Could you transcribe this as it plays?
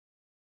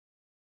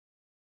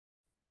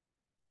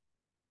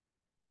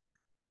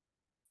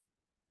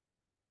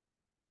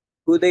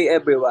Good day,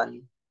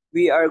 everyone.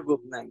 We are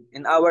Group 9,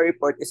 and our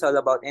report is all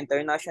about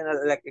International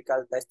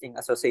Electrical Testing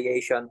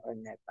Association, or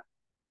NETA.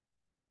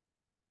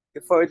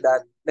 Before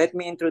that, let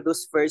me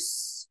introduce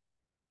first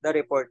the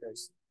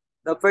reporters.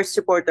 The first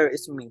reporter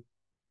is me.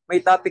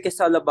 My topic is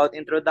all about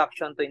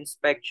introduction to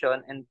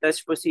inspection and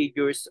test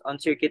procedures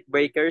on circuit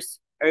breakers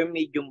or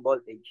medium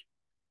voltage.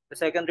 The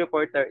second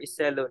reporter is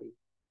Celery.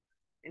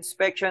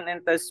 Inspection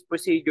and test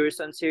procedures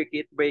on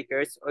circuit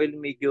breakers, oil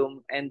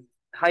medium, and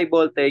high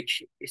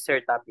voltage is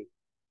her topic.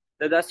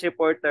 The last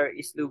reporter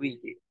is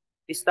Luigi.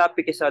 His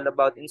topic is all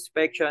about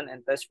inspection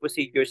and test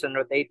procedures on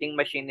rotating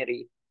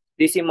machinery,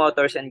 DC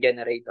motors, and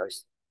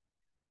generators.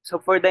 So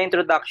for the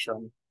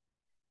introduction,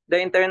 the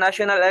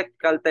International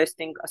Electrical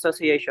Testing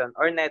Association,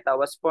 or NETA,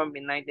 was formed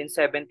in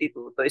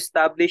 1972 to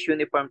establish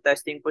uniform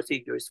testing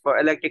procedures for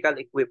electrical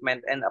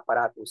equipment and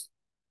apparatus.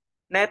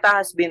 NETA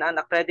has been an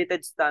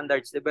accredited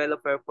standards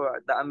developer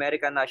for the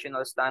American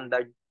National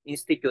Standard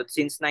Institute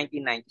since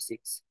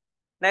 1996.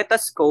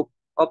 NETA's scope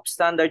of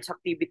standards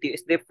activity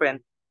is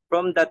different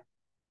from that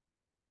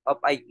of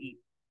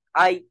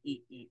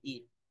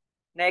IEEE,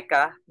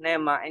 NECA,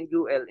 NEMA, and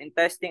UL in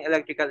testing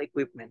electrical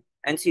equipment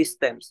and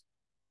systems.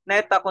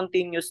 NETA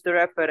continues to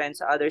reference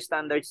other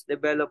standards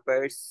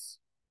developers'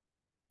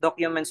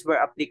 documents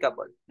where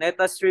applicable.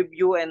 NETA's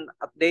review and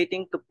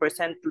updating to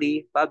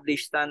presently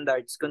published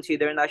standards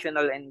consider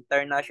national and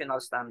international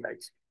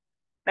standards.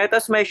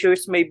 NETA's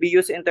measures may be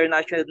used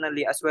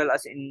internationally as well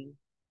as in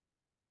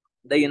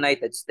the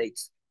United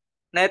States.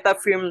 NETA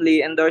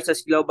firmly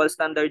endorses global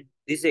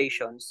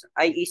standardizations.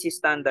 IEC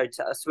standards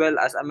as well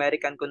as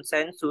American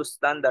consensus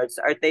standards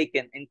are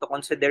taken into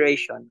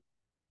consideration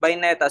by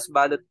NETA's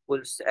ballot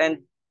pools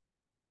and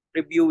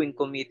reviewing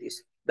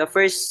committees. The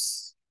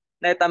first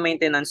NETA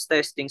maintenance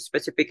testing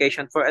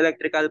specification for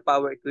electrical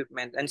power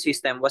equipment and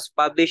system was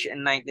published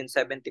in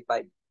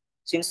 1975.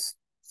 Since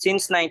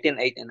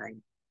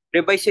 1989,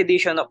 revised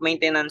edition of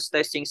maintenance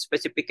testing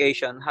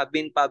specification have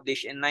been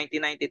published in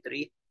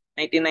 1993,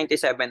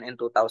 1997, and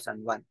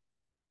 2001.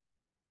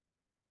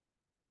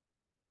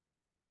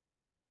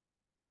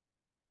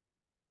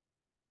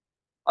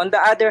 On the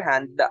other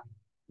hand,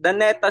 the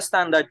NETA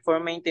standard for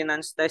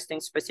maintenance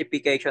testing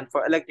specification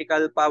for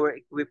electrical power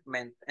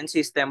equipment and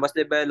system was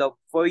developed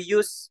for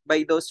use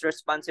by those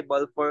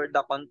responsible for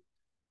the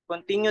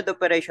continued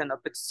operation of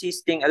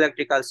existing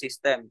electrical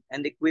system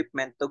and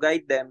equipment to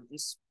guide them in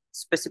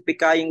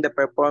specifying the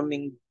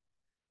performing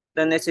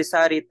the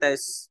necessary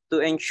tests to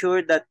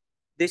ensure that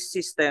this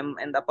system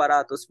and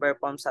apparatus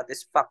perform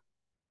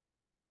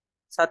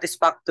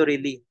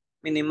satisfactorily,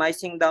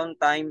 minimizing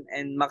downtime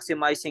and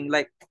maximizing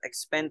life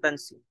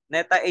expectancy.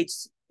 NETA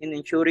aids in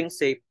ensuring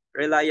safe,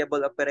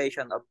 reliable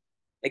operation of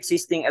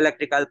existing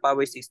electrical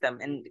power system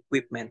and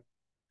equipment.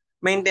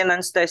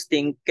 Maintenance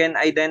testing can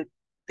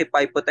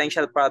identify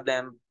potential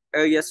problem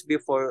areas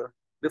before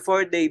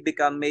they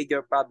become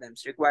major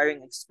problems,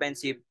 requiring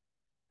expensive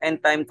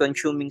and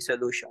time-consuming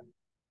solution.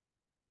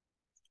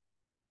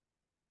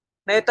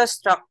 NETA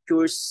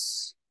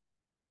structures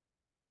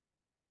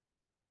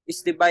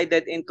is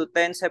divided into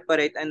 10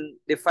 separate and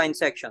defined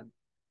sections.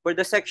 For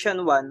the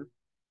section 1,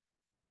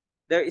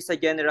 there is a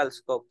general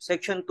scope.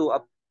 Section 2,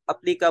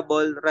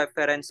 applicable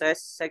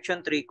references.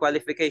 Section 3,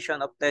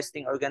 qualification of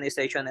testing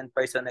organization and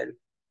personnel.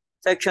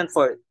 Section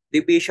 4,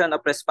 division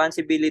of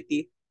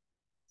responsibility.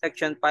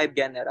 Section 5,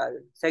 general.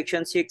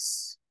 Section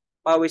 6,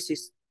 power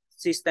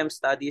system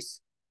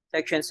studies.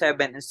 Section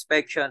 7,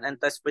 inspection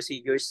and test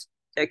procedures.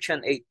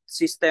 Section 8,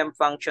 system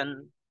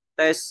function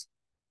test.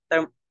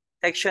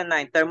 Section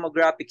 9,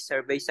 thermographic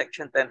survey.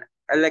 Section 10,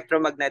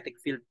 electromagnetic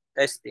field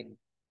testing.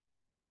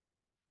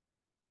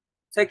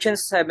 Section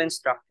 7,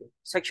 structure.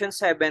 Section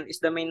 7 is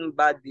the main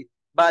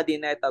body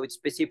NETA with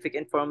specific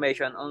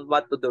information on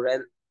what to do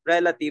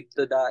relative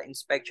to the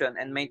inspection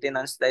and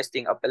maintenance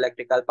testing of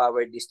electrical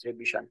power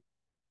distribution,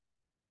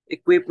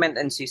 equipment,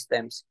 and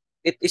systems.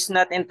 It is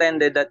not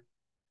intended that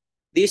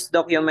this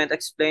document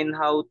explain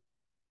how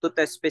to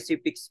test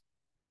specific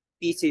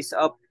pieces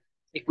of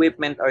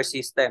equipment or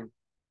system.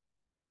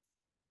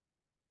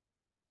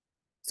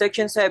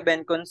 Section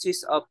 7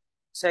 consists of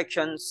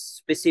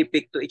sections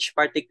specific to each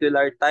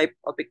particular type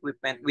of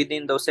equipment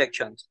within those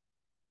sections.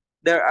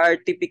 There are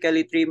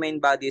typically 3 main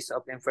bodies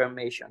of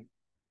information.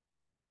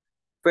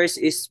 First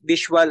is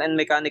visual and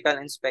mechanical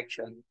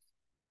inspection.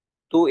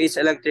 2 is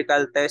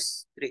electrical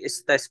test. 3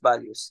 is test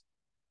values.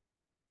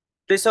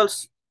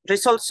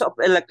 Results of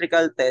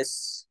electrical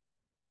tests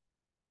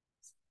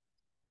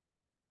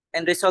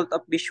and result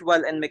of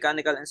visual and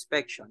mechanical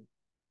inspection.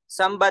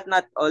 Some but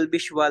not all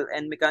visual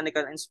and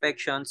mechanical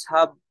inspections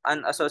have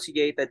an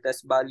associated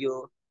test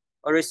value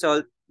or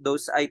result.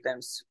 Those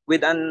items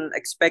with an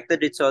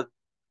expected result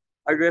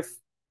are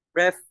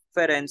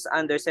referenced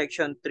under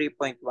section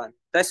 3.1.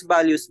 Test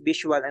values,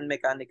 visual and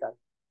mechanical.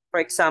 For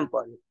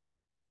example,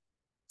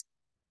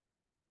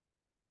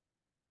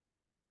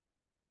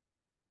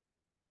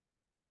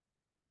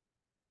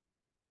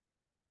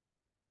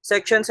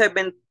 Section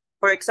 7,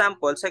 for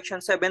example, Section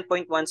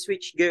 7.1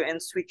 switchgear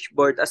and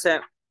switchboard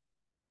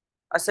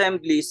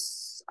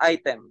assemblies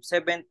item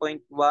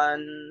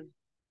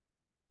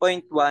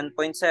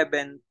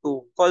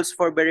 7.1.1.72 calls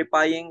for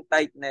verifying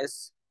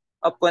tightness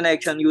of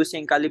connection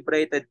using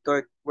calibrated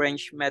torque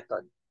wrench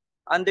method.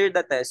 Under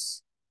the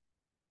test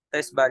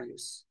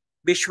values.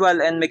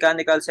 Visual and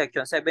mechanical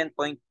section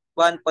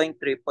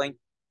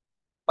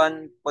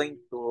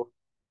 7.1.3.1.2.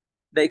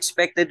 The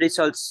expected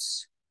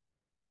results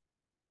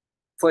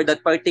for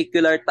that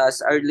particular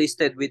task are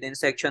listed within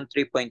section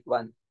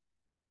 3.1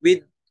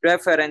 with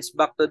reference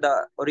back to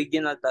the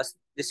original task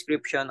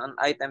description on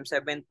item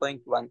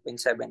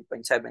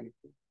 7.1.7.7.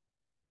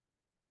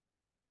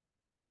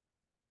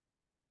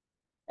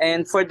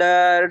 And for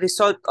the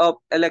result of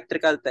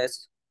electrical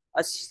test,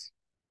 as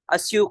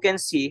you can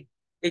see,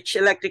 each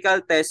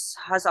electrical test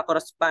has a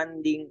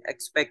corresponding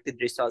expected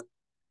result.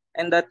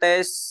 And the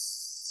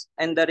test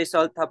and the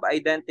result have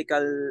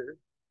identical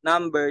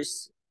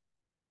numbers.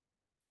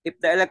 If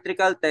the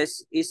electrical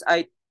test is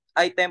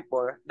item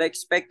 4, the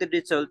expected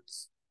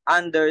results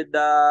under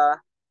the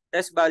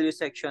test value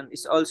section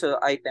is also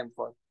item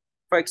 4.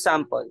 For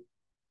example,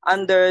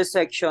 under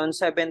section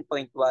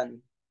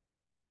 7.1,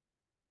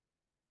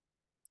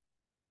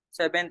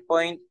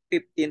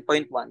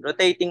 7.15.1,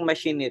 rotating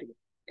machinery,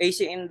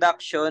 AC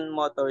induction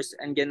motors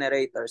and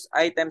generators,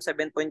 item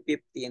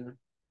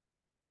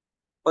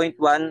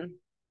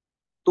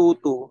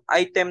 7.15.122,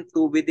 item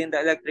 2 within the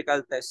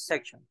electrical test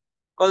section,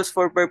 calls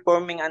for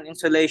performing an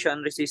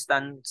insulation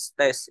resistance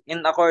test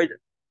in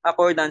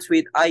accordance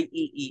with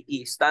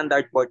IEEE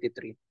Standard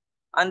 43.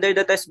 Under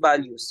the test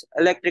values,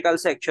 electrical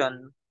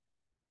section,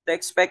 the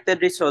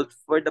expected results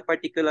for the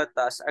particular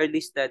task are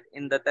listed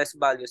in the test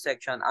value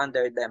section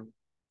under them.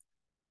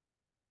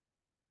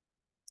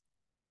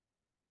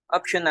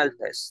 Optional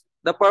test.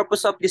 The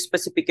purpose of this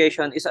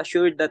specification is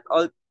assured that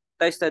all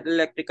tested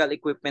electrical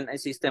equipment and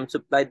systems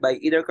supplied by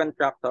either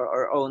contractor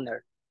or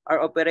owner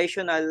are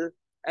operational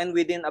and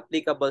within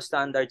applicable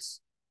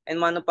standards and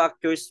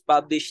manufacturers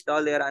publish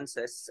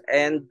tolerances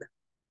and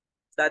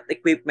that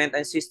equipment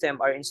and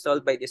system are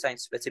installed by design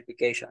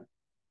specification.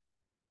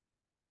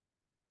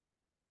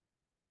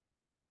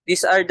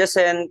 These are the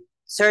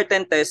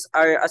certain tests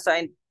are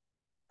assigned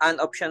an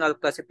optional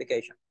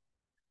classification.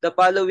 The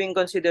following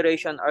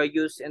considerations are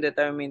used in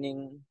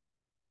determining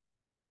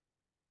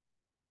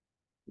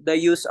the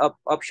use of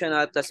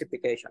optional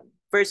classification.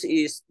 First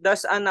is,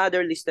 does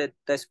another listed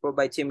test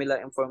provide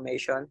similar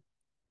information?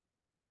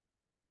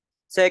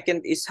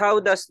 Second is, how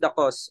does the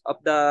cost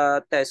of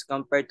the test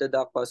compare to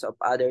the cost of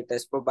other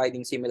tests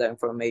providing similar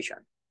information?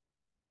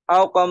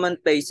 How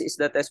commonplace is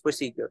the test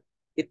procedure?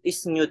 It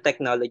is new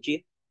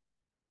technology.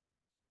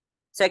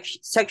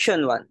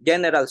 Section 1,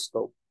 General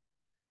Scope.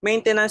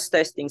 Maintenance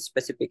Testing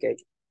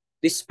Specification.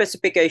 This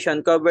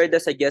specification covers the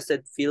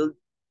suggested field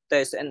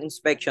tests and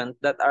inspections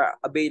that are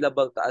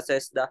available to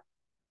assess the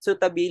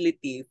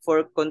suitability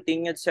for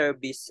continued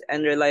service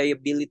and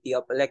reliability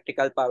of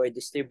electrical power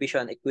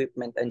distribution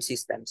equipment and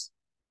systems.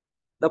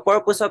 The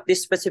purpose of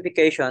these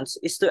specifications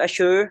is to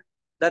assure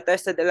that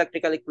tested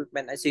electrical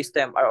equipment and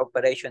systems are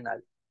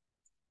operational.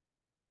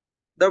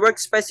 The work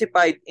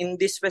specified in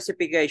this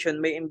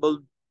specification may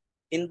involve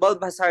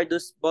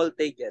hazardous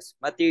voltages,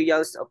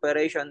 materials,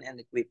 operation, and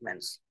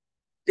equipments.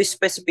 This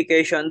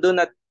specification do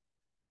not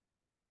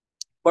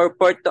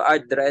purport to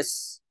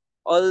address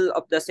all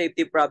of the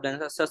safety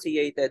problems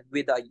associated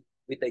with the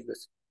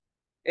use.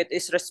 It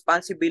is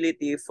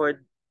responsibility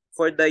for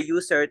the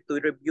user to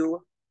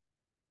review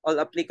all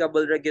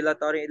applicable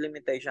regulatory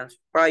limitations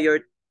prior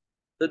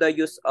to the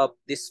use of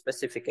this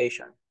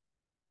specification.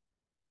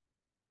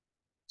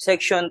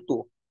 Section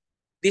 2.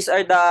 These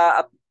are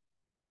the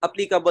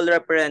applicable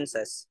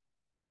references,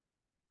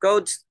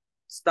 codes,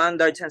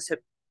 standards, and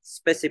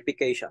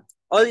specification.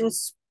 All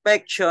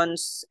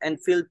inspections and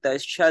field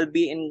tests shall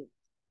be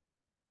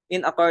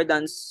in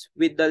accordance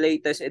with the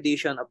latest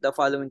edition of the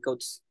following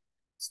codes,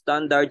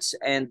 standards,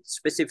 and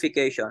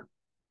specification,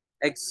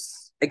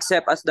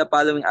 except as the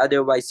following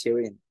otherwise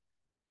herein.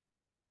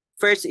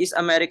 First is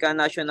American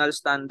National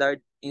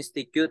Standard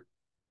Institute.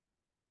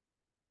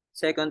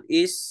 Second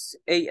is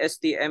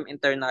ASTM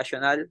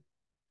International.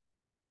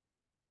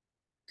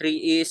 3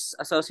 is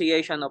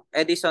Association of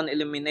Edison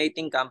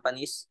Illuminating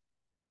Companies.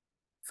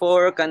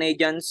 4,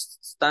 Canadian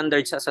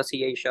Standards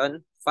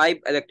Association. 5,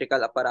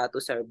 Electrical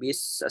Apparatus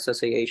Service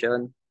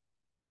Association.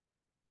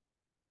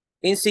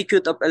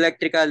 Institute of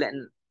Electrical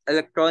and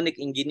Electronic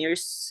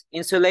Engineers.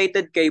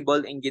 Insulated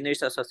Cable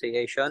Engineers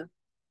Association.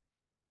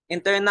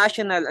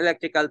 International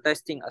Electrical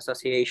Testing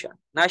Association.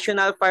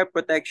 National Fire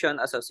Protection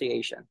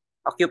Association.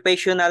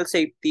 Occupational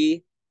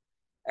Safety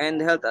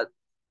and Health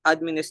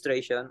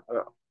Administration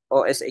or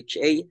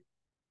OSHA.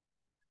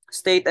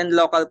 State and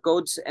local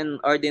codes and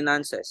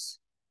ordinances.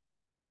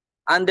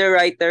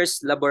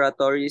 Underwriters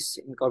Laboratories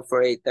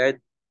Incorporated,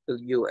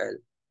 UL.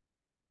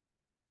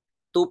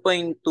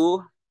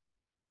 2.2,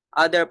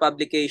 other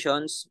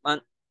publications,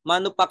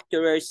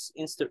 manufacturers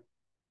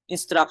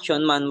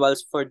instruction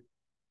manuals for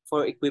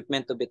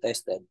equipment to be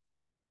tested.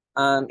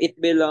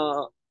 It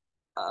belong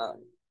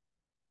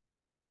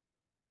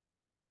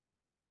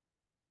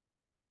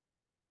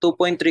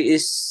 2.3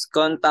 is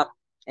contact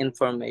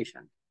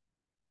information.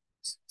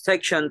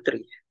 Section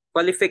 3,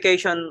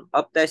 qualification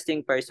of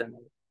testing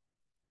personnel.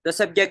 The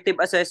subjective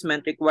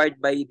assessment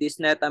required by this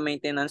NETA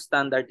maintenance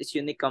standard is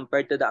unique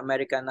compared to the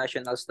American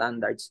national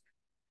standards,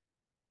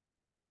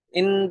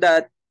 in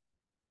that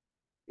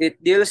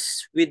it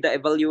deals with the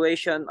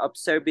evaluation of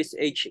service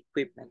age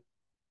equipment,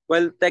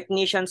 while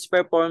technicians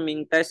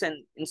performing tests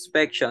and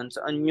inspections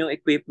on new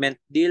equipment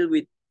deal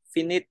with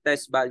finite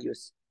test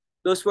values.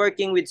 Those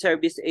working with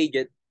service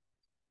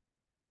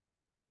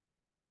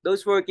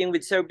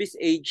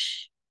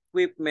age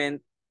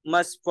equipment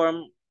must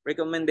form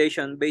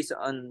recommendation based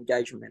on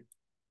judgment.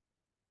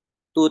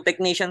 Two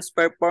technicians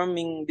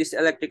performing this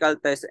electrical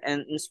test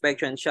and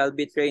inspection shall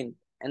be trained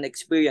and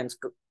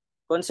experienced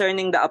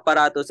concerning the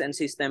apparatus and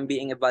system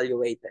being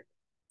evaluated.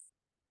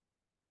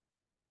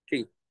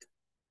 3.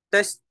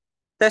 Test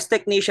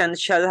technicians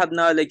shall have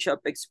knowledge of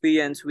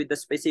experience with the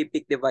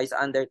specific device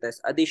under test.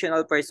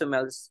 Additional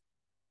personnel's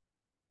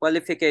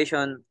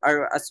qualification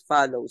are as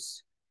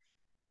follows.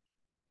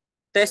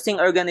 Testing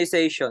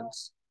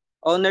organizations.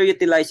 Owner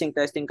utilizing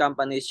testing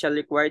companies shall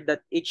require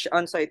that each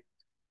on-site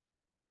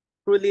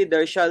crew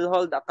leader shall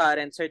hold a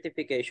current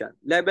certification,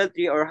 level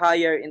 3 or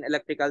higher in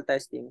electrical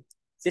testing.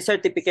 This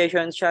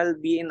certification shall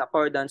be in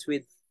accordance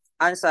with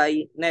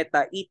ANSI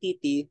NETA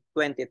ETT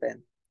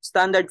 2010,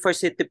 Standard for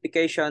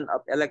Certification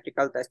of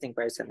Electrical Testing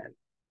Personnel.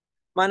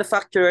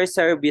 Manufacturer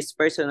service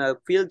personnel,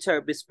 field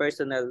service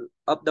personnel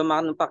of the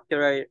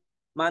manufacturer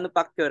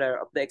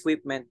of the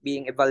equipment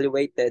being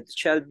evaluated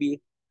shall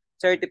be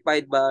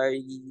certified by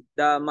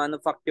the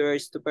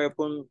manufacturers to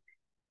perform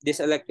these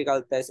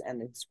electrical tests and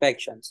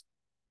inspections.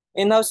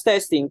 In-house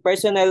testing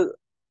personnel.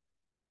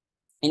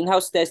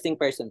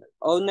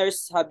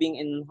 Owners having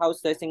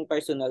in-house testing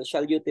personnel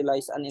shall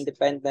utilize an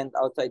independent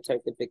outside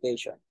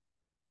certification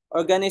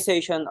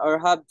organization or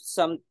have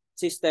some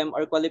system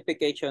or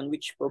qualification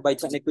which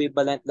provides an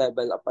equivalent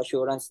level of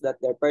assurance that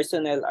their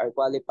personnel are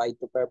qualified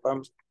to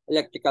perform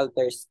electrical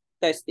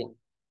testing.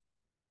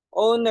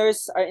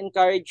 Owners are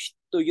encouraged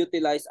to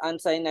utilize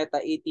ANSI NETA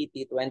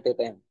ETT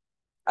 2010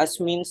 as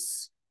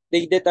means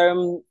they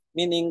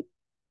determining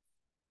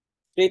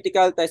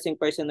critical testing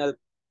personnel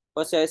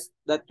possess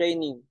the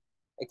training,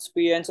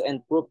 experience,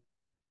 and proof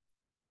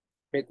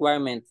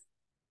requirements.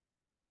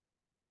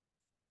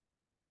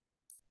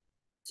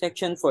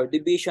 Section 4,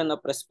 Division of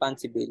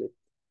Responsibility.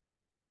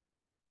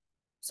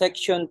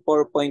 Section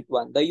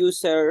 4.1,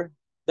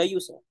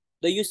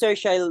 The user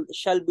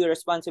shall be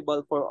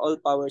responsible for all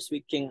power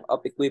switching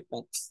of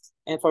equipment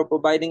and for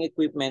providing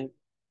equipment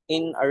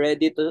in a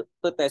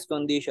ready-to-test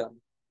condition.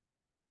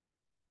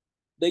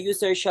 The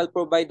user shall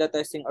provide the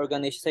testing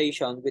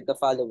organization with the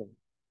following.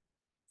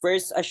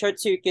 First, a short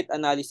circuit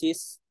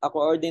analysis, a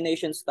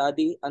coordination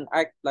study, an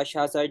arc flash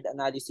hazard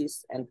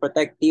analysis, and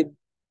protective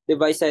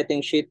device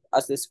setting sheet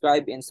as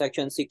described in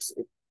Section 6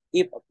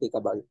 if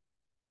applicable.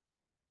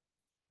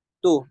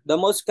 2. The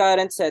most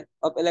current set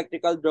of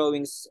electrical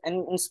drawings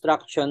and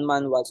instruction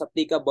manuals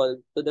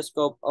applicable to the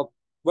scope of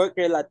work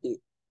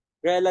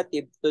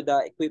relative to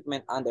the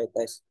equipment under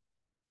test.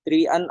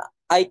 3. An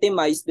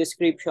itemized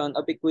description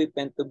of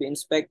equipment to be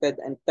inspected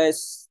and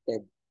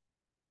tested.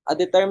 A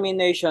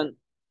determination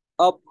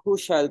of who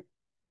shall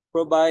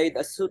provide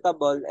a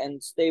suitable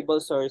and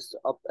stable source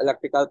of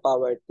electrical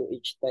power to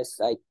each test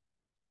site.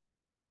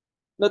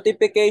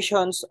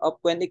 Notifications of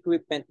when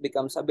equipment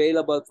becomes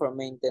available for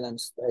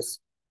maintenance tests.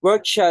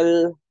 Work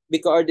shall be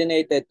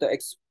coordinated to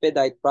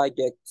expedite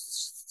project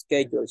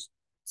schedules.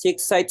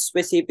 6.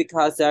 Site-specific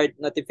hazard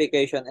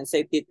notification and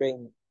safety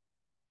training.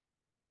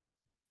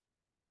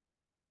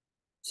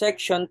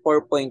 Section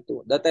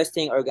 4.2, The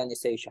Testing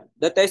Organization.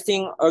 The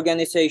testing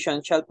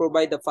organization shall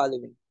provide the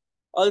following.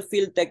 All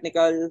field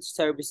technical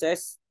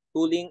services,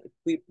 tooling,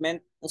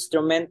 equipment,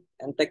 instrument,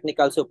 and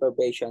technical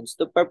supervisions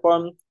to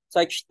perform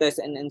such tests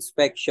and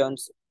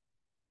inspections.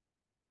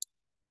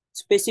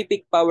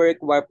 Specific power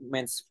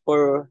requirements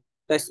for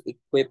test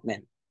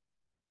equipment.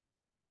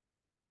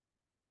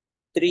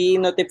 3.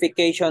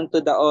 Notification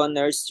to the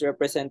owner's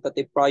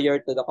representative prior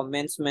to the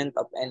commencement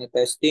of any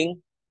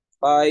testing.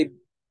 5.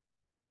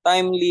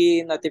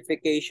 Timely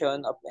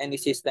notification of any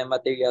system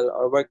material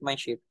or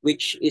workmanship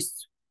which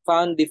is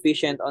found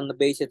deficient on the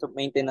basis of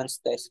maintenance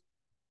test.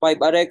 5.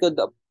 A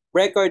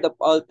record of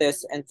all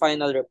tests and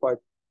final report.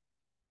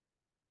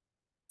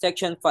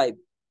 Section 5,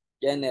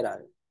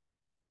 General.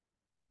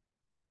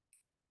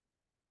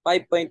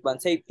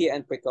 5.1, Safety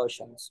and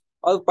Precautions.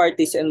 All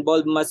parties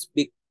involved must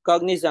be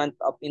cognizant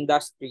of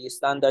industry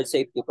standard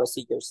safety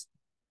procedures.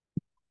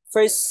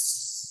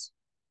 First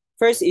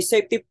is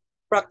safety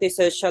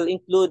practices shall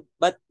include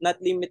but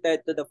not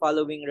limited to the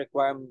following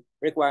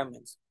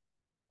requirements.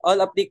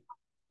 All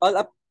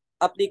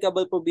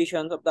applicable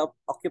provisions of the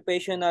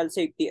Occupational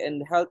Safety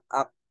and Health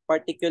Act,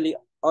 particularly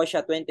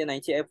OSHA 29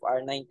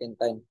 CFR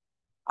 1910.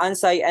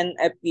 ANSI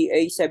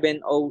NFPA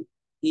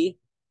 70E,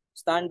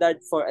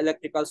 Standard for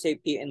Electrical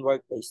Safety in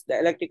Workplace. The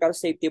Electrical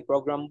Safety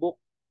Program Book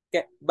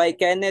by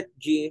Kenneth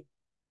G.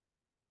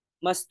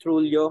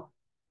 Mastrullo,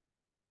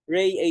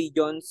 Ray A.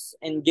 Jones,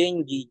 and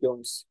Jane G.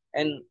 Jones,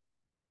 and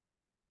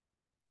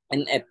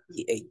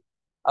FTA.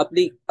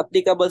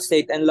 Applicable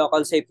state and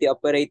local safety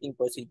operating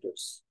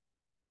procedures.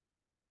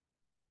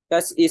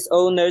 Thus is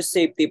owner's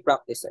safety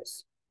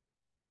practices.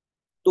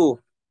 2.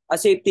 A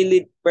safety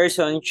lead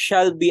person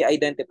shall be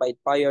identified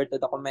prior to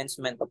the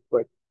commencement of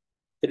work.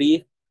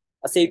 3.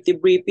 A safety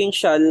briefing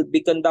shall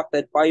be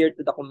conducted prior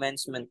to the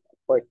commencement of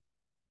work.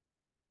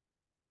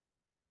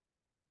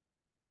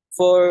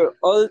 For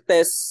all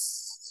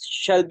tests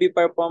shall be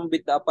performed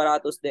with the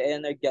apparatus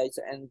de-energized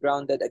and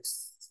grounded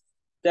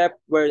except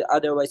where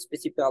otherwise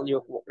specifically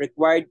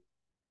required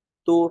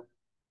to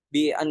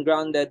be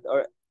ungrounded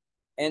or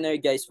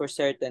energized for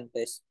certain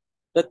tests.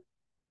 The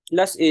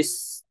last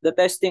is the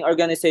testing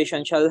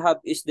organization shall have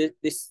this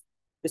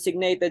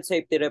designated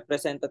safety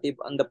representative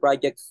on the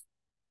projects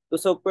to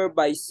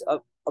supervise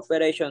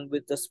operation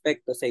with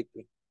respect to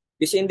safety.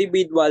 This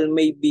individual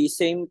may be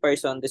same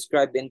person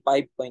described in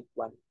 5.1.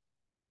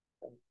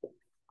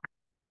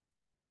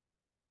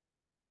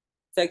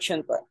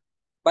 Section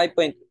 5.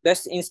 5.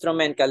 Test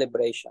instrument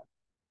calibration.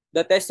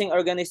 The testing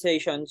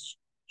organizations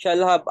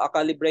shall have a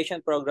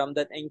calibration program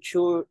that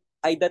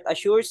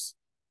assures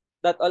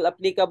that all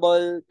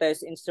applicable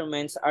test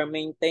instruments are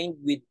maintained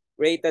with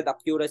rated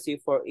accuracy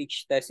for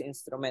each test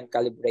instrument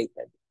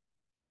calibrated.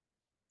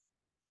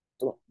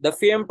 2. The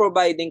firm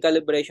providing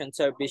calibration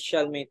service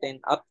shall maintain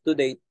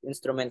up-to-date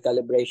instrument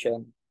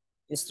calibration,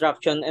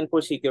 instruction, and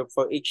procedure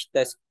for each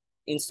test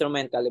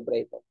instrument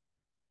calibrated.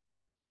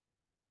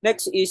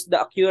 Next is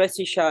the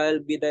accuracy shall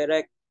be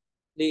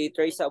directly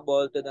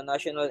traceable to the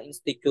National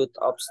Institute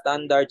of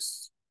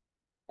Standards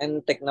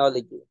and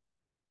Technology.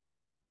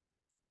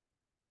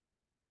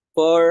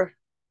 4.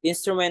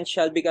 Instruments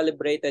shall be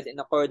calibrated in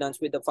accordance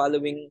with the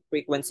following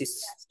frequency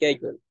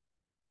schedule.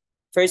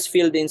 First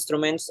field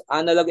instruments,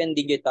 analog and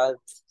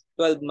digital,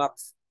 12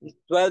 months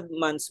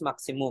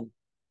maximum.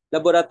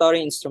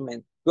 Laboratory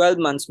instrument, 12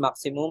 months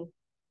maximum.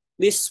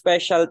 This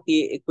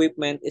specialty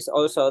equipment is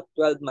also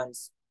 12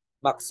 months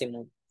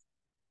maximum.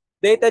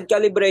 Dated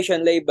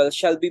calibration labels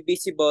shall be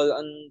visible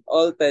on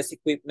all test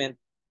equipment.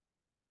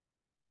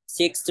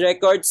 6.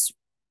 Records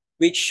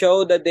which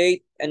show the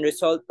date and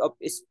result of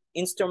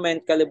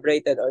instrument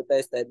calibrated or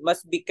tested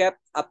must be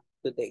kept up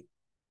to date.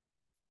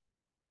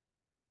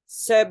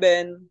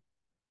 7.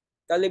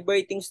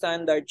 Calibrating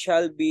standard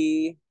shall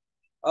be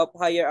of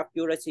higher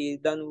accuracy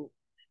than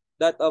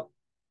that of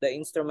the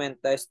instrument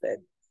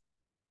tested.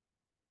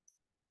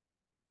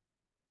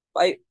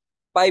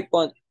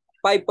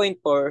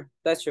 5.4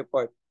 Test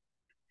report.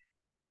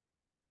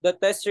 The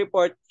test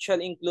report shall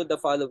include the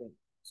following: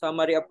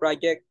 summary of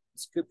project,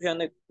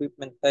 description of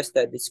equipment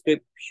tested,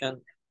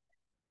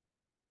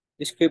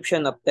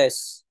 description of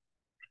tests,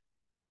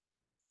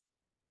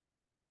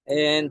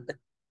 and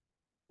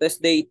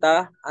test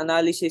data,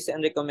 analysis,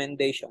 and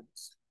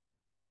recommendations.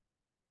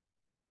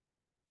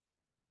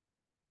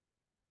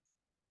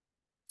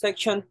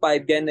 Section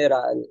 5,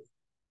 General.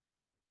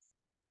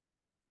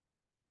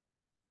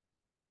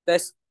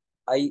 Test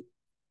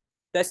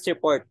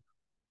report.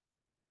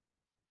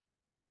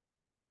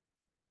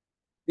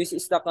 This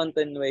is the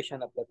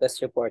continuation of the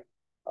test report.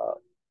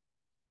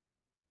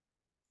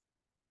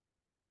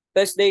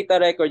 Test data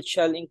record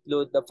shall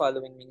include the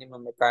following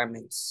minimum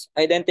requirements: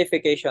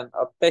 identification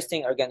of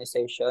testing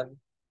organization.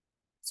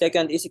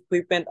 Second is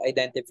equipment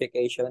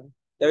identification.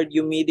 Third,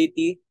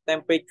 humidity,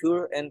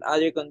 temperature, and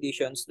other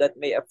conditions that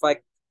may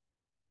affect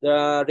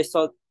the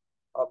result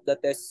of the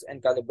tests and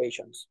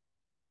calibrations.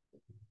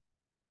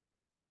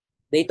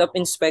 Date of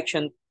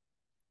inspections,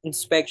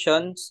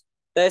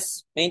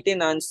 tests,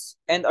 maintenance,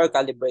 and or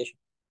calibration.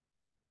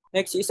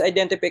 Next is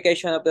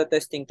identification of the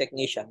testing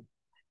technician.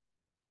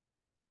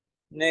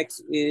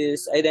 Next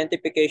is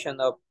identification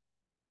of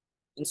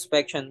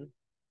inspection,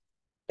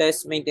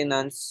 test,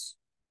 maintenance,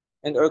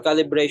 and or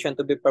calibration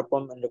to be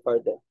performed and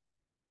recorded.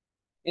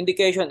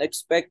 Indication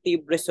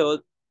expected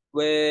result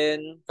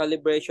when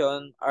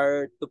calibration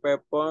are to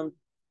perform,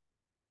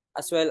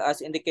 as well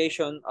as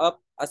indication of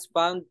as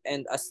found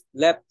and as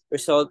left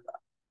result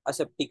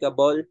as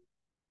applicable.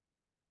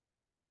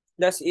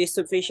 Thus is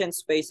sufficient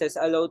spaces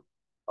allowed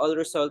all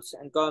results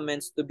and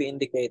comments to be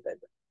indicated.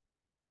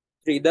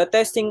 3. The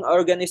testing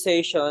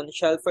organization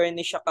shall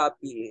furnish a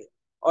copy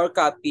or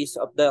copies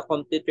of the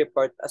complete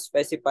report as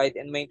specified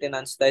in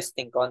maintenance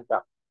testing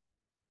contract.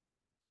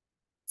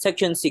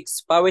 Section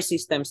 6, Power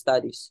System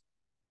Studies.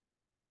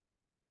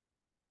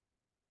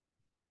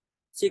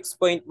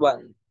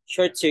 6.1,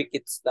 Short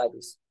Circuit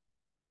Studies.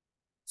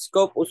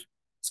 Scope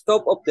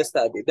of the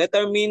study.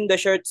 Determine the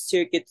short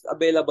circuit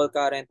available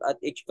current at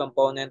each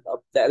component of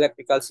the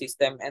electrical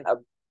system and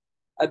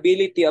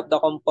ability of the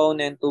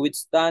component to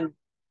withstand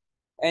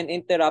and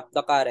interrupt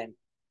the current.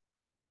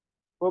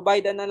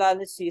 Provide an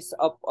analysis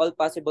of all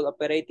possible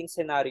operating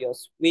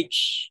scenarios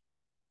which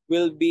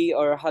will be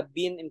or have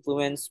been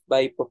influenced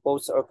by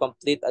proposed or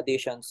complete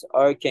additions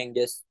or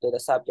changes to the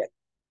subject.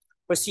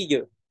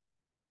 Procedure.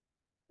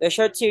 The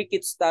short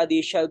circuit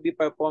study shall be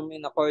performed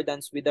in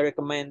accordance with the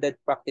recommended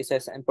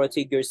practices and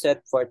procedures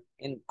set forth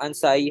in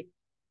ANSI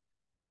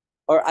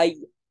or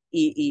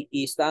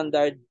IEEE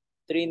Standard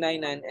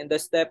 399 and the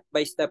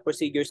step-by-step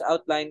procedures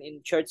outlined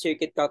in short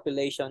circuit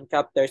calculation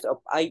chapters of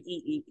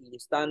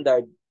IEEE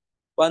Standard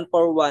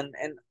 141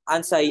 and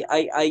ANSI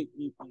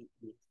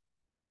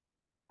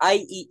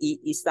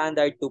IEEE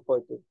Standard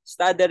 242.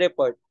 Study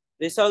report.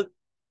 Result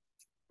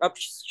of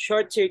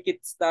short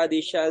circuit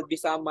study shall be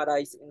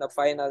summarized in the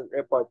final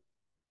report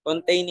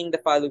containing the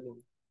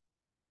following: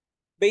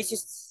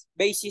 basis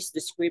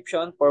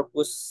description,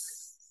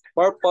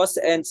 purpose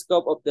and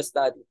scope of the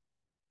study,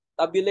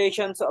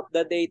 tabulations of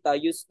the data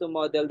used to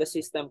model the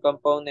system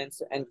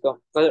components and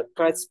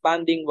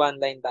corresponding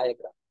one-line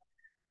diagram.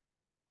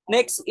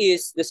 Next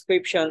is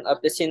description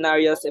of the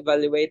scenarios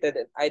evaluated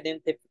and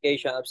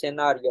identification of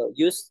scenario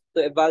used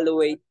to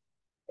evaluate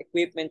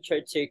equipment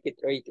short circuit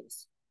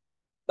ratings.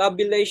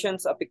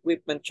 Tabulations of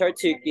equipment short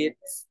circuit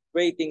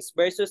ratings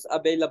versus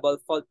available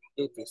fault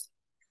duties.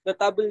 The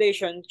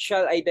tabulation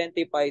shall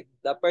identify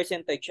the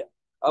percentage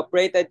of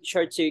rated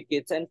short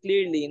circuits and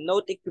clearly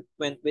note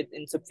equipment with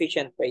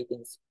insufficient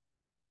ratings.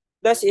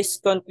 Thus is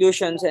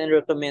conclusions and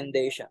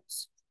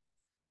recommendations.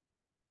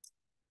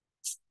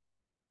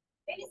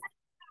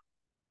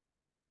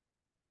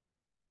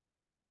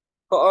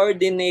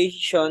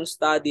 Coordination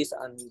studies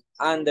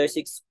under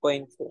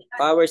 6.2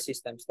 power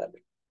system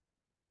study.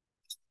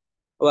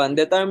 1.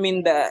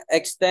 Determine the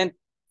extent,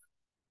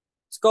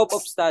 scope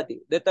of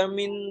study.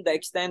 Determine the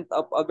extent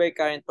of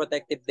overcurrent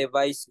protective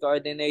device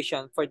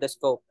coordination for the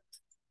scope.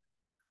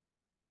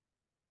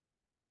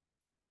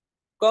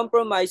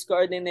 Compromise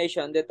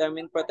coordination.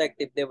 Determine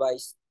protective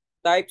device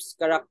types,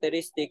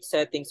 characteristics,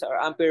 settings, or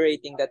ampere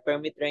rating that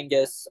permit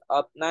ranges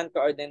of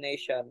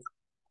non-coordination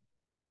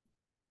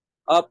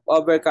of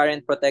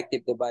overcurrent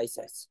protective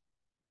devices.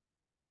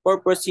 For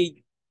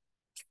procedure,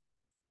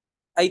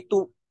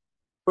 I2,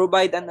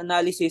 provide an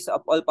analysis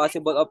of all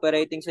possible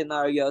operating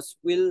scenarios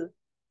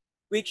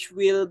which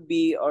will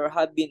be or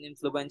have been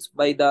influenced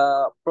by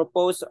the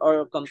proposed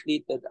or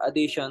completed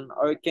addition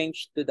or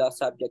change to the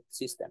subject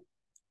system.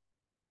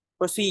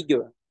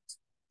 Procedure.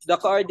 The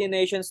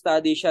coordination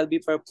study shall be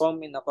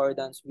performed in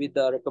accordance with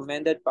the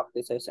recommended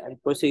practices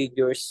and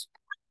procedures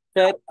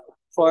set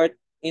forth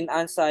in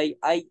ANSI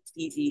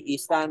IEEE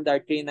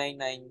Standard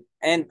 399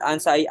 and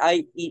ANSI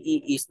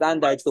IEEE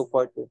Standard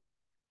 242.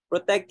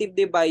 Protective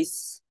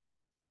device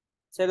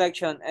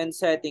selection and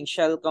setting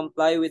shall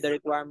comply with the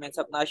requirements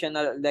of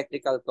National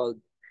Electrical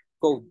Code.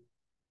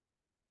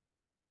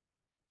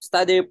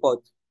 Study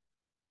report.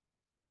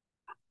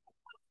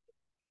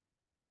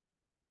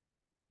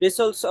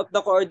 Results of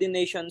the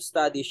coordination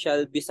study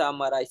shall be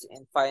summarized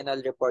in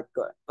final report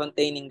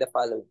containing the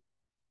following.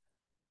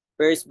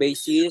 First,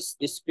 basis,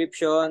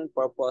 description,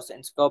 purpose,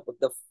 and scope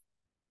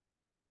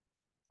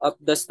of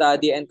the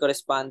study and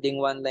corresponding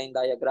one-line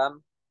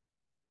diagram.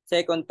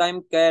 Second,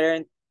 time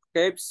current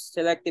curves,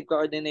 selective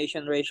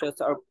coordination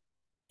ratios or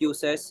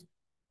uses,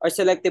 or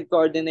selective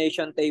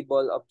coordination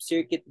table of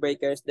circuit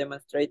breakers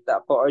demonstrate the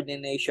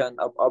coordination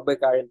of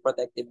overcurrent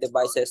protective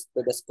devices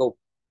to the scope.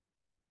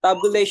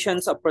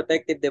 Tabulations of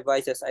protective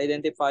devices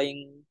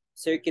identifying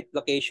circuit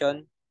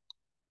location,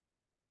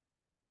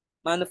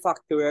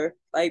 manufacturer,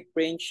 type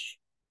range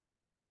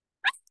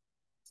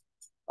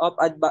of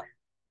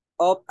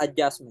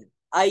adjustment,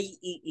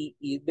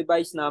 IEEE,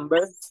 device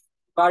number,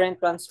 current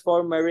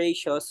transformer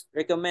ratios,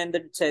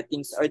 recommended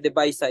settings or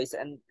device size,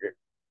 and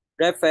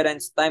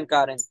reference time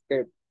current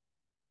curve.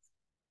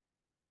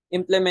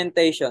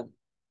 Implementation.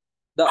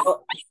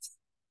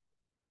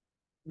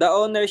 The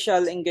owner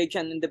shall engage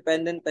an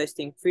independent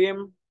testing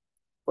firm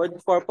for the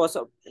purpose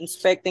of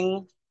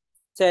inspecting,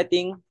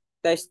 setting,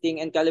 testing,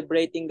 and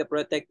calibrating the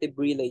protective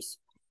relays,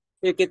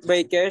 circuit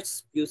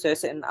breakers,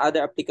 fuses, and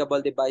other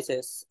applicable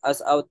devices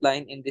as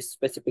outlined in this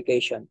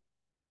specification.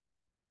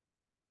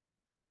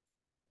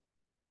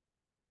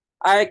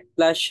 Arc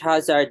flash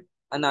hazard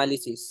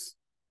analysis.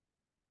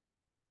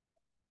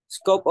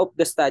 Scope of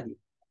the study.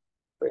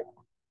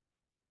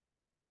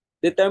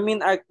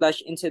 Determine arc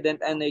flash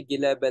incident energy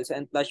levels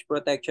and flash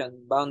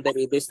protection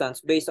boundary distance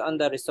based on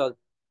the result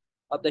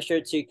of the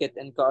short circuit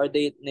and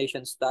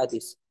coordination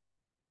studies.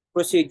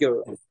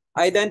 Procedure.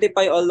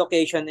 Identify all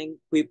location and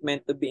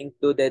equipment to be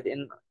included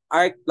in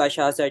arc flash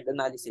hazard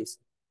analysis.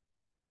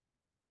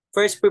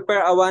 First,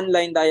 prepare a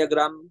one-line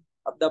diagram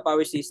of the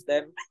power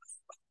system.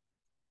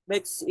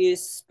 Next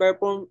is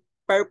perform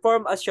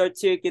a short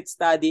circuit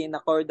study in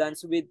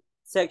accordance with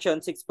section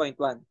 6.1.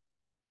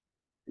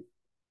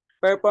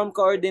 Perform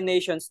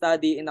coordination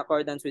study in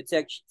accordance with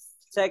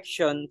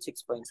section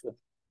 6.2.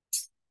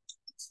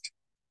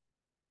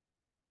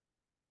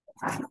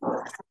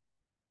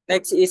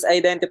 Next is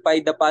identify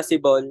the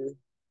possible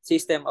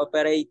system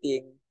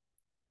operating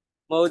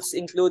modes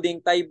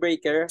including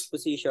tiebreaker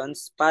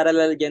positions,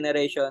 parallel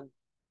generation,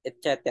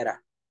 etc.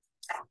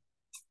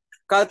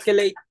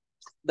 Calculate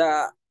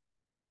the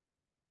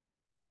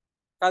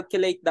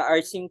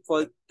arcing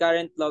fault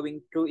current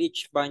flowing through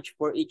each branch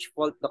for each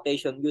fault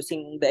location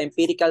using the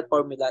empirical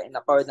formula in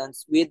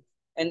accordance with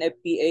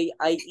NFPA,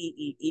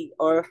 IEEE,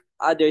 or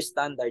other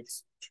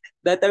standards.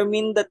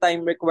 Determine the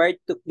time required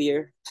to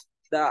clear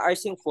the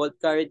arcing fault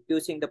current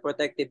using the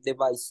protective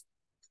device,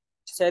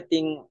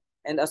 setting,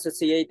 and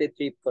associated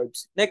trip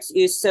curves. Next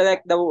is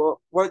select the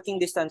working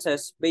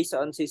distances based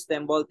on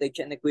system voltage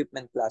and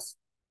equipment class.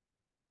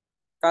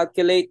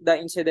 Calculate the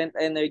incident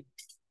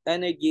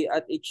energy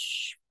at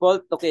each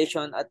fault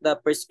location at the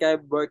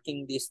prescribed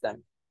working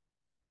distance.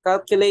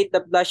 Calculate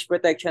the flash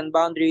protection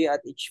boundary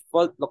at each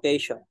fault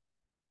location.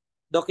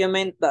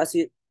 Document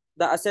the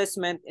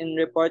assessment in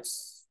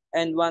reports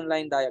and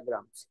one-line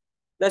diagrams.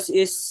 Thus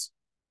is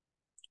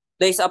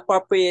place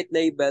appropriate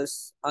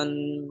labels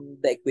on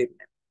the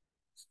equipment.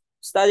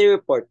 Study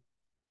report.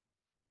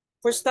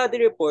 For study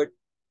report,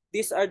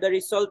 these are the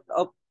result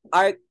of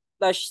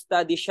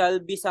ARC/study shall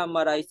be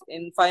summarized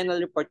in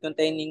final report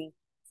containing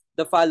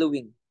the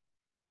following.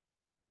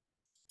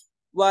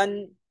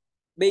 1.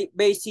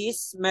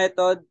 Basis,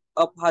 method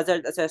of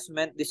hazard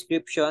assessment,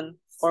 description,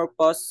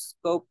 purpose,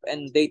 scope,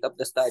 and date of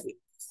the study.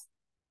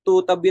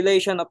 2.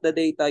 Tabulation of the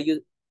data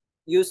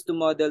used to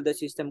model the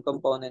system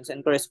components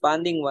and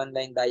corresponding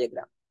one-line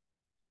diagram.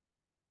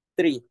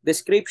 3.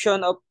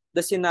 Description of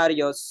the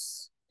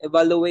scenarios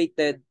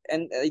evaluated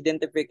and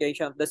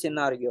identification of the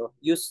scenario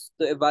used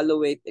to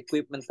evaluate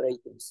equipment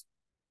ratings.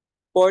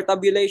 4.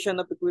 Tabulation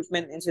of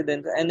equipment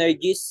incident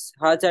energies,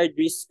 hazard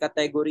risk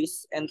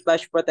categories, and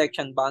flash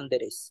protection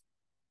boundaries.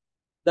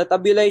 The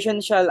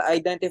tabulation shall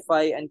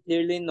identify and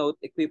clearly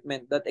note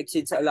equipment that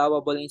exceeds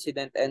allowable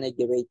incident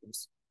energy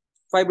ratings.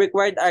 5.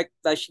 Required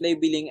ARC/flash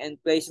labeling and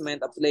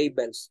placement of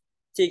labels.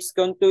 6.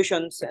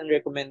 Conclusions and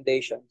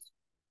recommendations.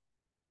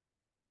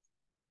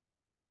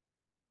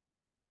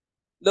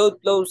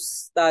 Load flow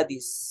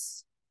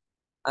studies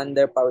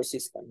under power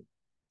system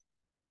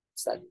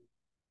study.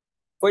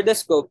 For the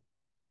scope,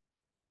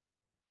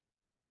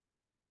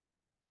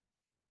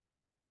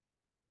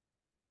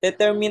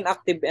 determine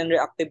active and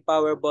reactive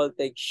power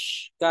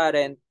voltage,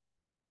 current,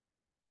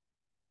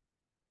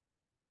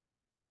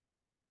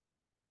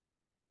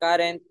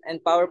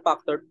 and power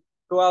factor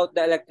throughout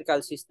the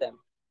electrical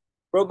system.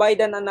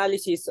 Provide an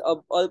analysis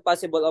of all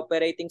possible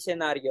operating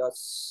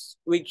scenarios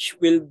which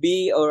will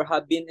be or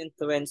have been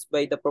influenced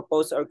by the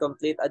proposed or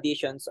complete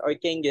additions or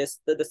changes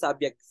to the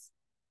subject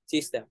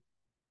system.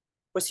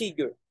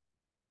 Procedure.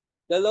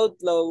 The load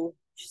flow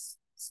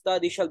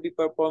study shall be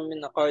performed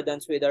in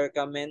accordance with the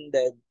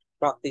recommended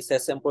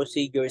practices and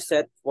procedures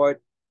set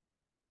forth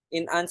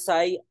in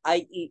ANSI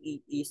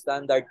IEEE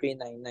Standard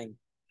 399.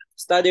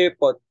 Study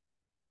report.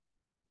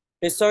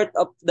 Result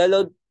of the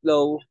load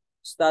flow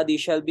study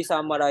shall be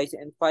summarized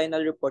in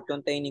final report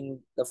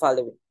containing the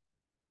following.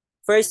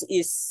 First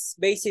is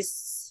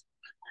basis,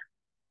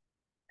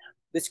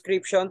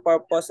 description,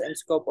 purpose, and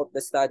scope of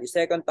the study.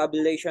 Second,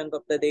 tabulation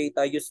of the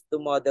data used to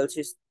model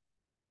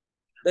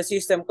the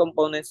system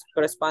components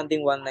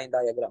corresponding one-line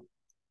diagram.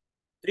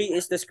 3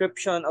 is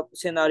description of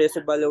scenarios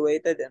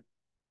evaluated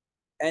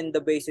and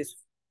the basis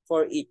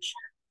for each.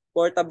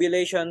 4,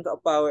 tabulation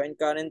of power and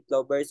current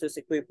flow versus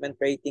equipment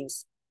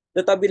ratings.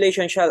 The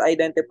tabulation shall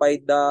identify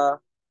the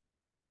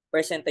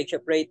percentage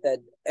of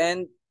rated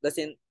and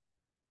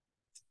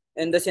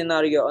the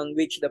scenario on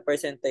which the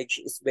percentage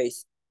is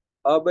based.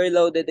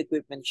 Overloaded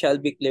equipment shall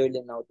be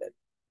clearly noted.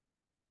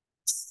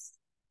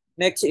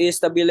 Next is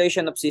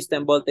tabulation of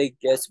system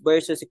voltages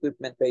versus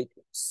equipment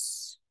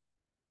ratings.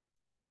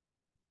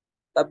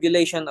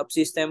 Tabulation of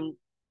system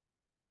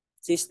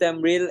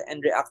real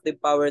and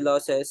reactive power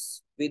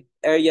losses with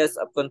areas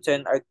of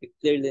concern are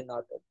clearly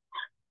noted.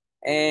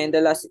 And the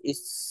last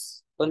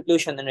is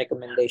conclusion and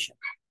recommendation.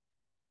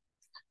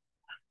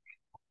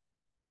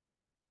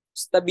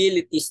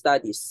 Stability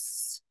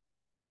studies.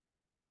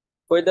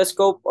 For the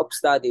scope of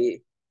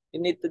study,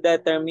 you need to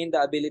determine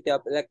the ability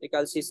of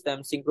electrical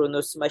systems,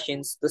 synchronous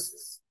machines to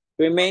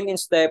remain in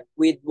step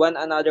with one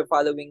another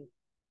following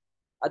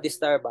a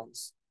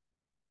disturbance.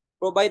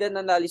 Provide an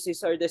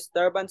analysis or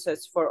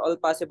disturbances for all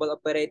possible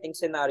operating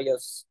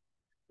scenarios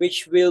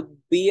which will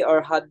be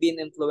or have been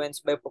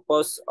influenced by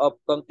proposed of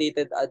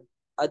completed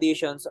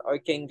additions or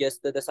changes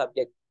to the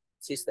subject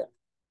system.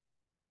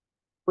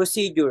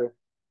 Procedure.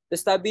 The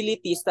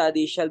stability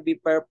study shall be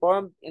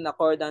performed in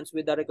accordance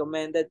with the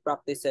recommended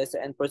practices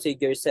and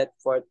procedures set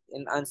forth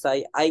in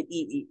ANSI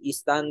IEEE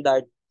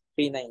Standard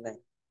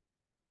 399.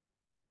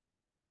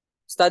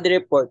 Study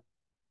report.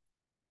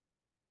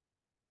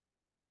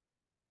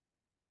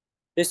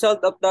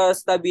 Result of the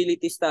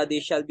stability study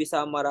shall be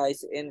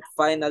summarized in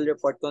final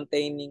report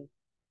containing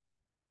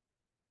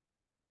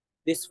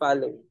this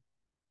following.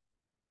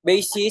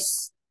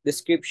 Basis,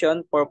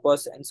 description,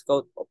 purpose, and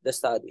scope of the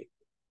study.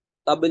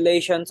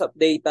 Tabulations of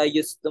data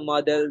used to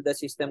model the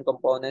system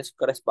components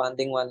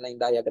corresponding one-line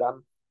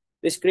diagram.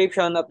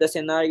 Description of the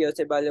scenarios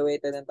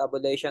evaluated and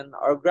tabulation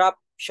or graph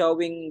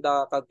showing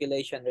the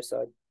calculation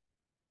result.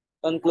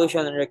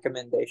 Conclusion and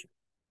recommendation.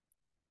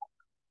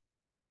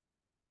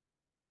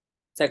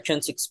 Section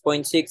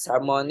 6.6,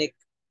 Harmonic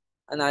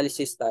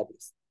Analysis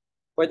Studies.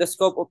 For the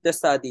scope of the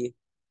study,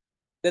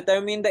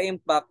 determine the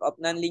impact of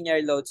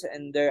nonlinear loads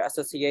and their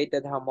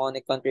associated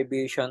harmonic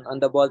contribution on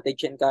the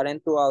voltage and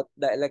current throughout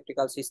the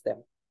electrical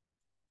system.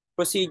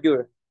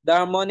 Procedure. The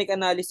harmonic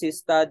analysis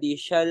study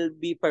shall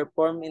be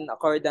performed in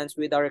accordance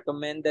with the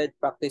recommended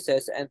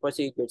practices and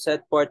procedures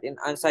set forth in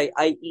ANSI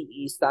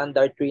IEE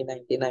Standard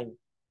 399.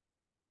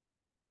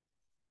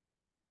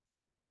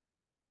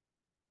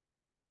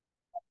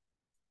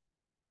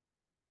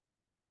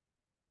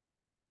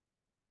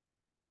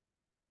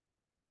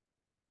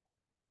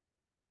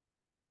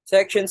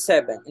 Section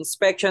 7,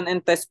 Inspection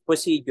and Test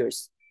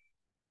Procedures.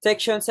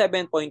 Section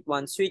 7.1,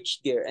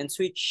 Switchgear and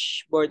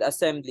Switchboard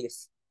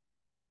Assemblies.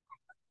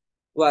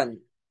 1.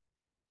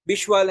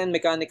 Visual and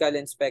Mechanical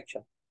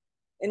Inspection.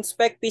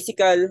 Inspect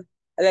physical,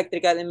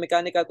 electrical, and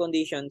mechanical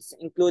conditions,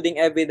 including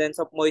evidence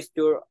of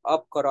moisture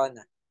of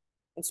corona.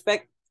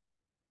 Inspect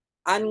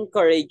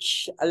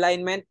anchorage,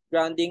 alignment,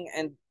 grounding,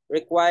 and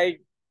required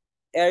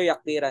area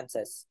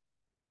clearances.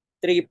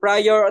 3.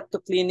 Prior to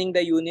cleaning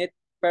the unit,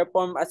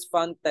 perform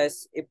as-found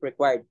tests if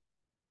required.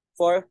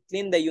 4.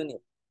 Clean the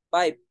unit.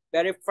 5.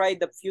 Verify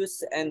the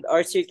fuse and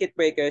or circuit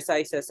breaker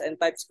sizes and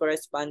types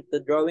correspond to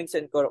drawings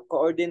and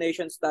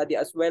coordination study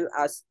as well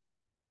as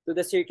to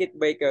the circuit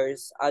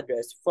breaker's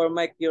address for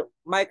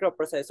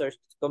microprocessors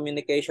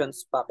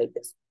communications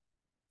packages.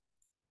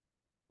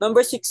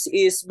 Number 6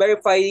 is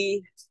verify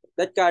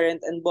that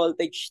current and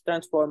voltage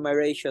transformer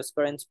ratios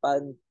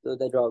correspond to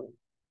the drawing.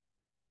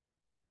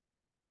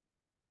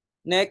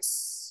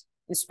 Next,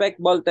 inspect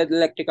bolted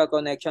electrical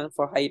connection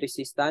for high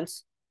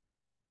resistance.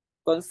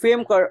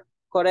 Confirm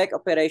correct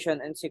operation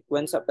and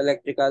sequence of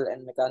electrical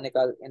and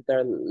mechanical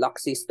interlock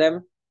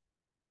system.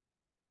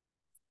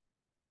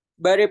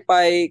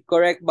 Verify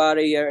correct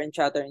barrier and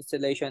shutter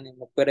installation in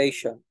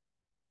operation.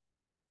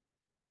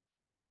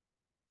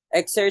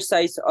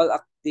 Exercise all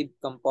active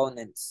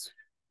components.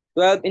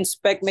 12.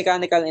 Inspect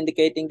mechanical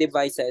indicating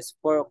devices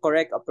for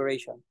correct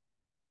operation.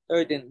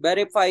 13.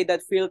 Verify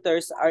that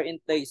filters are in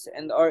place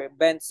and or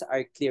vents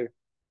are clear.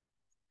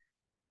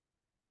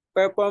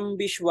 Perform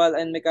visual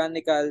and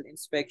mechanical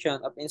inspection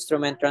of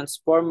instrument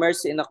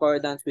transformers in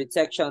accordance with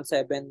Section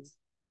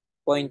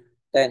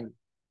 7.10.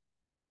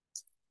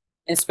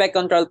 Inspect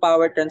control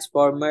power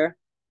transformer.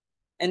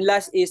 And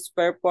last is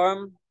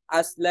perform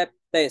as left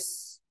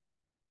test.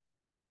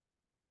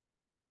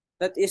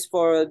 That is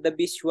for the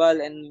visual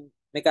and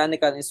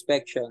mechanical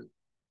inspection.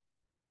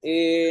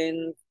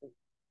 In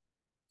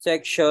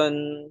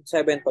Section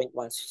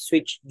 7.1,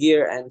 switch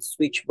gear and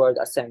switchboard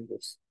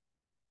assemblies.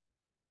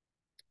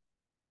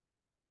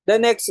 The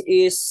next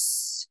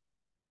is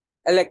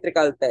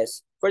electrical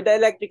test. For the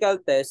electrical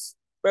test,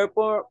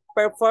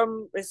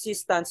 perform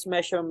resistance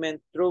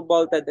measurement through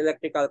bolted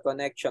electrical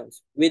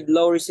connections with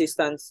low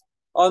resistance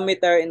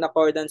ohmmeter in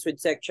accordance with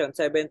Section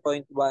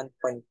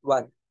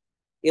 7.1.1,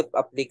 if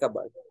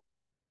applicable.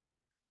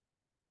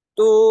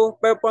 To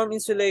perform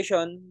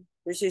insulation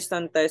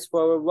resistance test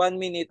for 1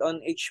 minute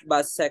on each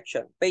bus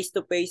section,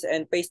 face-to-face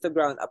and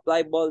face-to-ground,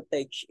 apply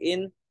voltage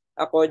in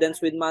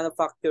accordance with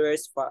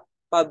manufacturer's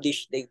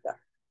published data.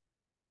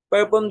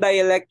 Perform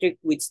dielectric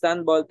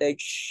withstand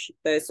voltage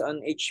test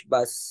on each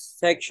bus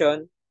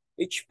section,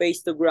 each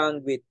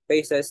face-to-ground with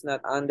faces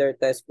not under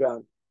test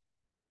ground,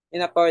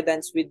 in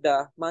accordance with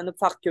the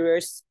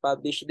manufacturer's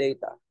published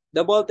data.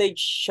 The voltage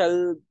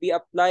shall be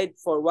applied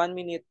for 1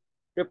 minute.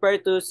 Refer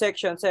to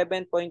Section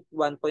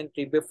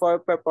 7.1.3 before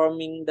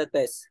performing the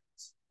test.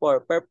 4.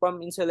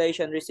 Perform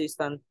insulation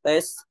resistant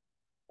test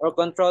or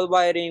control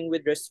wiring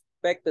with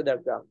respect to the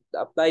ground.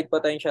 The applied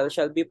potential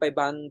shall be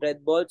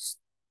 500 volts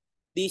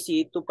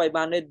DC to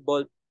 500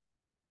 volt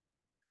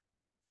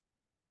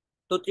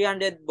to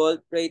 300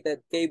 volt rated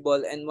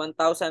cable and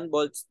 1000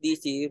 volts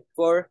DC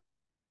for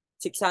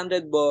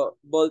 600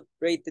 volt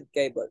rated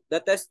cable. The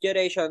test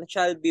duration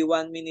shall be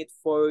 1 minute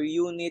for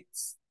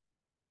units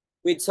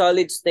with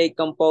solid-state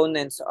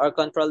components or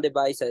control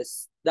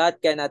devices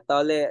that cannot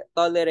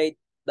tolerate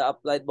the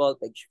applied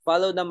voltage.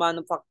 Follow the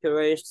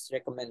manufacturer's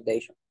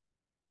recommendation.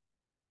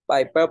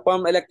 5.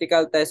 Perform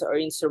electrical tests or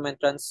instrument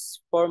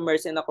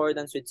transformers in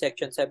accordance with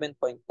Section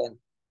 7.10.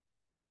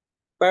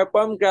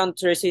 Perform ground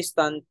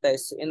resistance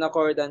tests in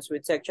accordance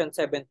with Section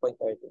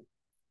 7.13.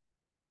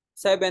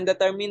 7.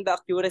 Determine the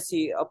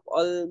accuracy of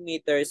all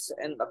meters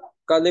and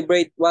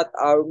calibrate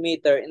watt-hour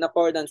meter in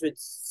accordance with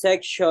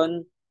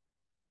Section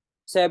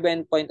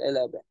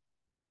 7.11.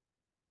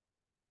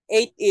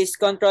 8 is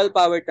control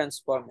power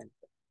transformer.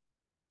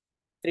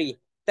 3.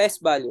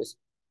 Test values.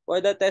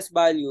 For the test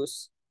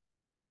values,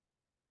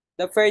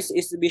 the first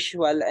is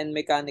visual and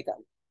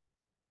mechanical.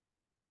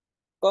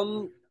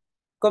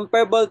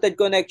 Compare voltage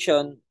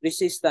connection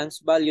resistance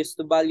values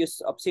to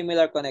values of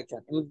similar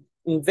connection.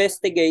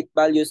 Investigate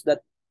values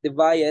that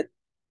deviate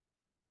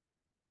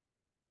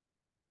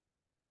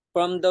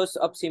from those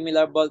of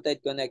similar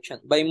voltage connection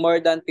by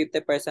more than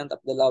 50% of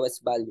the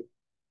lowest value.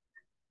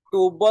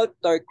 2. Volt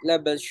torque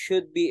levels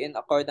should be in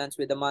accordance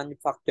with the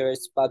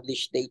manufacturer's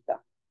published data.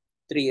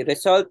 3.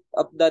 Result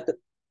of the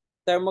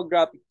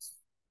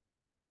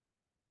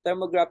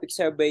thermographic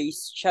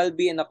surveys shall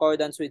be in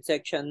accordance with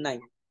Section 9.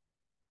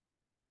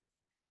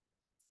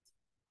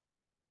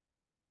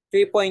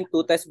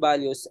 3.2 Test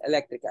values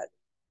electrical.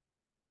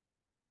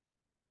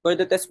 For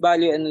the test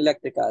value in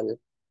electrical,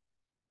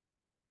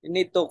 You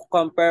need to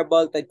compare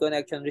voltage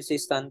connection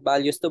resistant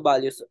values to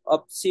values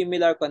of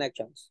similar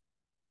connections.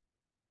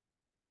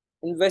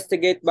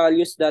 Investigate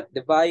values that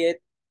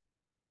deviate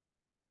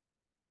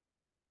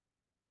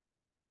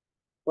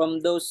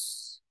from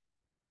those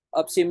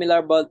of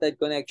similar voltage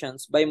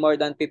connections by more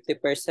than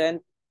 50%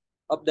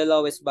 of the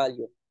lowest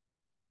value.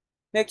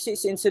 Next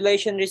is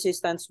insulation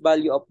resistance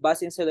value of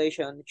bus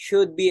insulation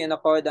should be in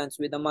accordance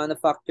with the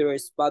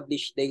manufacturer's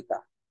published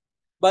data.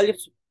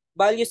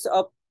 Values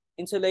of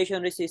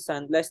insulation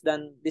resistance less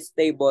than this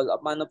table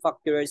of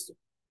manufacturer's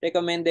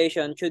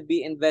recommendation should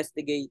be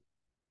investigated.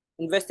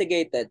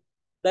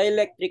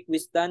 Dielectric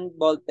withstand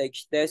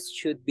voltage test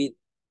should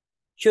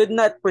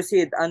not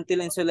proceed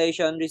until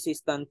insulation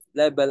resistance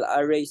level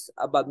are raised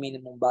above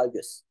minimum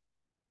values.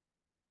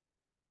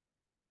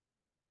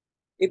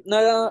 If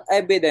no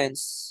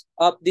evidence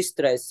of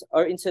distress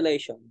or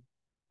insulation,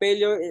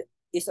 failure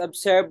is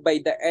observed by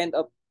the end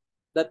of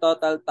the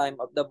total time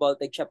of the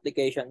voltage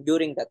application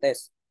during the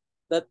test.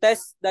 The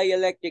test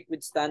dielectric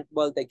withstand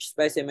voltage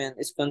specimen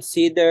is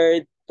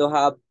considered to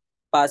have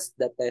passed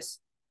the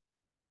test.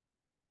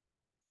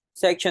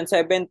 Section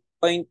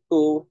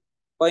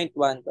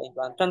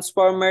 7.2.1.1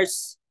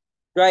 Transformers,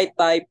 dry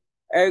type,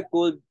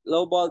 air-cooled,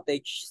 low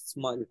voltage,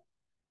 small.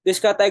 This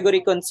category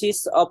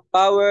consists of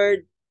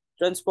powered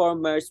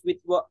transformers with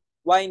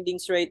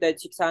windings rated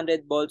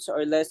 600 volts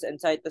or less and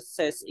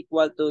size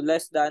equal to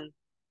less than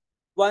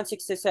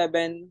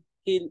 167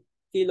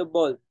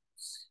 kilovolts.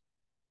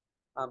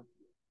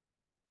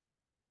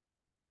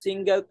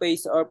 Single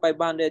phase or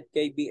 500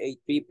 kVA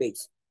three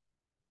phase.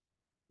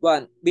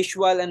 1.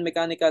 Visual and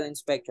mechanical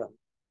inspection.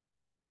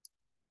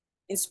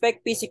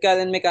 Inspect physical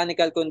and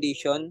mechanical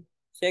condition.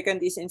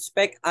 Second is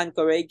inspect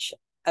anchorage,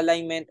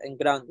 alignment, and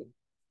grounding.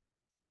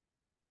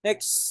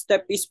 Next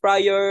step is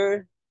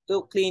prior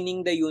to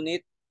cleaning the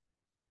unit,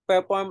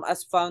 perform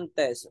as found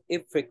test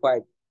if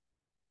required.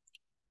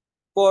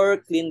 4.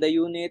 Clean the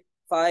unit.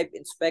 5.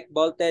 Inspect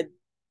bolted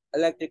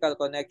electrical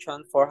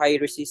connection for high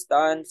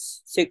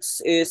resistance.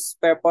 6 is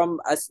perform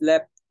as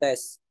left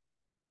test.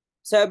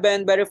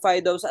 7. Verify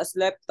those as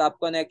left top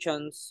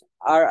connections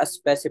are as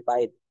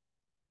specified.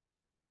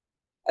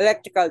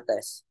 Electrical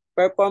test.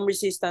 Perform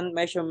resistance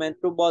measurement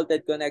through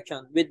bolted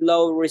connection with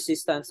low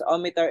resistance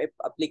ohmmeter if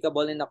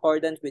applicable in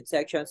accordance with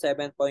section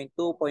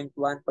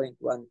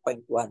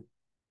 7.2.1.1.1.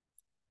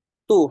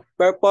 2.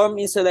 Perform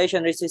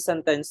insulation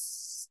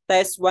resistance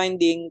test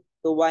winding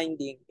to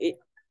winding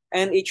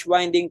and each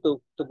winding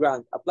to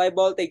ground. Apply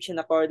voltage in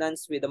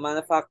accordance with the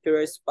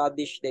manufacturer's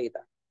published data.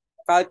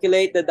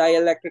 Calculate the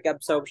dielectric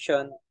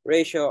absorption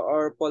ratio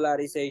or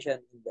polarization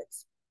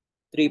index.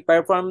 3.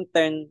 Perform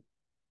turn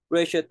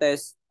ratio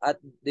test at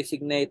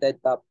designated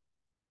top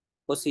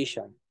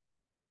position.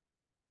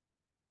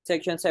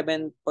 Section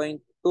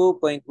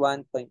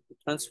 7.2.1.2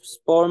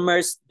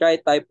 Transformers, dry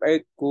type,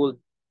 air-cooled,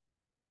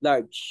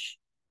 large.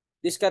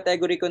 This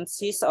category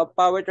consists of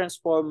power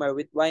transformer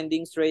with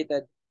windings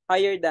rated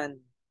higher than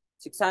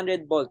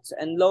 600 volts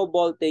and low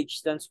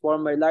voltage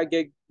transformer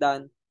larger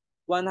than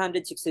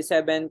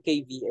 167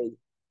 kVA,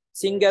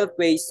 single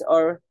phase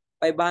or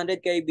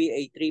 500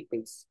 kVA three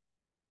phase.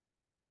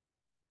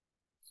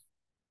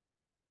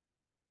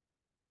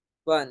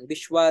 1.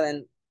 Visual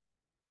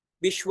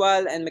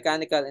and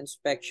mechanical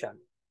inspection.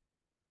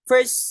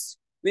 First,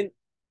 we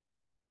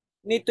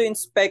need to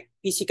inspect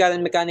physical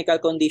and mechanical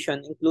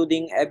condition,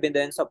 including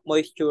evidence of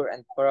moisture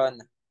and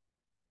corona.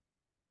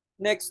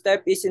 Next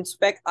step is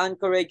inspect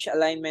anchorage,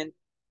 alignment,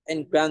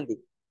 and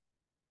grounding.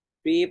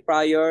 3.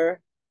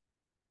 Prior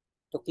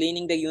to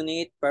cleaning the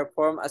unit,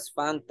 perform as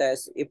found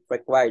test if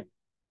required.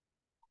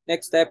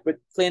 Next step,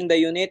 clean the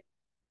unit.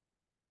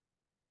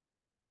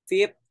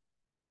 5th,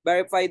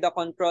 verify the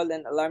control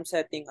and alarm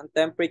setting and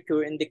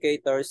temperature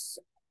indicators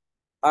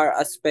are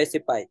as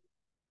specified.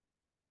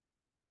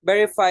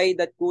 Verify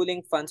that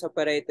cooling fans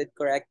operated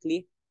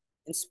correctly.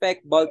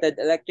 Inspect bolted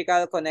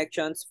electrical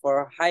connections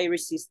for high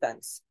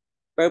resistance.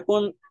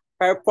 Perform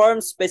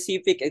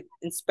specific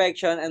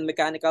inspection and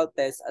mechanical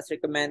tests as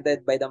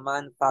recommended by the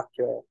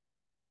manufacturer.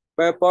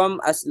 Perform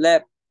as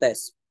left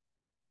test.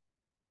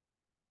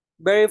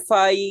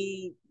 Verify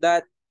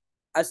that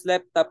as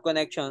left top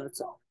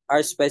connections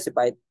are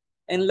specified.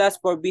 And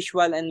last, for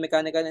visual and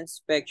mechanical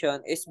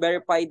inspection is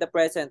verify the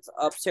presence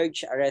of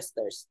surge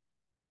arresters.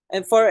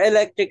 And for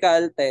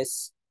electrical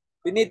tests,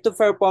 we need to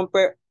perform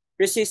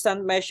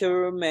resistance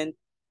measurement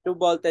through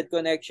bolted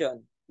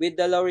connection with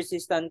the low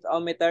resistance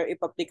ohmmeter if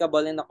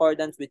applicable in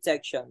accordance with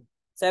section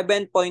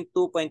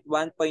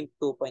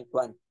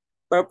 7.2.1.2.1.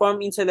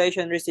 Perform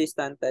insulation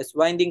resistance test,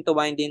 winding to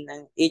winding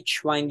and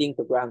each winding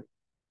to ground.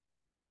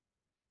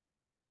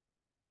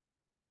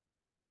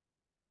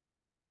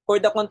 For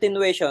the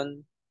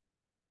continuation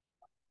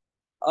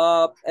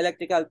of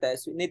electrical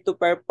tests, we need to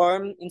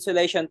perform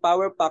insulation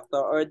power factor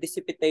or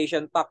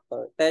dissipation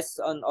factor tests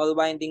on all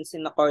windings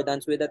in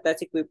accordance with the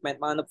test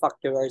equipment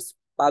manufacturer's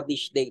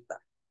published data.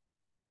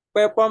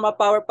 Perform a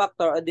power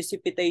factor or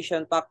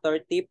dissipation factor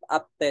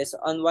tip-up test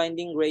on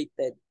winding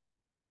rated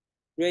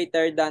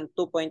greater than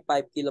 2.5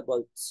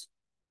 kilovolts.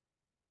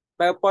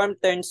 Perform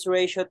turns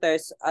ratio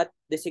test at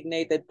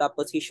designated top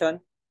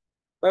position.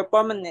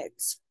 Perform an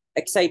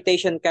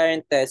excitation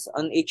current test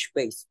on each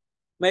phase.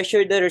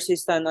 Measure the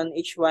resistance on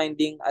each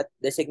winding at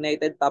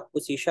designated top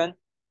position.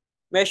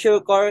 Measure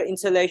core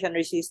insulation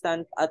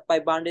resistance at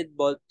 500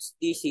 volts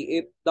DC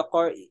if the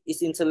core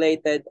is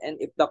insulated and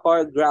if the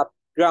core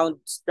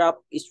ground strap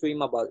is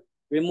removable.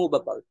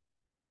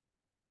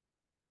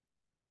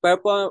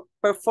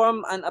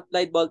 Perform an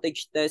applied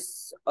voltage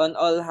test on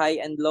all high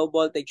and low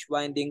voltage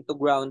winding to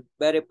ground.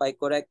 Verify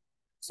correct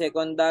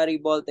secondary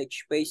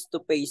voltage phase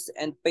to phase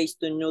and phase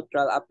to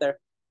neutral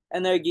after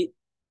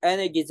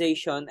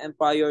energization and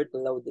prior to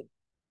loading.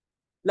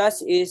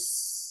 Last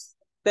is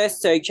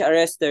test surge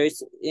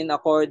arresters in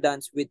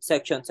accordance with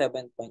section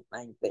 7.19.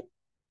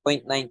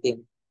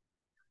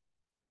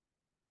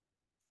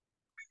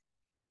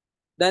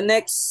 The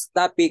next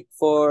topic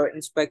for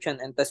inspection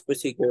and test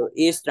procedure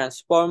is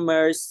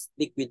transformers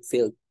liquid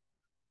field.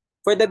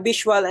 For the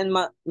visual and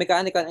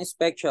mechanical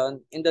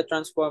inspection in the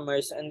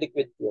transformers and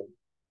liquid field,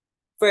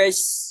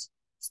 first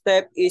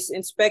step is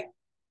inspect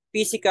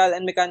physical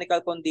and mechanical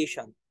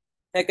condition.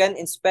 Second,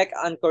 inspect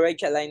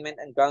anchorage alignment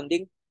and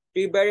grounding.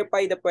 3,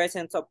 verify the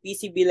presence of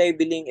PCB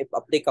labeling if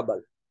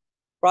applicable.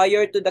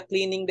 Prior to the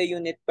cleaning the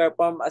unit,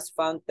 perform as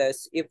found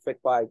test if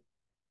required.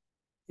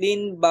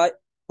 Clean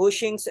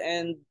bushings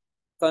and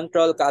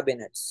control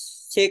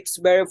cabinets. 6,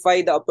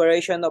 verify the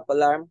operation of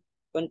alarm,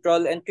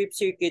 control, and trip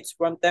circuits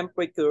from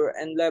temperature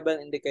and level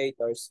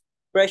indicators,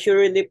 pressure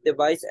relief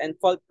device, and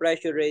fault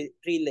pressure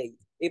relay,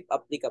 if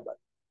applicable.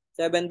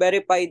 7,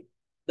 verify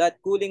that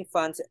cooling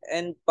fans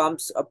and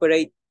pumps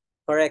operate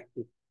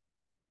correctly.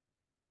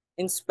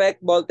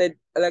 Inspect bolted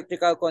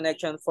electrical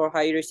connection for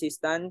high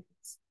resistance.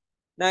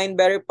 9,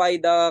 verify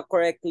the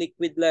correct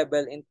liquid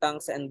level in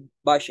tanks and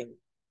bushing.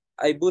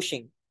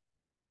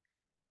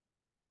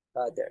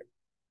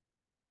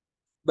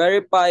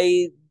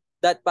 Verify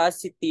that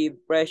positive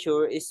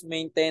pressure is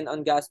maintained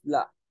on gas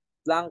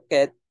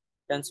blanket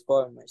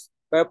transformers.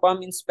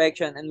 Perform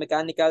inspection and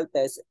mechanical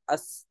tests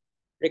as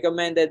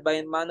recommended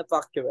by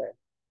manufacturer.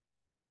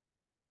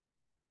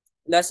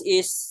 Last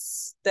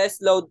is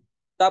test load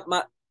top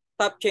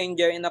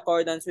changer in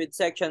accordance with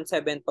section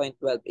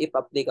 7.12 if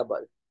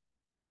applicable.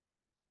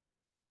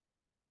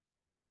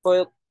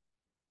 For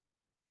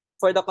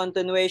the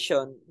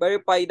continuation,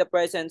 verify the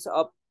presence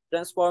of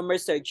transformer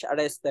surge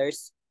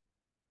arresters.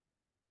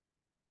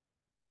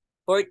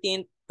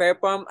 14,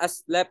 perform a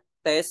SLEP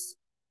test.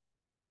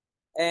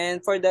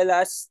 And for the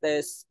last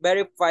test,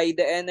 verify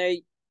the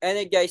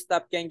energized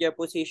top changer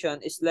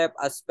position is left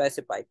as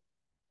specified.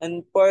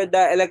 And for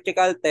the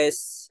electrical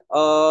test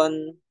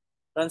on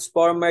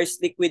transformers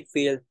liquid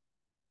field,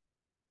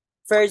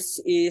 first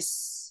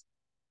is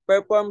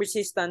perform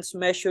resistance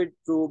measured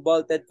through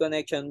voltage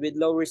connection with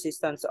low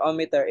resistance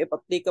ohmmeter if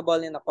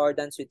applicable in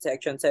accordance with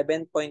section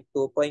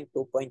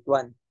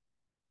 7.2.2.1.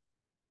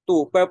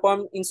 2,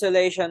 perform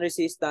insulation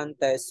resistance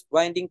test,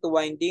 winding to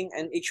winding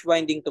and each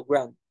winding to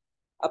ground.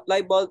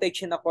 Apply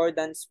voltage in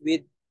accordance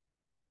with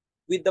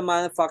the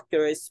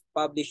manufacturer's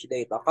published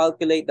data.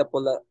 Calculate the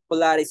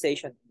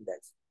polarization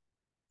index.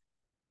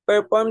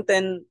 Perform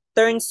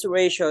turns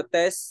ratio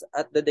test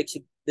at the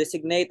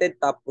designated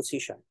top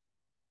position.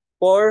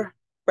 4,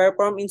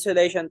 perform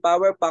insulation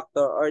power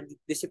factor or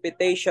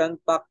dissipation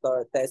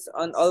factor test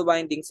on all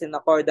windings in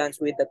accordance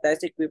with the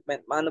test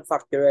equipment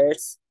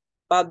manufacturer's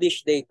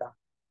published data.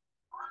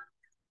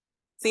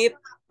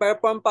 5th,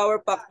 perform power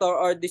factor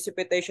or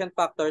dissipation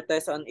factor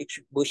test on each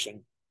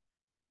bushing.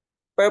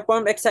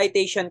 Perform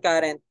excitation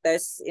current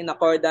test in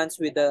accordance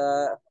with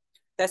the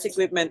test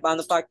equipment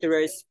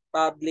manufacturer's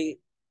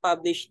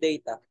published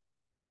data.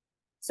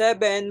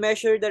 7,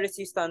 measure the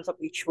resistance of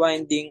each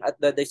winding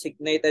at the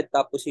designated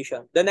top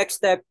position. The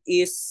next step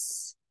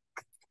is,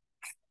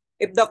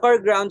 if the core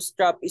ground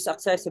strap is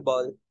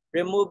accessible,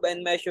 remove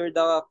and measure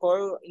the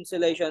core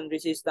insulation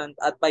resistance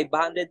at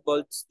 500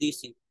 volts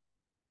DC.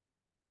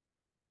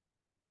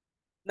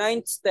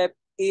 9th step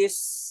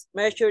is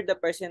measure the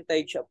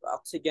percentage of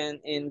oxygen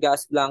in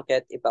gas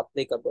blanket if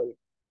applicable.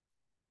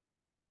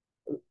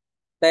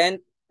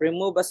 10th,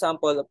 remove a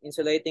sample of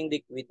insulating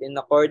liquid in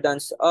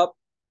accordance of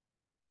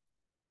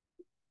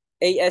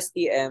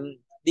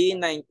ASTM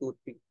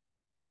D923.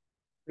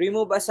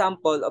 Remove a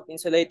sample of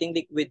insulating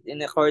liquid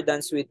in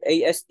accordance with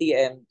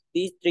ASTM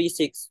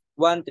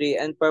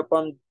D3613 and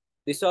perform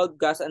dissolved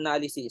gas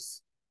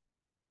analysis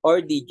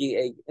or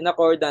DGA in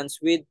accordance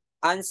with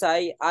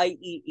ANSI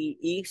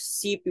IEEE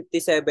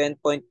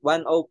C57.104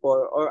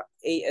 or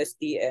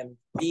ASTM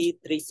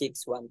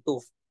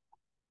D3612.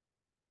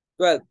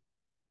 12.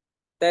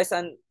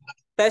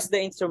 Test the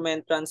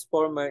instrument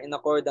transformer in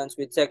accordance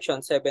with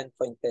section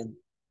 7.10.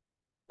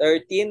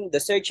 13. The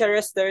surge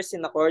arresters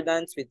in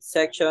accordance with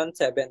section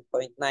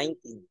 7.19.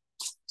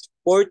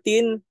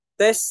 14.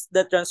 Test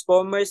the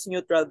transformer's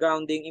neutral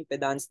grounding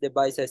impedance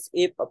devices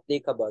if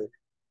applicable.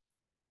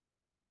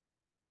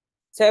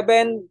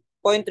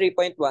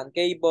 7.3.1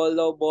 cable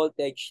low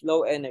voltage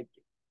low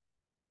energy.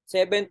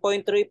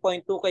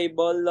 7.3.2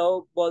 cable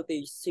low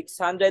voltage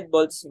 600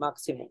 volts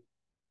maximum.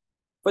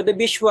 For the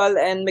visual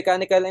and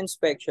mechanical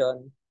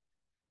inspection,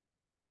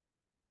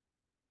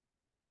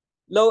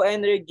 low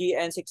energy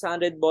and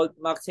 600 volt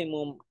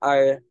maximum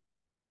are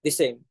the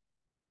same.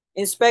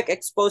 Inspect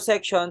exposed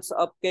sections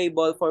of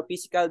cable for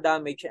physical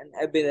damage and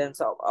evidence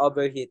of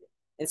overheating.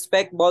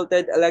 Inspect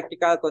bolted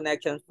electrical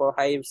connections for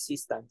high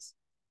resistance.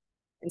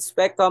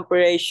 Inspect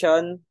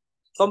compression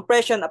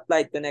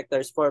applied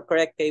connectors for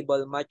correct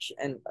cable match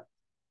and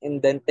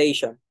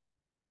indentation.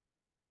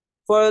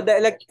 For the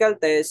electrical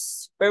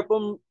test,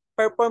 perform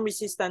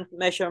resistance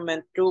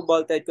measurement through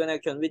bolted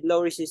connection with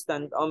low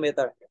resistance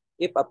ohmmeter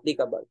if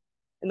applicable,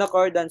 in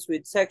accordance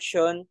with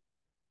section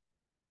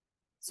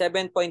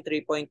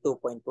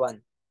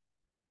 7.3.2.1.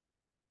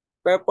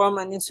 Perform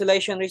an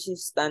insulation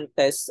resistance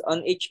test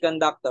on each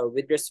conductor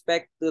with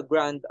respect to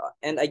ground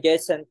and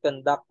adjacent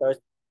conductors.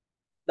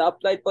 The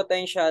applied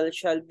potential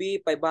shall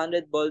be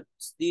 500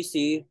 volts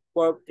DC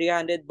for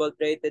 300 volt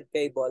rated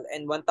cable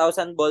and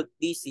 1000 volt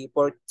DC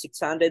for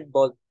 600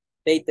 volt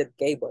rated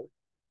cable.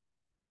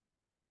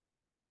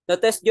 The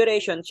test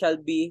duration shall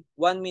be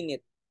 1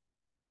 minute.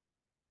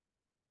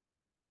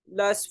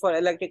 Last, for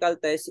electrical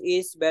test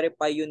is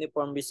verify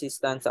uniform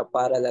resistance of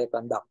parallel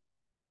conductor.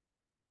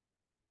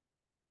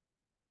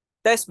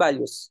 Test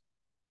values.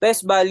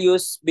 Test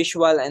values,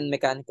 visual and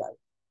mechanical.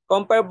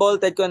 Compare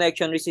bolted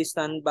connection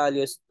resistance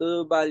values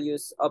to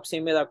values of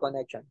similar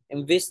connection.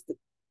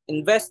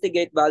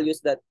 Investigate values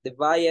that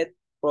deviate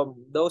from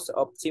those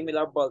of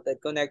similar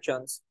bolted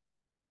connections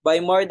by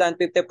more than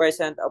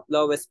 50% of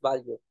lowest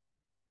value.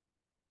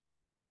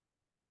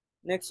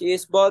 Next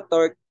is bolt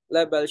torque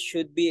level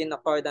should be in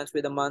accordance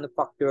with the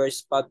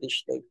manufacturer's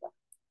published data.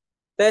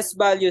 Test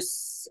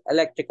values,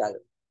 electrical.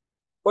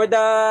 For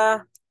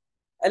the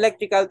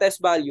electrical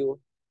test value,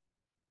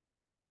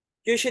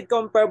 you should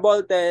compare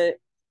bolted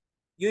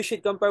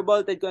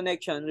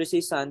connection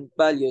resistance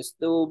values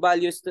to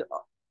values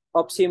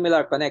of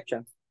similar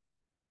connections.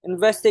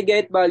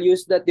 Investigate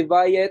values that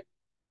deviate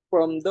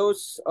from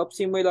those of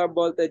similar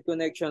bolted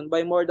connection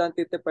by more than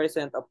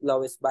 50% of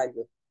lowest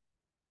value.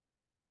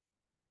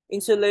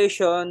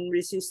 Insulation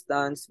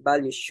resistance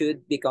values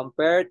should be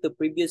compared to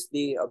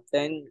previously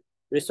obtained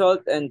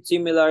result and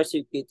similar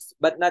circuits,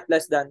 but not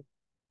less than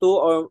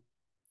 2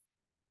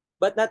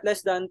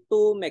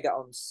 mega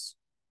ohms.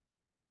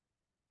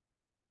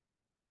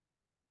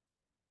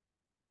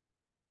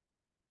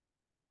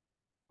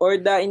 For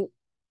the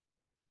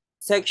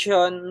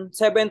section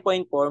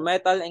 7.4,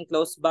 metal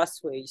enclosed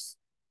busways,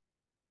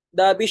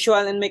 the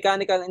visual and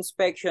mechanical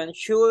inspection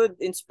should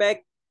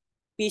inspect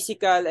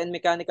physical and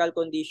mechanical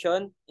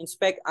condition,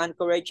 inspect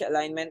anchorage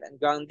alignment and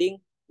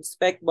grounding,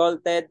 inspect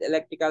bolted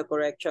electrical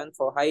correction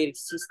for high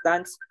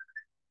resistance,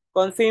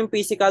 confirm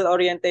physical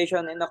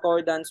orientation in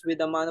accordance with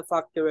the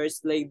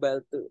manufacturer's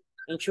label to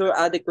ensure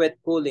adequate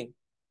cooling.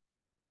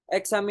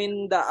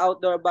 Examine the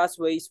outdoor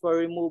busways for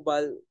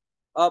removal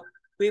of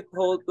whip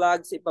hole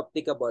plugs if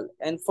applicable,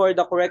 and for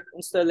the correct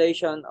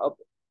installation of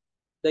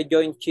the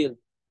joint shield.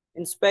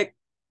 Inspect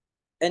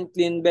and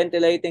clean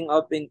ventilating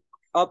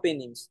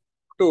openings.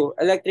 2.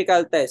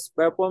 Electrical test.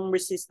 Perform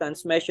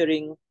resistance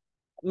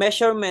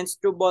measurements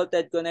through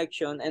bolted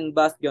connection and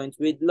bus joints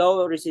with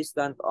low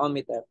resistance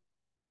ohmmeter,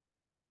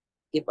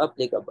 if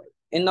applicable,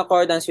 in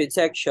accordance with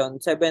section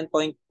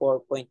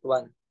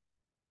 7.4.1.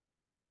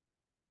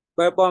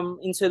 Perform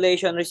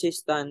insulation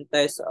resistance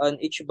test on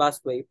each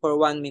busway for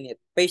 1 minute,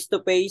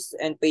 face-to-face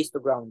and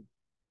face-to-ground.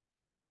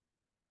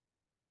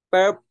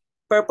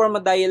 Perform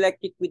a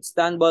dielectric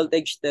withstand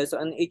voltage test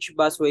on each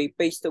busway,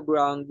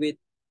 face-to-ground with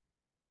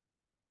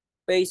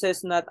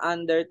phases not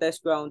under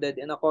test grounded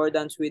in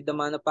accordance with the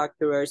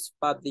manufacturer's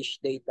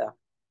published data.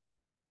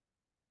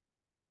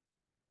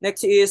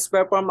 Next is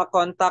perform a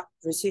contact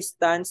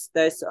resistance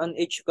test on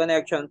each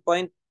connection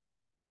point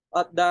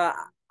of the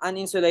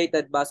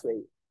uninsulated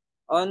busway.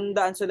 On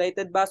the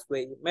insulated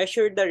busway,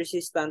 measure the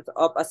resistance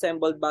of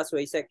assembled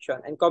busway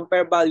section and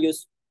compare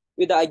values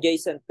with the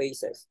adjacent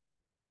phases.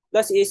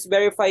 Thus is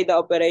verify the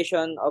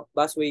operation of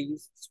busway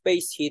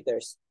space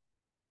heaters.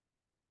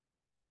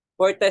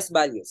 For test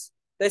values,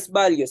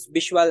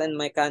 visual and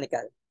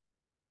mechanical.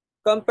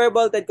 Compare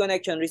bolted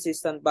connection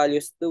resistance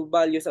values to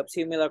values of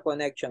similar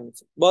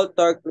connections. Bolt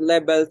torque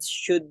levels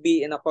should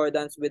be in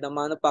accordance with the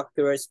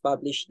manufacturer's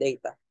published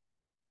data.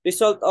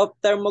 Result of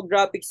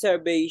thermographic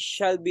survey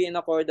shall be in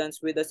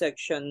accordance with the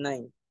section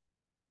 9.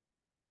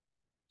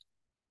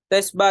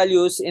 Test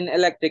values in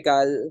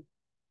electrical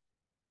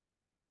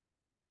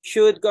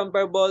should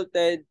compare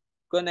bolted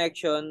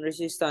connection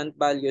resistant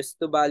values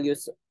to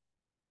values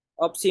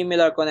of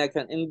similar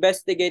connection.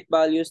 Investigate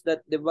values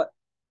that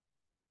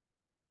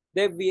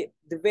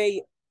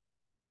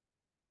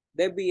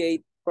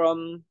deviate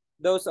from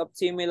those of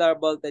similar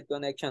voltage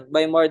connection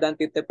by more than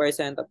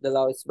 50% of the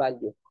lowest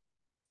value.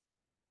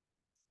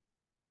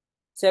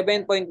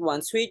 7.1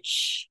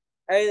 switch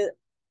air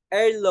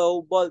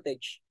low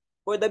voltage.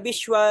 For the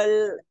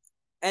visual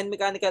and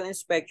mechanical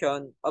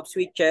inspection of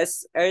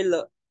switches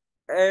air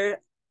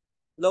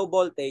low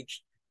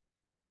voltage,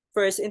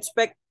 first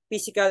inspect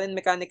physical and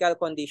mechanical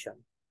condition.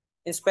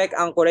 Inspect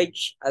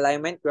anchorage,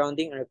 alignment,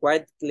 grounding, and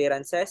required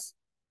clearances.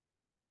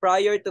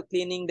 Prior to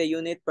cleaning the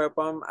unit,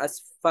 perform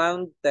as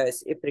found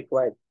test if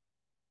required.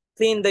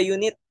 Clean the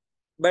unit,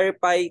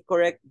 verify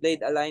correct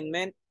blade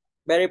alignment,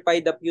 verify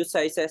the fuse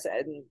sizes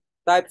and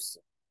types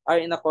are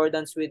in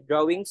accordance with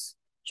drawings,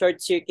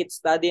 short circuit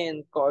study,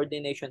 and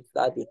coordination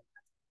study.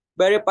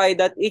 Verify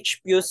that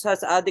each fuse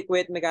has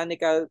adequate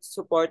mechanical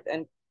support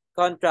and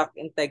contract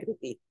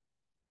integrity.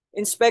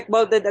 Inspect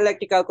bolted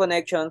electrical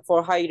connection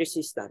for high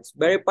resistance.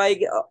 Verify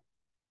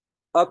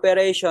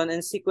operation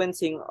and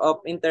sequencing of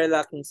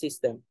interlocking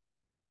system.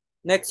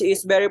 Next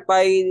is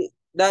verify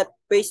that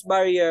phase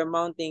barrier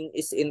mounting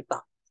is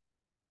intact.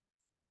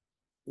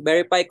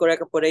 Verify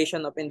correct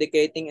operation of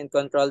indicating and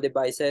control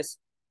devices.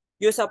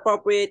 Use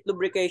appropriate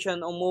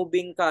lubrication on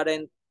moving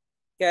current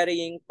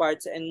carrying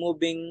parts and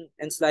moving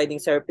and sliding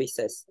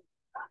surfaces.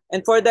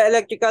 And for the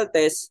electrical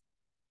test,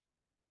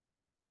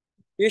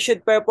 you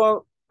should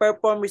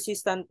perform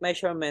resistance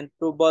measurement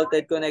through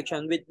voltage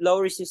connection with low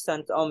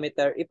resistance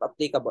ohmmeter if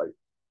applicable,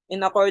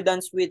 in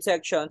accordance with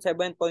section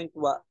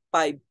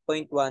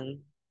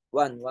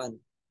 7.5.111.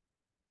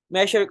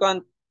 Measure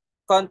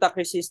contact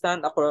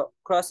resistance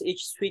across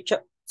each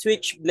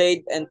switch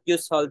blade and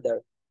fuse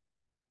holder.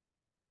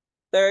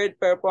 Third,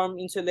 perform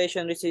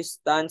insulation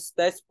resistance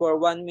test for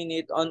 1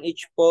 minute on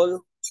each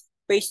pole,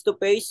 face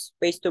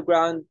to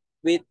ground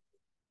with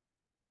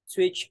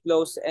switch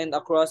close and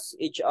across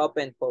each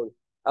open pole.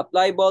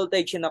 Apply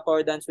voltage in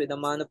accordance with the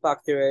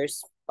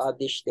manufacturer's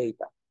published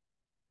data.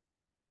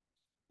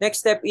 Next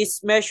step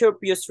is measure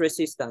fuse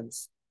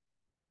resistance.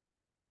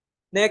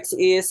 Next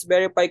is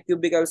verify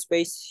cubicle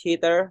space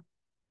heater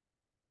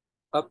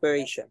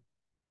operation.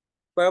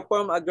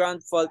 Perform a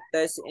ground fault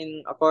test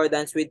in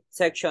accordance with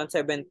section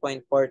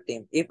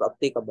 7.14 if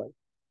applicable.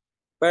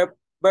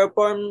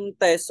 Perform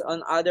tests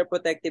on other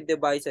protective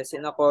devices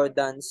in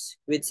accordance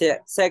with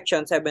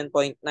section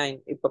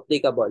 7.9 if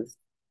applicable.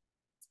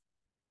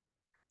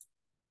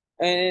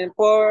 And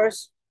for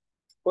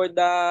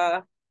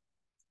the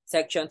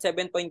section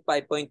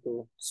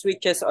 7.5.2,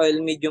 switches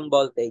oil medium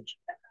voltage.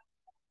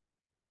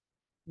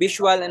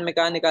 Visual and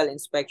mechanical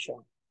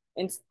inspection.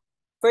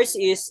 First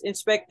is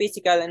inspect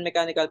physical and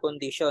mechanical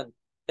condition.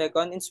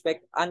 Second,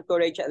 inspect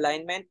anchorage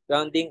alignment,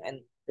 grounding,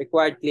 and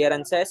required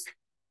clearances.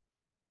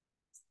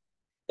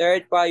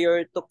 Third,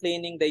 prior to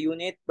cleaning the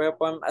unit,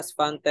 perform as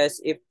found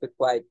test if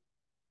required.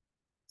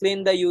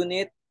 Clean the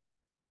unit.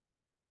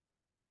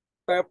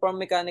 Perform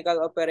mechanical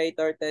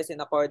operator test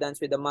in accordance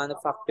with the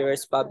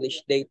manufacturer's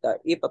published data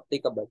if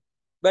applicable.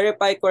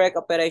 Verify correct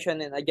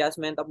operation and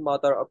adjustment of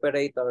motor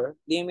operator,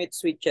 limit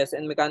switches,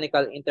 and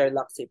mechanical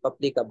interlocks if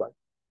applicable.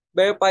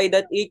 Verify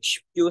that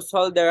each fuse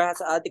holder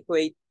has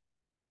adequate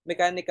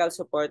mechanical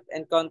support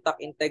and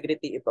contact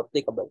integrity if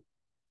applicable.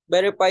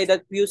 Verify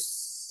that fuse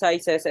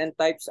sizes and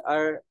types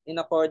are in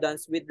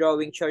accordance with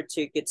drawing short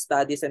circuit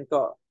studies and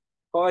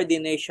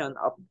coordination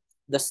of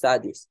the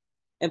studies.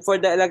 And for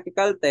the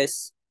electrical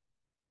test,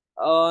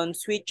 on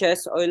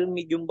switches, oil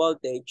medium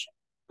voltage,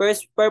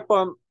 first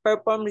perform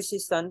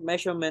resistance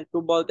measurement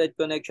through voltage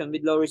connection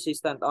with low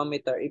resistance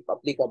ohmmeter if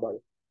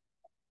applicable.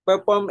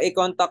 Perform a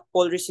contact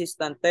pole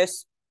resistance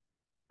test.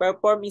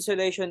 Perform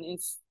insulation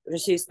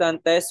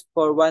resistance test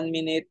for 1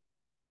 minute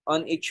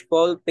on each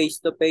pole, face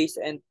to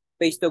and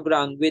face to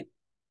ground with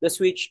the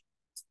switch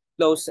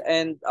close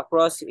and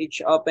across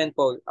each open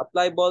pole.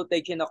 Apply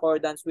voltage in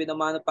accordance with the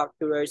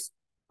manufacturer's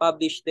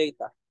published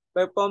data.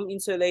 Perform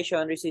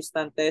insulation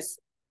resistance test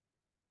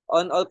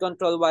on all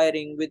control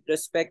wiring with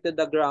respect to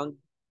the ground.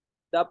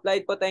 The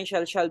applied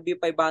potential shall be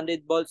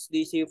 500 volts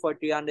DC for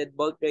 300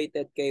 volt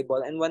rated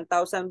cable and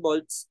 1000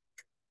 volts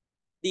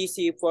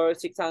DC for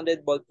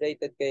 600 volt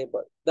rated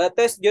cable. The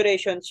test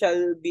duration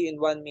shall be in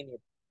 1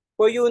 minute.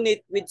 For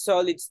unit with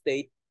solid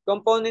state,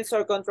 components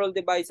or control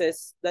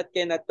devices that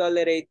cannot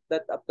tolerate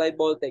that applied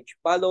voltage,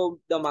 follow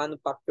the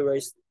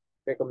manufacturer's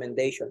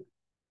recommendation.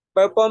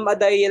 Perform a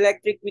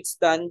dielectric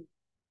withstand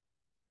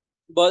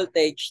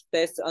voltage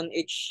test on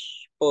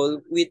each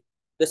pole with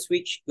the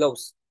switch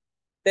closed.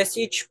 Test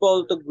each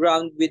pole to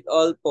ground with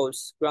all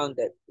poles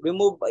grounded.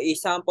 Remove a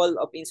sample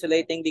of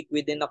insulating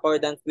liquid in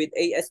accordance with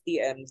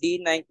ASTM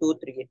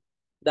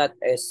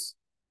D923.S.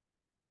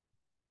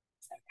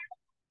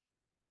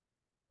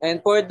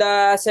 And for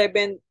the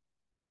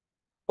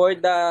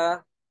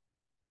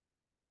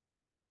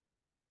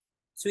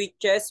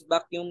switches,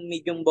 vacuum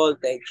medium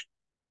voltage,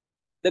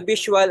 the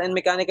visual and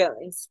mechanical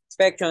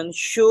inspection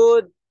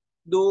should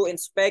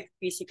inspect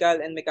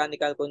physical and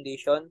mechanical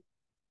condition,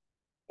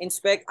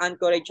 inspect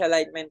anchorage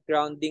alignment,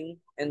 grounding,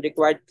 and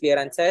required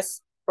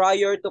clearances.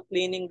 Prior to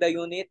cleaning the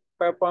unit,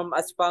 perform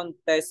as found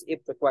test if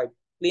required.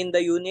 Clean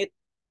the unit,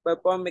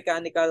 perform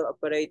mechanical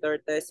operator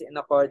test in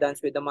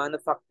accordance with the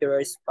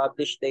manufacturer's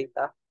published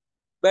data.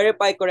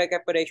 Verify correct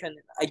operation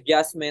and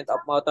adjustment of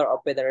motor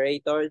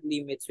operator,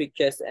 limit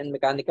switches, and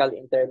mechanical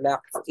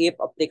interlocks if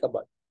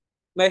applicable.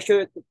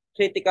 Measure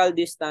critical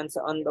distance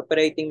on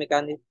operating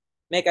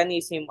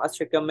mechanism as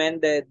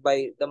recommended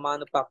by the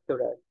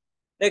manufacturer.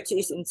 Next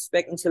is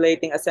inspect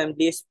insulating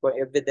assemblies for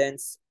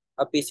evidence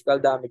of physical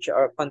damage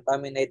or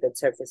contaminated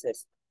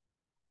surfaces.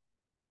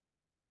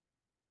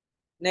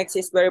 Next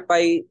is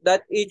verify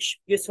that each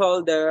fuse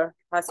holder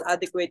has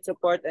adequate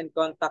support and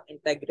contact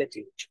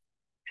integrity.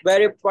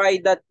 Verify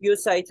that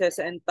fuse sizes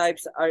and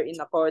types are in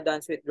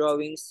accordance with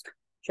drawings,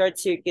 short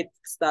circuit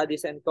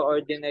studies, and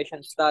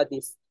coordination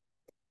studies.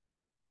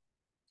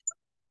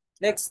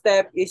 Next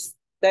step is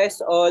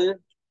test all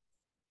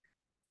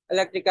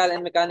electrical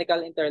and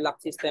mechanical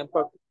interlock system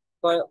for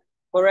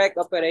correct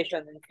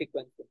operation and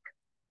frequency.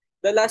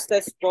 The last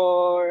test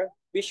for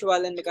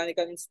visual and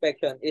mechanical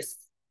inspection is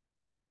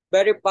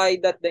verify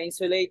that the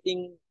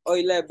insulating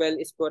oil level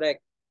is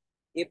correct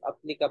if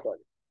applicable.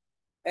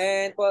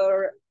 And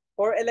for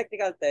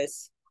electrical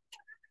tests,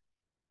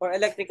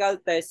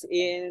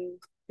 in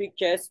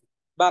switches,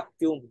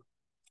 vacuum.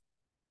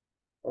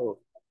 Oh,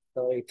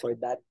 sorry for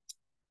that.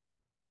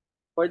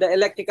 For the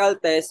electrical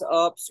test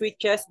of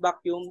switches,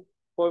 vacuum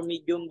for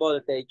medium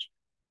voltage.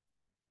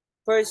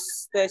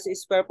 First test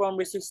is perform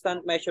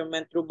resistance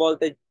measurement through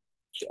voltage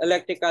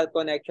electrical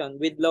connection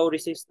with low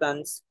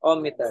resistance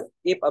ohmmeter,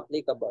 if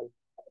applicable.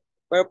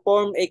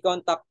 Perform a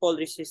contact pole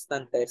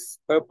resistance test.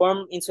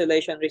 Perform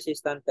insulation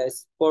resistance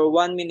test for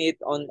 1 minute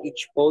on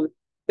each pole,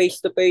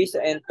 face-to-face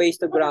and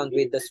face-to-ground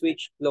with the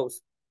switch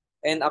closed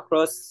and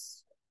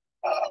across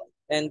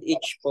and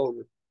each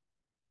pole.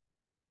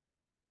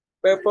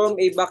 Perform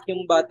a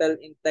vacuum bottle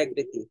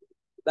integrity.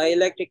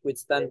 Dielectric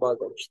withstand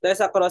voltage.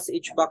 Test across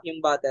each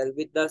vacuum bottle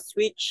with the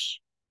switch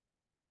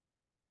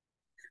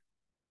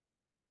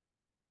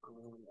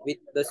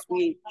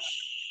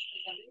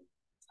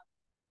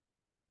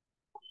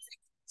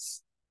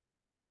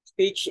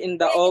in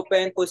the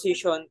open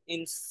position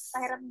in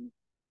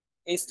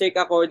strict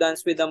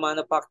accordance with the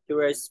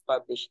manufacturer's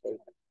published data.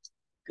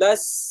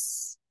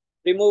 Thus,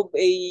 remove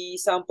a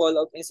sample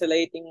of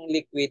insulating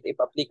liquid if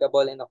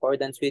applicable in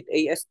accordance with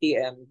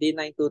ASTM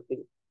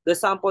D923. The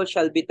sample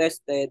shall be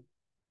tested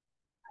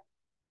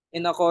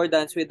in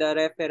accordance with the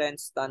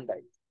reference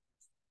standard.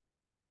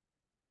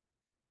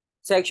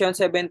 Section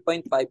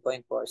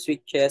 7.5.4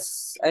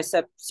 switches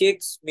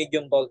SF6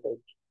 medium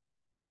voltage.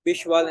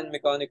 Visual and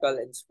mechanical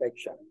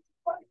inspection.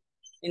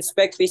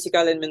 Inspect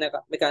physical and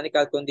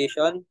mechanical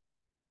condition.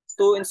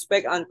 2.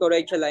 Inspect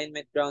anchorage,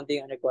 alignment,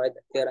 grounding, and required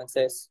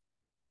clearances.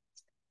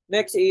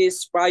 Next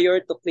is prior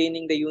to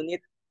cleaning the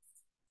unit.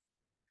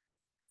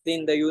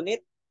 Clean the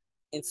unit.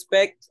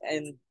 Inspect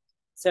and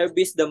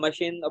service the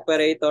machine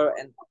operator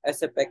and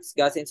SFX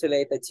gas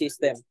insulated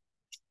system.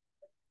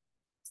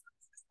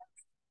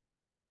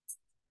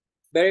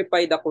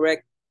 Verify the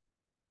correct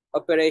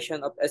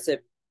operation of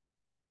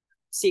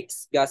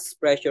SF6 gas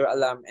pressure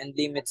alarm and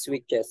limit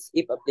switches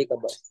if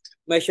applicable.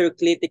 Measure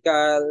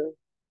critical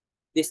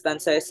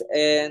distances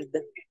and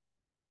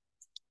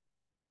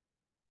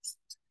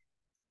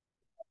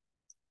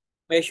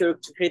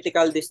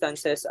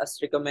as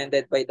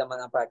recommended by the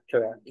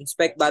manufacturer.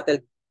 Inspect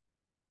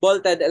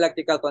bolted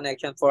electrical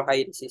connection for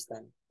high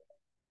resistance.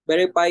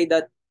 Verify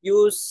that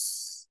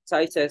fuse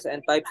sizes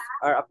and types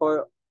are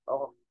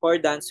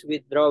accordance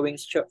with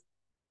drawings,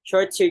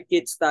 short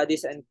circuit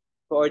studies, and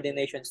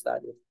coordination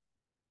studies.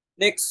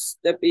 Next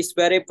step is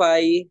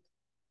verify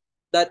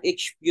that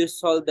each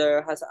fuse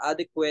holder has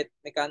adequate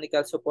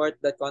mechanical support,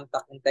 the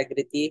contact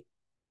integrity.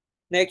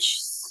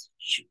 Next,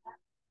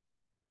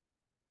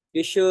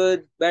 you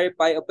should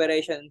verify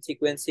operation and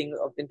sequencing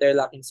of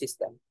interlocking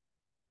system.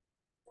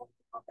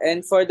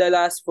 And for the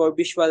last, for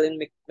visual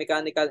and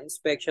mechanical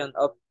inspection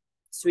of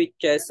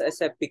switches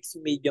SF6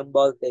 medium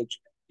voltage,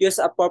 use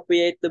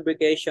appropriate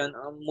lubrication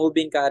on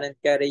moving current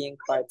carrying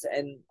parts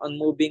and on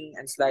moving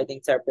and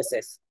sliding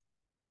surfaces.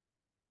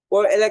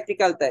 For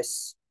electrical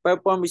tests,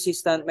 perform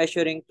resistance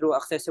measuring through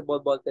accessible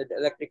voltage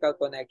electrical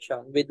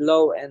connection with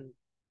low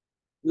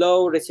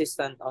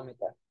resistance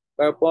ohmmeter.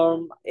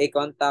 Perform a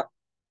contact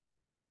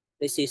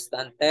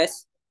resistance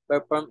test.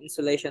 Perform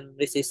insulation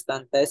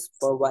resistance test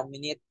for 1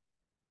 minute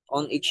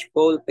on each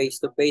pole,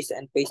 face-to-face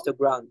and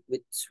face-to-ground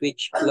with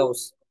switch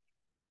closed.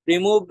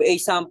 Remove a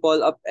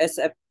sample of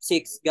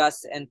SF6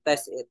 gas and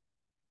test it.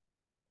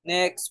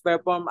 Next,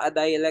 perform a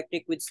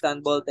dielectric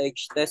withstand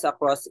voltage test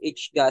across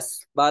each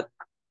gas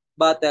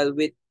bottle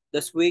with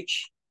the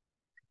switch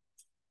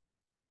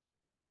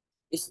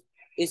is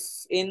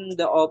in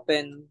the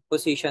open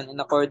position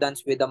in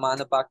accordance with the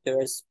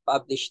manufacturer's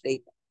published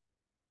data.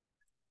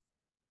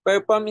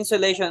 Perform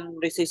insulation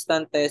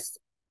resistant test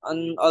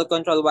on all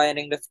control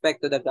wiring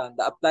respect to the ground.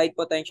 The applied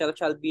potential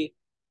shall be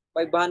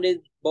 500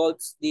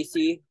 volts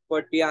DC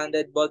for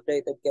 300 volt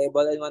rated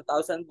cable and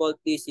 1000 volt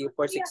DC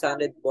for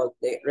 600 volt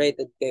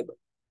rated cable.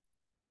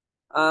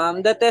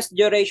 The test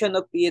duration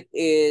of it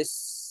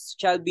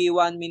shall be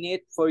 1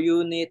 minute for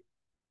units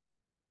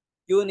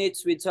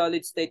with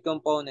solid state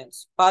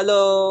components.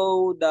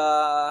 Follow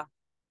the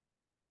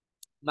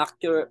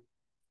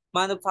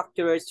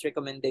manufacturer's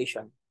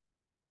recommendation.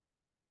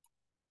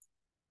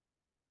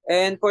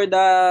 And for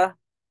the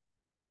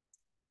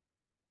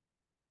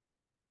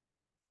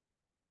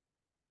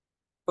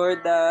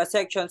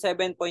section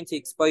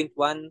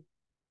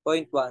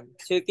 7.6.1.1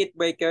 circuit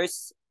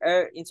breakers,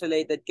 air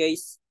insulated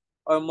case,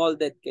 or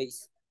molded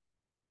case.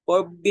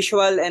 For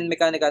visual and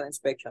mechanical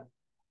inspection,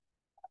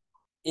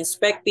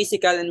 inspect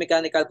physical and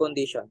mechanical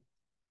condition.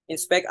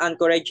 Inspect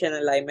anchorage and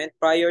alignment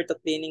prior to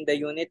cleaning the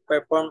unit.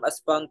 Perform a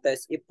spun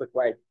test if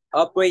required.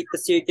 Operate the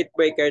circuit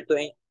breaker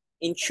to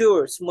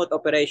ensure smooth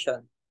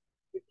operation.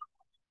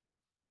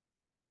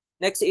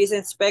 Next is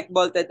inspect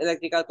bolted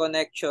electrical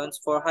connections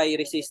for high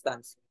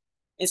resistance.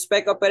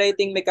 Inspect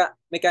operating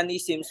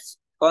mechanisms,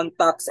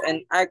 contacts,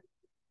 and arc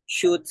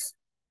chutes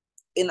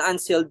in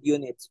unsealed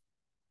units.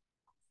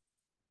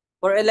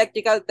 For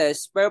electrical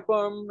tests,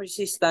 perform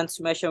resistance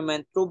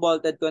measurement through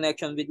bolted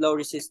connection with low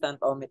resistance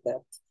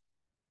ohmmeter.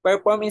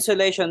 Perform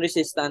insulation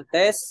resistance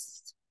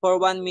tests for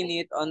 1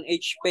 minute on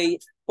each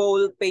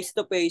pole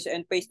face-to-face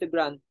and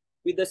face-to-ground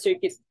with the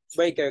circuit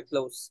breaker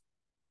closed.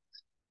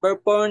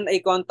 Perform a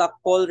contact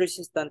pole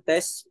resistance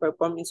test.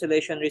 Perform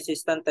insulation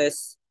resistance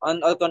test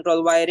on all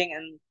control wiring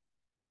and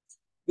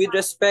with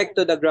respect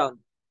to the ground.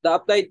 The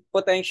applied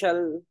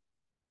potential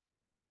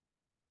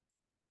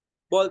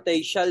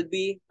voltage shall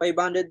be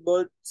 500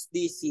 volts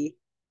DC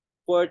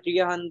for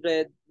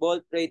 300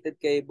 volt rated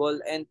cable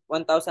and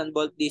 1000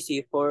 volt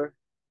DC for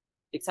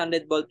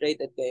 600 volt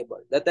rated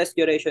cable. The test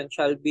duration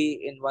shall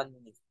be in 1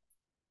 minute.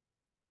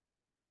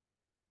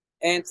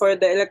 And for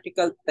the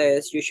electrical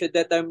test, you should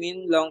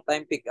determine long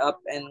time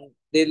pickup and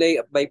delay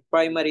by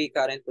primary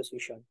current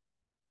position.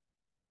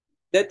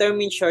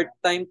 Determine short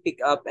time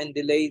pickup and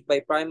delay by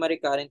primary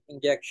current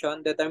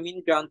injection.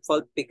 Determine ground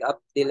fault pickup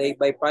delay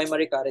by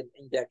primary current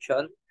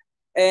injection.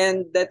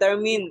 And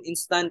determine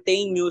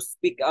instantaneous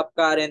pickup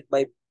current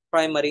by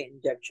primary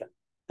injection.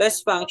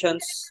 Test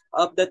functions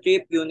of the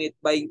trip unit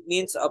by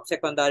means of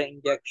secondary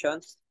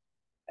injections.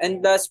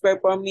 And thus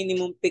perform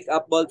minimum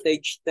pickup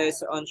voltage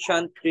test on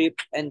shunt trip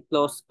and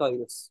closed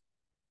coils.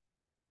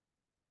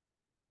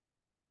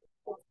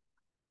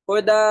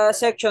 For the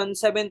section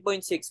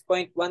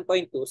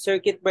 7.6.1.2,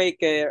 circuit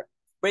breaker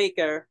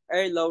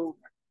air low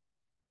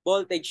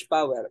voltage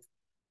power.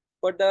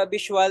 For the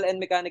visual and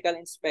mechanical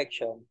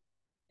inspection,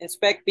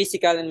 inspect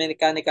physical and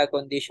mechanical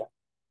condition.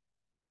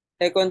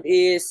 Second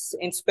is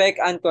inspect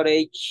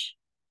anchorage,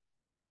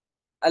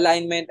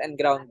 alignment, and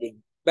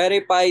grounding.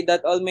 Verify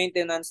that all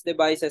maintenance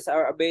devices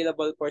are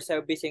available for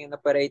servicing and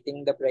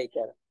operating the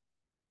breaker.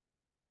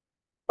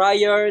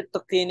 Prior to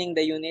cleaning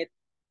the unit,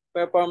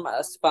 perform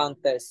a span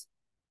test.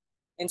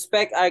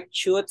 Inspect arc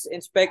chutes,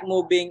 inspect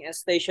moving and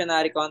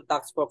stationary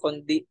contacts for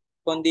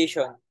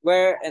condition,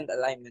 wear, and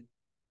alignment.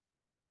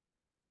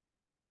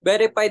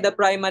 Verify the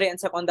primary and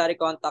secondary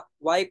contact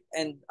wipe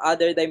and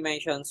other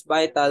dimensions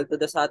vital to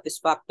the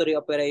satisfactory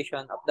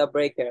operation of the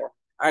breaker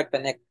are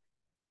connected.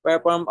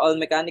 Perform all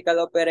mechanical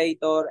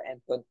operator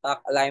and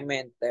contact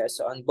alignment tests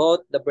on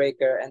both the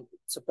breaker and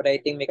its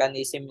operating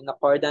mechanism in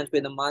accordance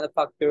with the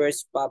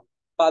manufacturer's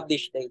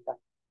published data.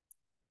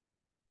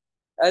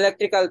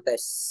 Electrical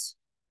tests.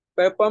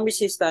 Perform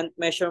resistance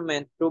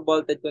measurement through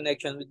voltage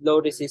connection with low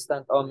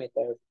resistance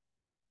ohmmeter.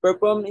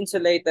 Perform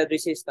insulated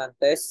resistance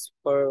tests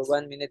for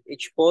 1 minute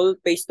each pole,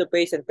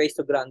 face-to-face and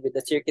face-to-ground with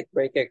the circuit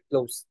breaker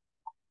closed.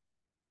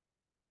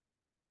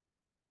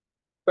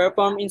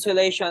 Perform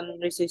insulation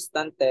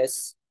resistance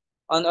tests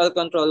on all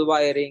control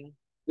wiring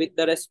with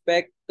the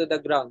respect to the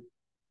ground.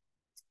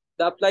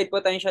 The applied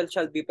potential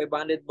shall be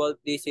 500 volt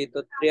DC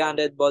to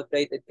 300 volt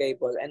rated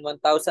cable and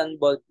 1000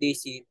 volt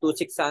DC to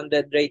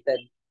 600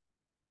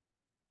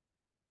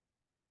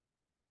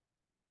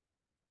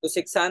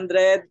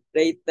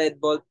 rated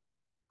volt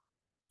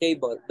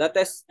cable. The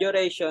test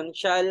duration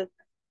shall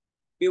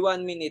be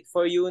 1 minute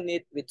for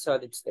unit with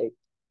solid state.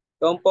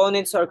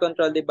 Components or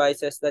control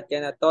devices that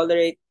cannot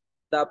tolerate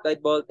the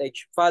applied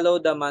voltage follow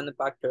the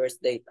manufacturer's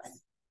data.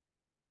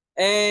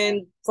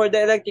 And for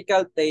the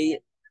electrical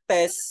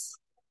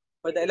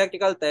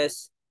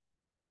test,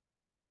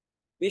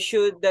 we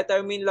should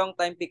determine long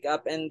time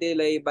pickup and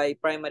delay by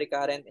primary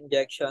current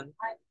injection.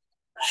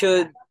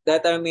 Should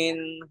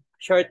determine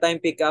short time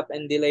pickup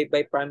and delay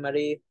by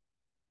primary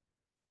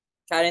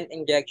current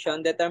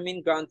injection.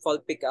 Determine ground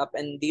fault pickup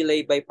and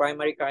delay by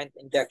primary current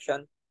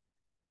injection.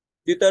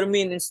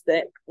 Determine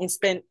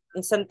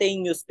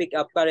instantaneous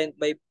pickup current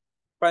by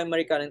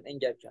primary current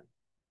injection.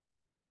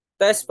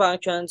 Test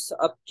functions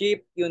of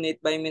chip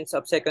unit by means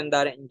of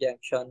secondary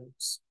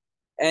injections.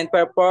 And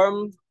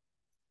perform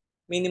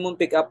minimum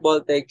pickup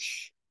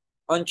voltage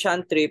on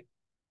shunt trip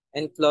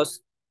and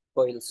closed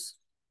coils.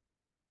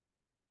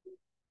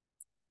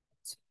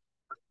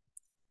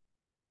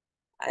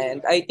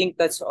 And I think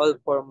that's all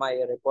for my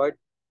report.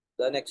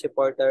 The next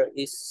reporter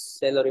is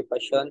Celery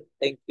Passion.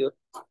 Thank you.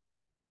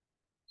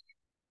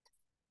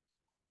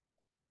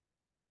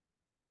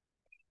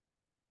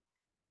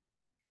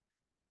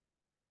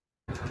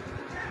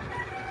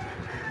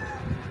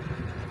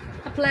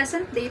 A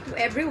pleasant day to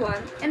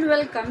everyone and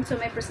welcome to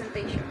my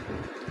presentation.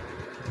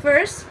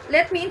 First,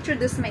 let me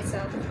introduce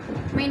myself.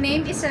 My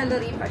name is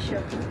Celery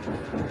Passion.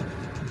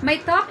 My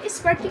talk is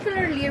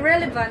particularly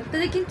relevant to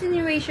the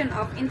continuation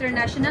of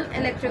International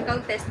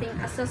Electrical Testing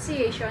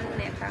Association,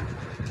 NETA.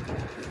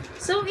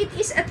 So it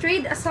is a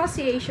trade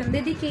association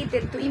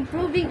dedicated to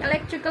improving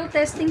electrical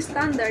testing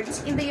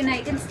standards in the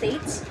United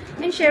States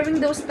and sharing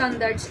those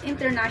standards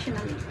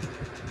internationally.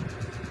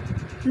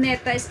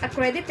 NETA is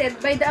accredited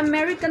by the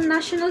American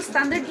National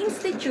Standard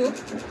Institute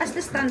as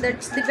the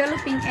standards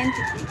developing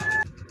entity.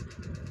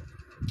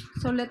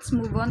 So let's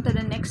move on to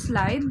the next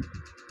slide,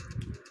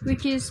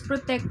 which is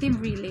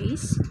protective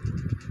relays,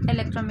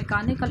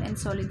 electromechanical and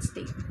solid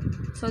state.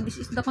 So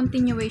this is the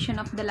continuation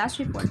of the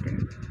last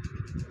reporter.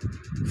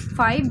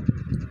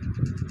 5.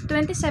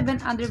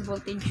 27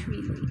 undervoltage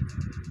relay.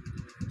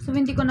 So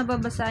hindi ko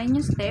nababasahin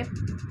yung step,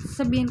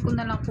 sabihin ko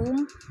na lang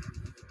kung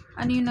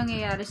ano yung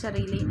nangyayari sa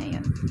relay na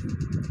yun.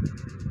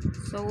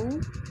 So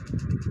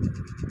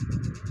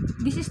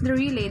this is the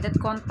relay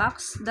that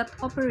contacts that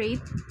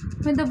operate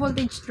when the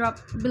voltage drop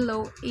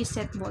below a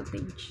set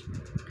voltage.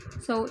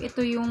 So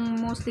ito yung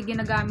mostly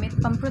ginagamit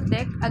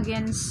pang-protect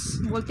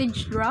against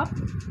voltage drop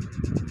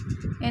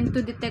and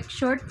to detect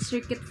short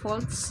circuit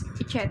faults,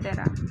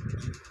 etc.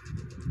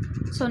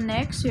 So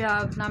next, we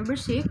have number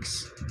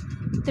 6,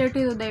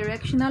 32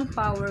 directional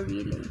power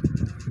relay.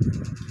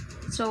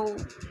 So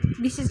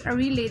this is a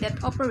relay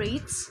that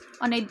operates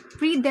on a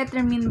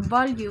predetermined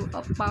value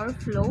of power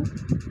flow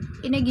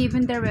in a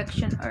given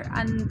direction or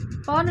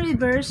upon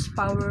reverse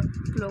power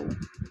flow,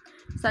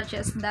 such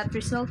as that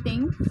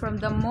resulting from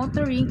the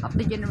motoring of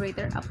the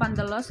generator upon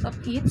the loss of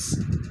its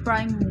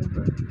prime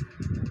mover.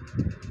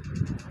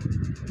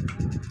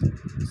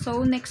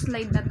 So next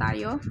slide na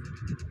tayo.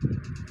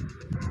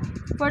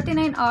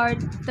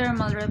 49-hour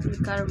thermal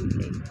replica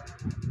relay.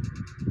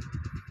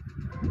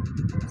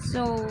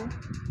 So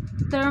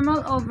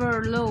thermal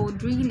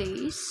overload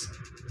relays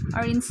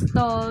are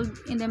installed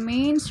in the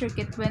main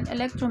circuit when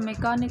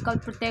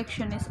electromechanical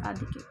protection is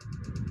adequate.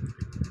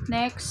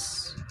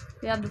 Next,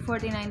 we have the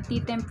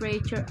 49T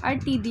temperature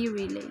RTD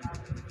relay.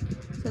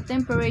 So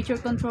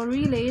temperature control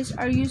relays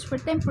are used for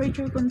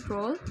temperature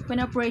control when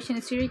operation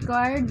is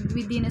required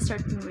within a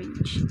certain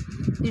range.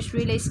 These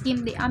relays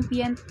keep the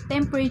ambient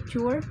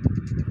temperature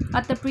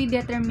at the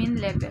predetermined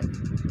level.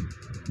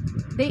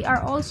 They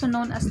are also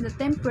known as the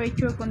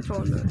temperature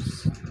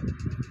controllers.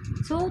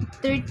 So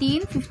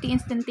 13, 50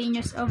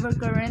 instantaneous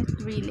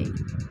overcurrent relay.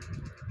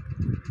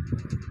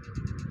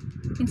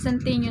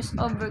 Instantaneous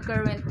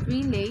overcurrent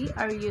relay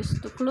are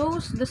used to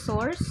close the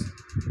source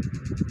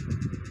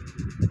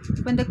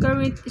when the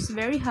current is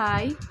very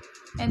high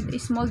and a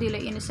small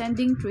delay in a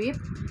sending trip.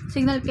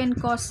 Signal can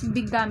cause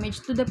big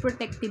damage to the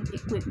protective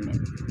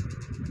equipment.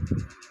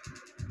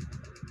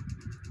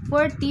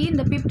 14,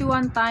 the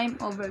 51 time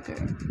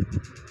overcurrent.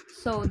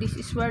 So this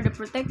is where the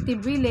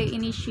protective relay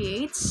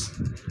initiates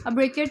a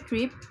breaker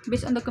trip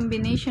based on the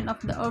combination of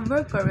the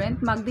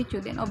overcurrent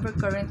magnitude and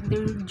overcurrent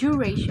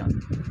duration.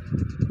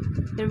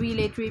 The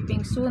relay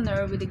tripping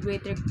sooner with a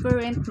greater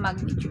current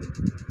magnitude.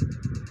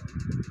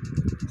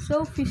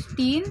 So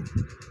 15,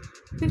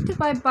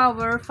 55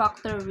 power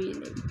factor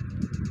relay.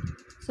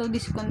 So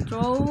this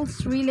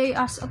controls relay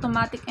as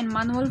automatic and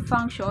manual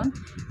function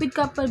with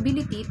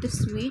capability to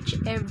switch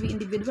every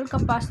individual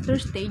capacitor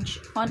stage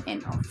on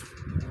and off.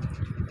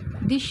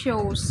 This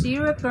shows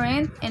zero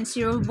current and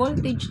zero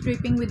voltage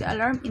tripping with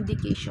alarm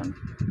indication.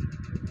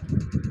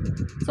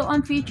 So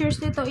on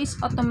features nito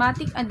is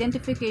automatic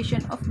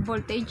identification of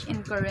voltage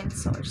and current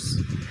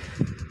source.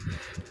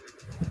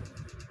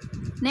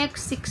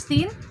 Next,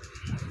 16,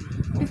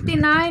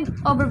 59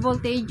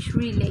 overvoltage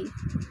relay.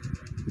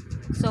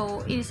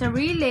 So it is a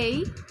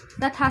relay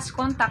that has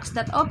contacts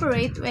that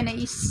operate when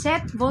a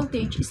set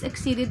voltage is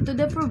exceeded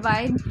to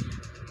provide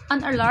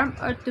an alarm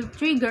or to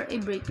trigger a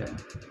breaker.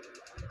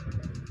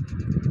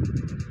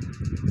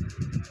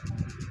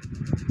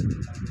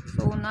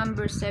 So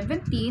number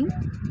 17,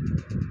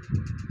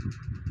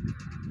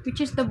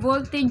 which is the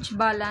voltage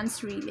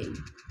balance relay.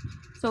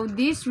 So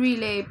this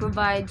relay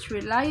provides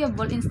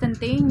reliable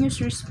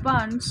instantaneous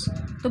response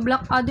to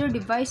block other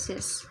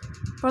devices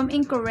from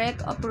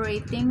incorrect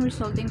operating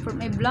resulting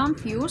from a blunt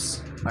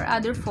fuse or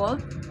other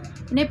fault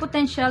in a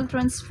potential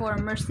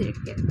transformer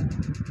circuit.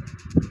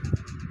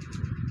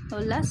 So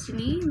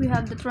lastly, we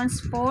have the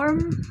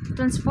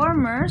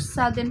transformer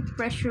sudden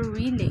pressure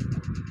relay.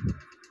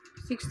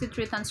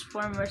 63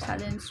 transformer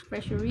sudden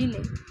pressure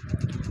relay.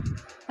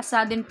 A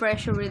sudden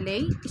pressure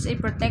relay is a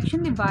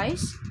protection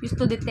device used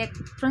to detect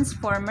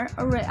transformer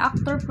or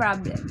reactor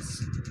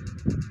problems.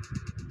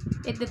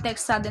 It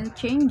detects sudden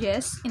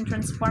changes in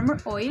transformer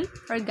oil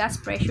or gas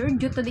pressure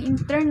due to the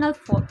internal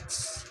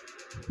faults.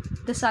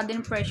 The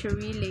sudden pressure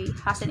relay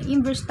has an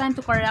inverse time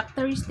to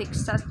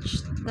characteristics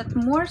such that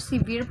more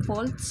severe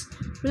faults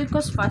will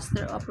cause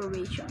faster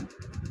operation.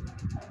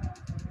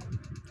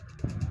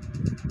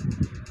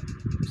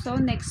 So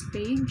next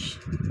page,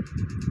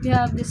 we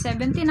have the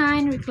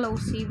 79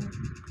 reclosive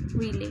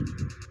relay.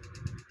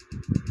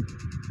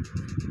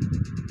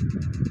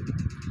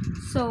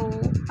 So,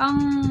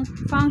 ang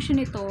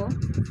function nito,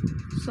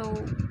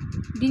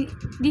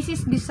 this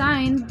is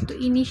designed to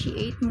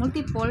initiate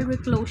multiple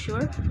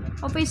reclosure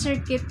of a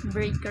circuit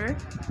breaker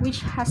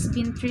which has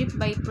been tripped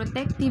by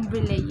protective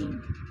relaying.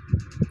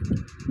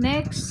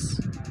 Next,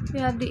 We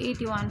have the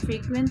 81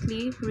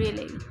 frequently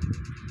relay.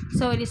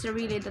 So it is a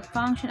relay that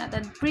functions at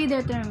a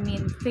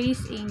predetermined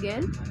phase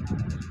angle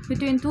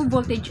between two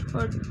voltage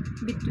or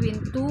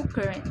between two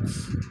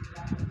currents,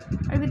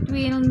 or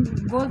between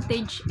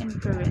voltage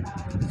and current.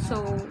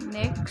 So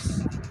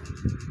next,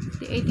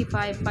 the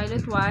 85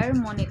 pilot wire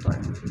monitor.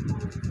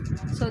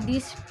 So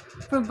this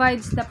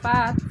provides the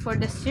path for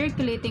the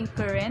circulating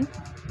current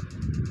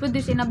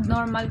produced in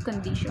abnormal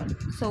condition,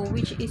 so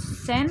which is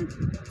sent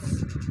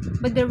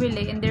by the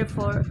relay and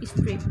therefore is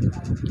tripped.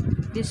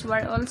 This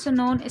wire also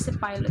known as a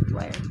pilot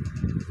wire.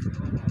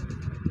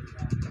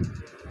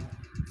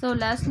 So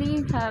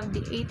lastly, we have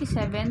the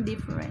 87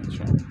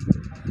 differential.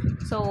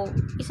 So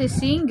it's a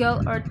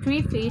single or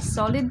three-phase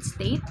solid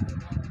state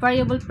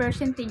variable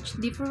percentage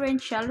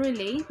differential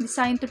relay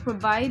designed to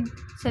provide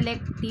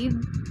selective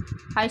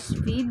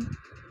high-speed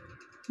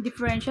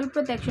differential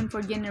protection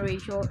for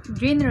generators,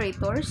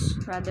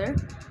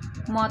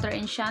 motor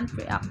and shunt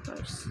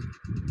reactors.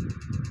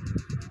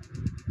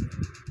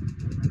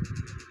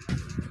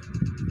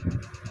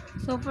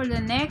 So for the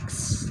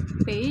next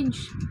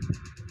page,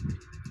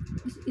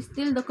 this is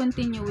still the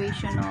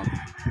continuation of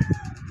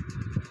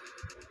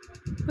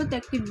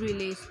protective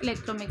relays,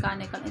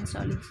 electromechanical and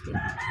solid state.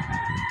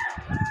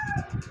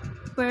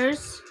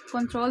 First,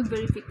 control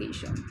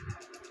verification.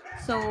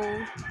 So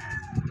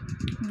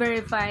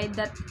verify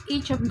that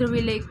each of the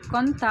relay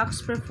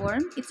contacts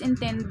perform its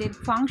intended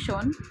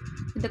function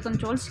with the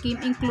control scheme,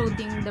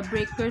 including the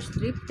breaker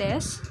strip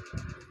test,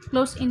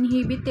 closed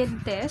inhibited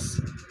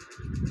test,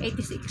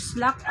 86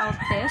 lockout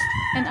test,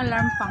 and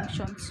alarm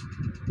functions.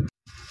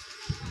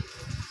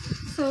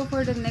 So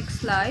for the next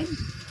slide,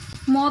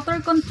 motor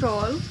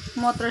control,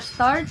 motor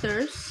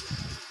starters,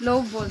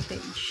 low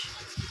voltage.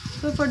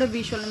 So for the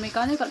visual and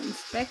mechanical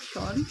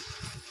inspection,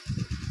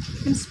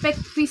 inspect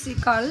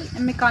physical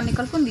and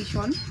mechanical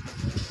condition,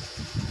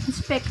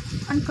 inspect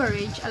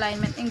anchorage,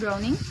 alignment, and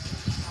grounding,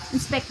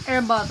 inspect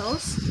air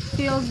bottles,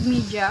 field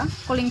media,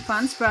 cooling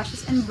fans,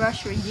 brushes, and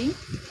brush rigging,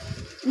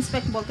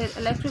 inspect bolted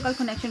electrical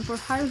connection for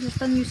high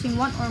resistance using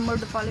one or more of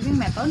the following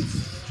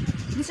methods.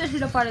 These are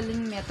the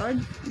following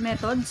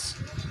methods.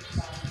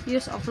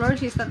 Use of floor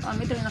resistance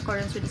ohmmeter in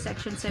accordance with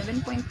section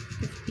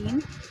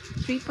 7.15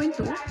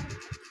 3.2.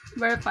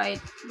 Verify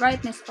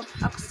brightness of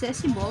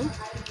accessible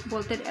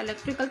voltage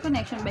electrical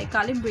connection by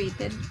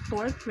calibrated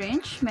torque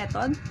wrench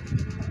method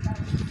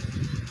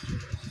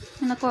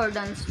in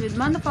accordance with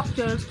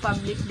manufacturer's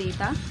public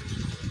data.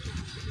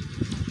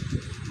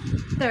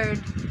 Third,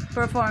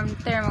 perform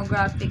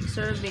thermographic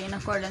survey in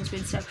accordance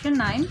with section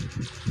 9.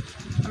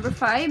 Number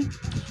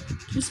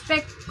 5,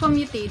 inspect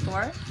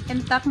commutator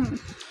and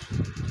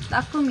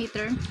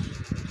tachometer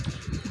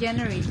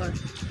generator.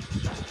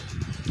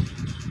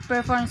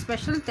 Perform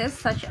special tests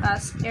such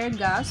as air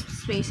gas,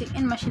 spacing,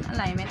 and machine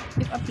alignment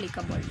if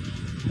applicable.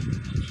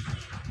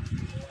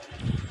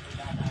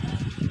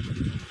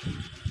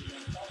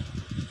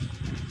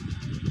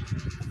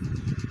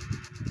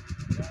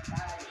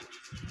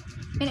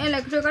 In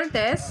electrical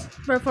tests,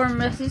 perform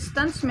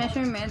resistance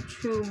measurement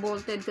through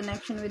bolted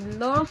connection with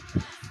low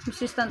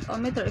resistance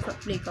ohmmeter if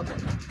applicable.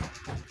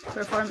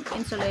 Perform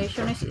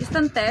insulation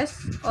resistance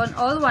tests on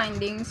all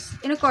windings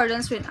in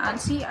accordance with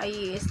ANSI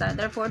IEA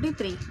Standard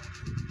 43.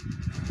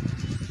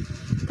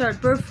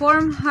 Third,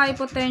 perform high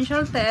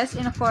potential tests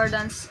in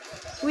accordance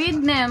with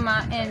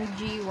NEMA and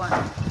G1.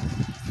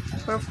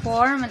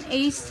 Perform an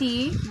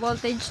AC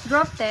voltage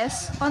drop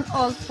test on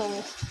all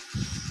poles.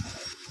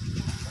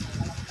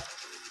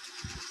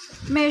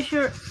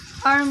 Measure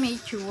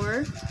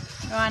armature,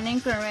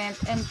 running current,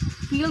 and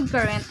field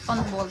current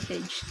on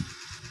voltage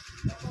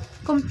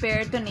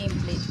compared to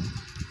nameplate.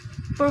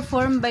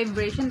 Perform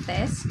vibration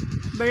tests.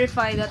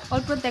 Verify that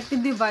all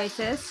protective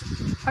devices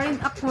are in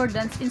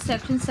accordance in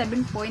section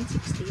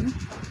 7.16.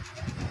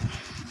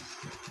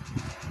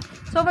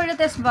 So for the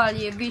test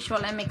value,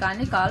 visual and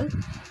mechanical.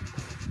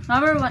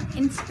 Number 1,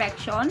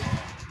 inspection.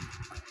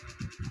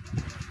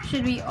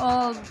 Should be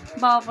all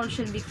baffles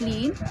should be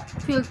clean.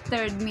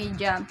 Filtered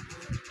media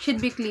should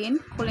be clean.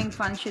 Cooling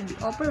fan should be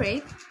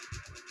operate.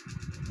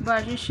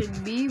 Brushes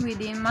should be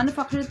within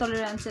manufacturer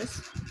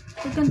tolerances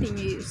to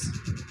continue use.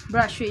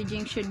 Brush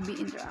rigging should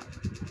be intact.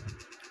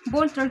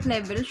 Bolt torque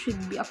level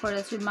should be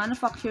accordance with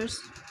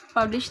manufacturer's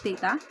published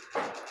data.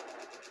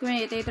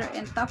 Commutator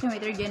and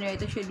tachometer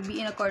generator should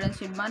be in accordance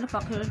with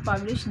manufacturer's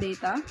published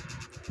data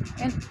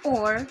and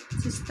or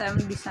system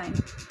design.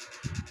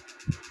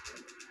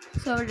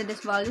 So the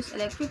test values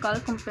electrical,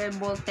 compare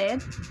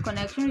bolted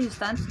connection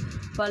resistance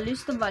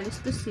values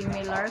to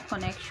similar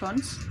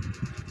connections.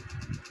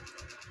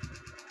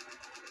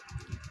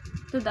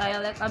 To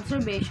dialect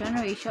observation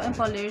ratio and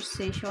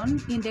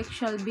polarization index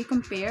shall be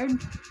compared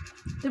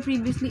to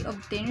previously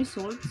obtained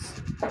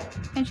results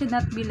and should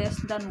not be less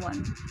than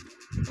 1.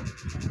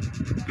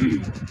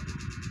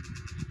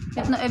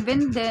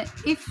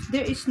 If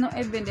there is no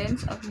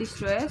evidence of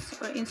distress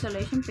or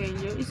insulation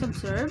failure is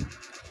observed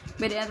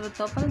by the end of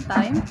the total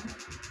time,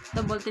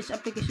 the voltage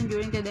application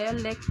during the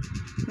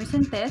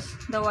dielectricity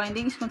test, the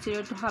winding is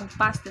considered to have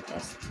passed the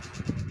test.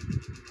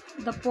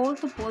 The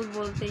pole-to-pole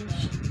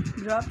voltage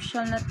drop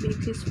shall not be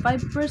exceed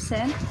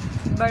 5%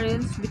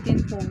 barrels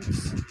between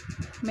poles.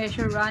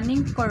 Measure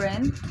running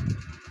current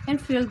and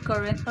field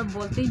current or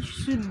voltage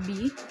should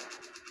be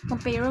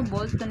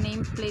comparable to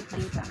nameplate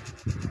data.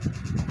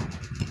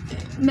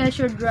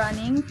 Measured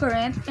running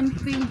current and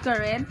field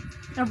current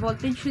or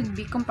voltage should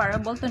be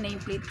comparable to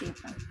nameplate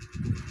data.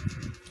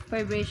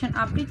 Vibration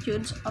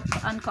amplitudes of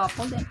the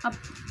uncoupled and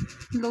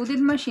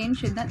uploaded machine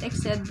should not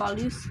exceed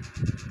values.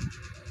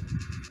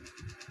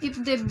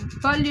 If the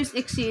values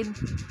exceed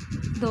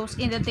those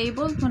in the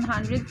table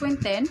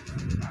 100.10,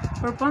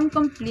 perform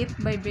complete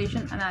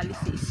vibration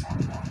analysis.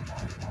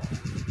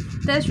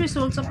 Test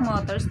results of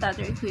motor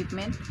starter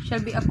equipment shall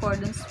be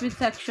accordance with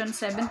section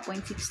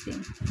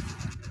 7.16.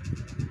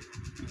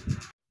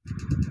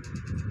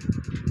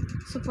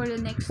 So for the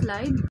next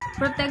slide,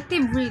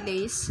 protective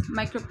relays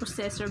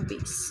microprocessor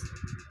base.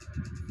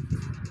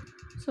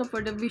 So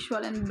for the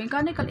visual and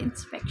mechanical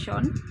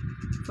inspection,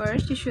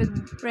 first you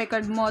should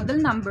record model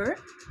number,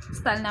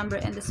 style number,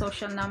 and the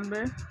social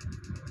number,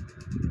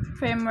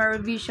 firmware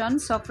revision,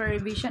 software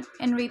revision,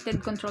 and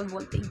rated control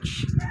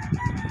voltage.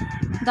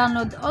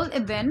 Download all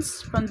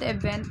events from the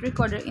event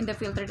recorder in the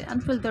filtered and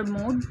unfiltered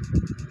mode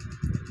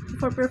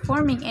for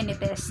performing any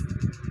test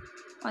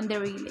on the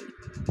relay.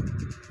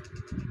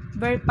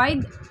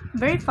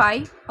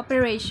 Verify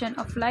operation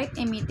of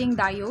light-emitting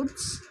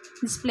diodes,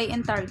 display,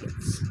 and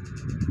targets.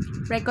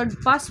 Record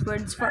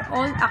passwords for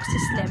all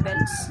access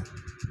levels.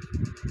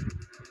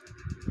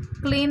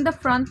 Clean the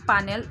front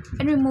panel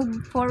and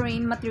remove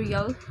foreign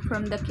material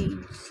from the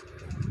cage.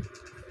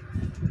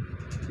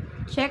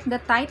 Check the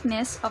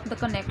tightness of the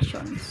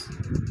connections.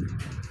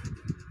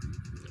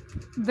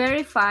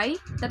 Verify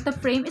that the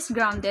frame is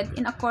grounded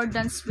in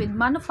accordance with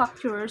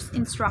manufacturer's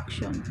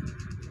instruction.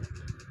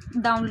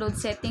 Download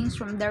settings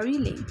from the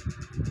relay.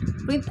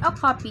 Print a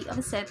copy of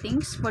the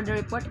settings for the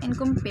report and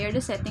compare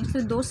the settings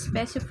to those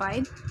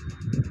specified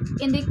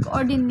in the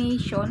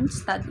coordination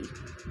study.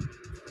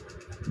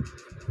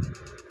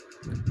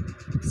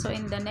 So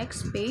in the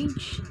next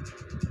page,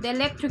 the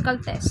electrical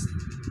test.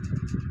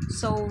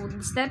 So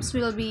the steps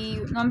will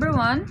be: number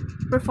 1,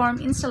 perform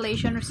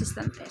insulation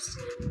resistance test.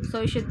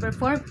 So you should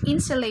perform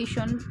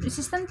insulation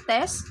resistance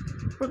test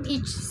from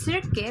each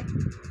circuit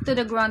to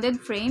the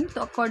grounded frame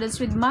to accordance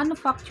with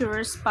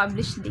manufacturer's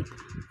published data.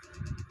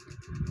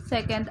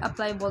 Second,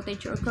 apply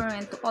voltage or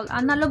current to all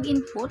analog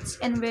inputs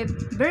and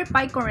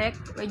verify correct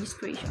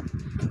registration.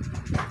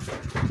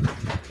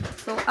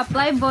 So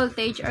apply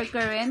voltage or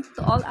current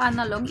to all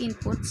analog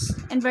inputs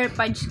and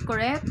verify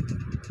correct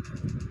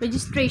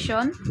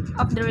registration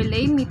of the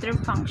relay meter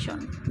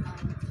function.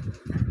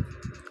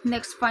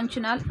 Next,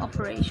 functional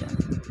operation.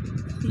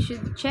 You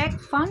should check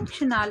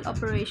functional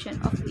operation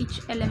of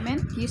each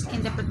element used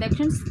in the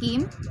protection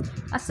scheme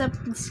as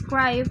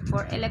described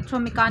for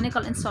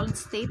electromechanical and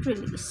solid-state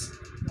relays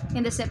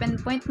in the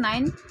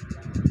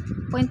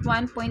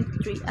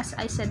 7.9.1.3 as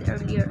I said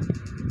earlier.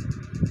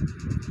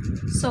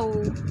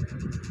 So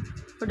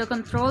for the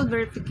control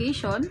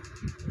verification,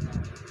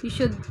 you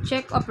should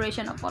check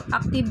operation of all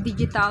active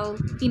digital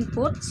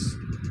inputs,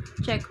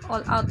 check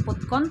all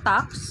output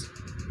contacts,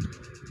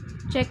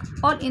 check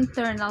all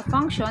internal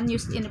function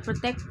used in a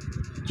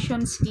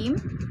protection scheme.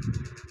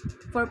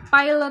 For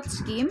pilot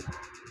scheme,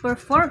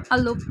 perform a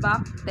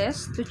loopback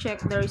test to check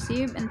the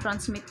receive and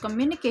transmit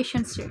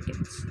communication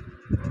circuits.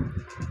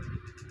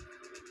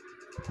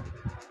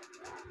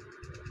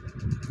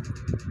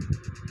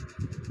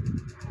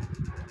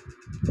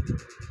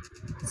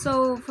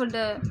 So for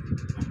the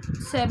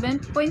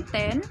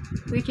 7.10,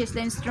 which is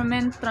the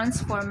instrument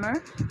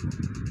transformer,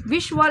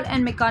 visual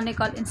and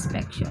mechanical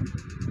inspection.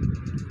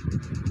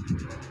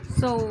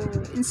 So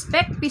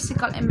inspect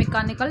physical and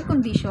mechanical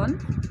condition.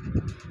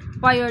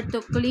 Prior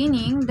to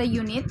cleaning the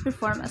unit,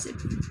 perform as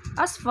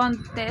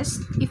found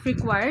test if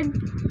required.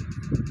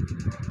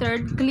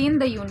 Third, clean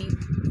the unit.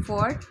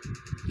 Fourth,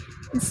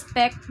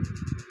 inspect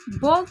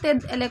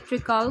bolted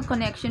electrical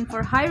connection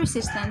for high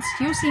resistance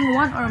using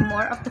one or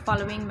more of the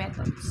following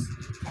methods.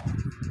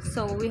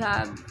 So we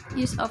have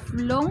use of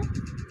long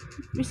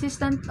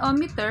resistant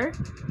ohmmeter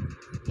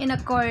in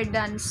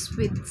accordance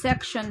with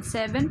section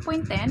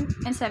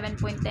 7.10 and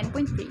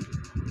 7.10.3.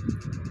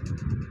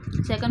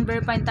 Second,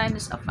 verify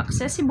tightness of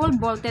accessible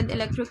bolted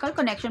electrical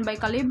connection by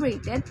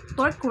calibrated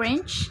torque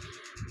wrench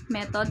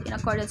method in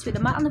accordance with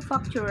the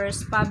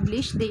manufacturer's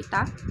published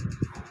data.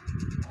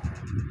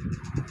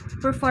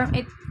 Perform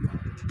a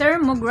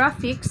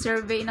thermographic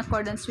survey in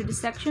accordance with the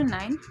section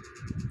 9.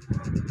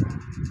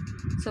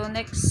 So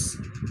next,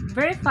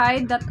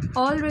 verify that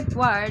all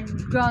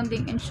required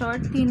grounding and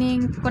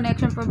shortening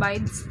connection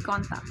provides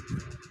contact.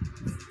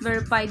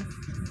 Verified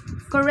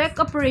correct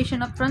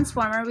operation of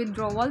transformer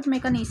withdrawal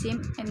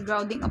mechanism and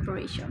grounding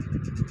operation.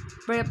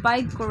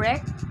 Verified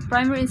correct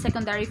primary and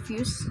secondary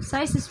fuse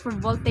sizes for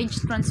voltage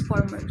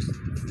transformers.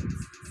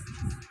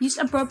 Use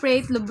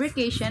appropriate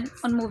lubrication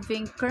on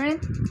moving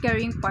current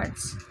carrying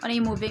parts on a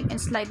moving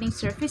and sliding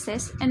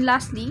surfaces. And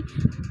lastly,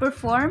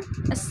 perform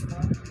a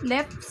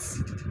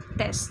LEPS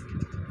test.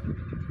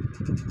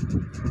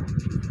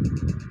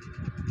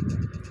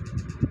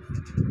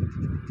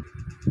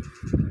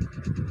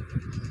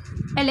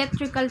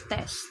 Electrical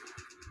test.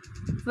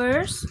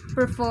 First,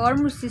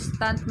 perform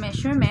resistance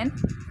measurement.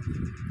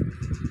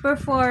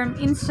 Perform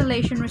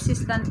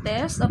insulation-resistant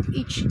test of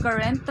each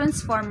current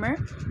transformer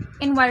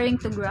and wiring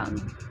to ground.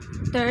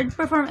 Third,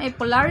 perform a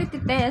polarity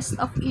test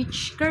of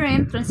each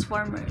current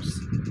transformers.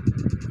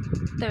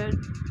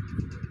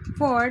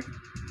 Fourth,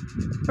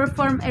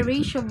 perform a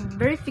ratio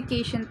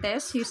verification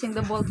test using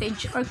the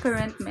voltage or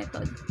current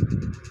method.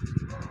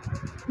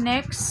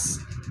 Next,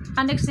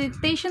 an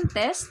excitation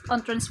test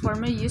on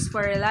transformer used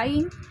for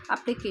relaying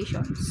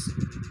applications.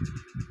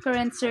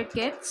 Current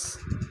circuits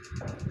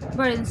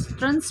for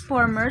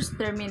transformers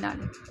terminal.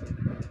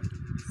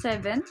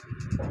 7.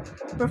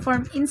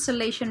 Perform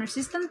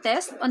insulation-resistant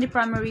test on the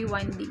primary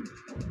winding.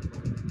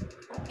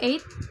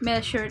 8.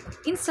 Measure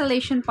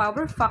insulation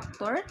power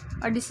factor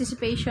or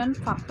dissipation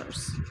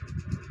factors.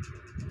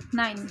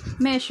 9.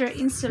 Measure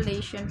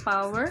insulation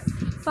power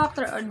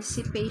factor or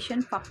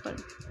dissipation factor.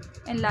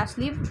 And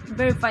lastly,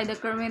 verify the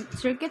current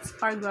circuits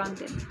are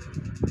grounded.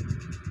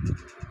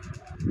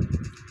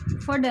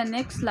 For the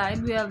next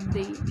slide, we have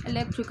the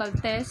electrical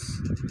test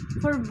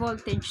for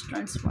voltage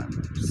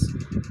transformers.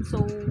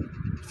 So,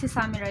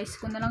 isi-summarize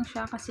ko na lang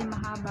siya kasi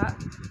mahaba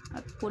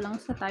at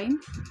kulang sa time.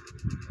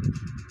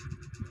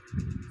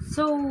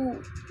 So,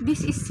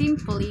 this is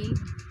simply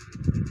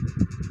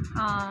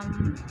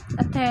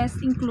a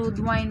test include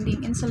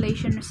winding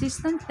insulation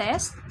resistant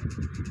test,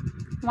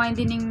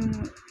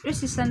 winding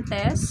resistant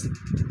test,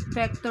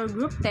 vector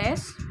group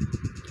test,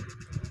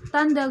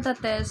 tan delta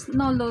test,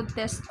 no load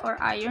test or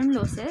iron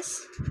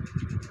losses,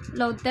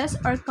 load test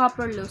or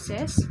copper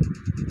losses,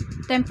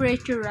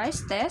 temperature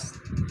rise test,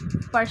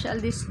 partial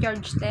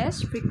discharge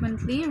test,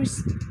 frequently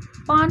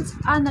response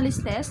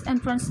analysis test,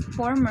 and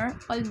transformer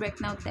oil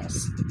breakdown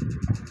test.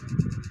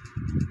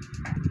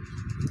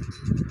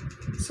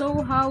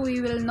 So how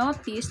we will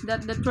notice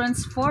that the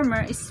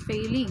transformer is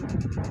failing?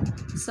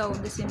 So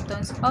the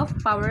symptoms of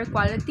power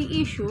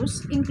quality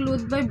issues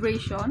include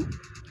vibration,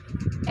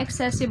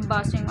 excessive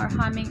buzzing or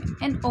humming,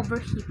 and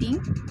overheating.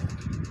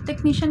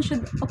 Technicians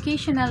should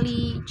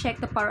occasionally check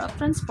the power of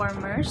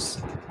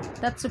transformers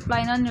that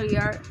supply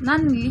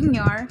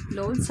non-linear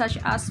loads such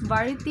as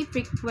variety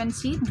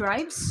frequency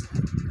drives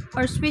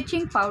or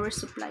switching power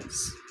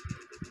supplies.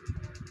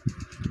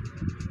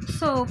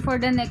 So for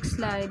the next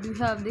slide, we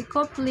have the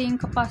coupling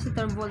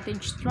capacitor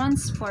voltage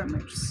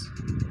transformers.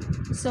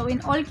 So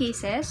in all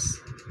cases,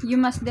 you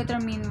must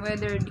determine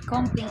whether the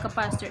coupling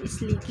capacitor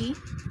is leaky.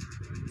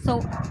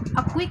 So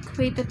a quick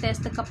way to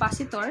test the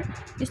capacitor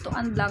is to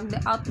unplug the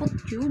output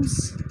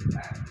tubes,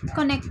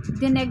 connect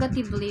the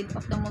negative lead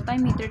of the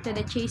multimeter to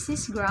the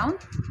chassis ground,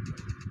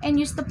 and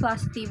use the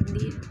positive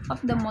lead of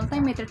the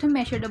multimeter to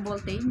measure the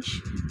voltage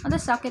on the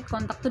socket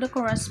contact to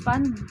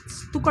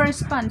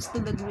corresponds to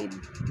the grid.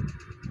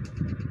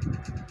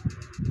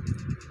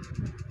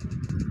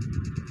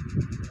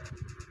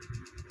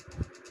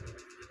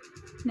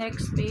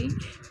 Next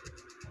page.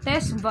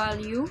 Test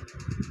value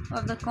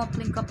of the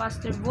coupling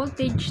capacitor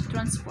voltage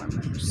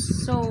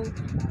transformers. So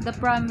the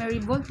primary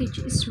voltage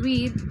is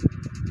read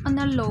on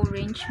a low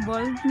range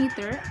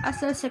voltmeter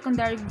as the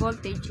secondary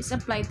voltage is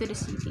applied to the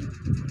CT.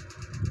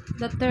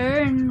 The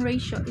turn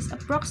ratio is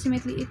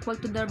approximately equal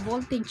to the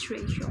voltage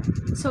ratio.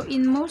 So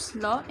in most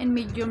low and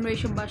medium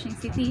ratio bushing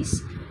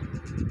CTs,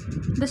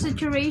 the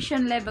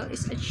saturation level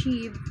is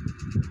achieved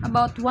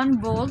about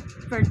 1 volt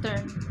per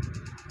turn.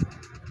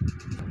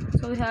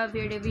 So we have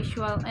here the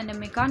visual and the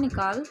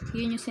mechanical.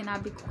 Yun yung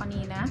sinabi ko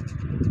kanina.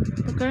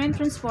 The current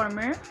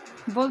transformer,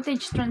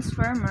 voltage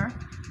transformer,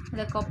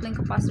 the coupling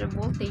capacitor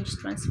voltage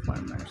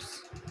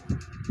transformers.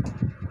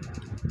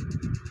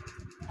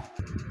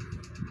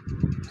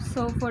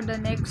 So for the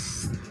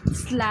next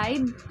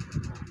slide,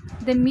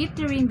 the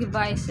metering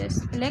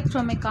devices,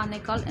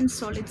 electromechanical and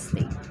solid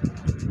state.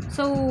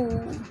 So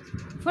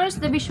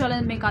first, the visual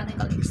and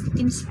mechanical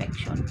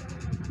inspection.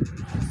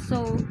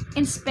 So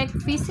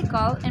inspect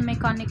physical and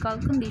mechanical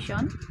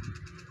condition.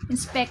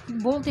 Inspect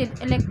bolted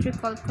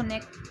electrical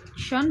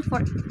connection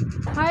for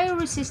high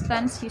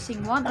resistance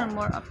using one or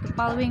more of the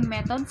following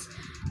methods,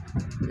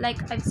 like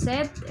I've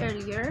said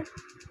earlier.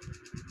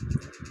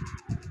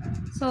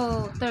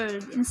 So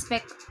third,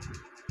 inspect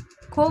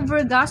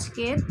cover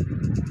gasket,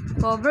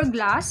 cover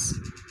glass,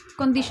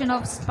 condition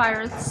of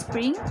spiral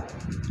spring,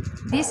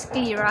 disc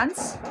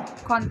clearance,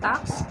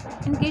 contacts,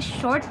 in case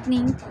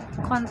shortening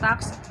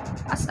contacts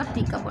as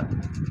applicable.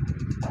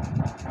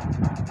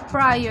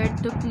 Prior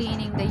to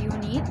cleaning the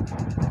unit,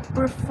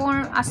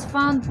 perform as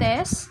found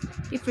tests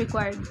if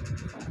required.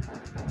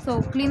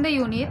 So clean the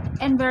unit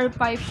and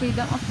verify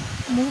freedom of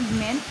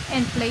movement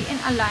and play and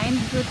align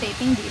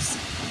rotating disc.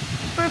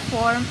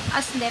 Perform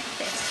as left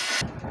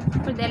test.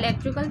 For the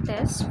electrical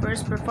test,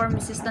 first perform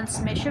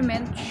resistance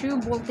measurement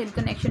through bolted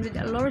connection with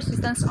a low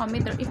resistance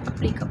ohmmeter if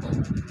applicable.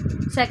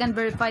 Second,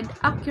 verify the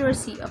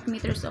accuracy of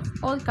meters of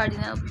all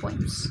cardinal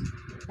points.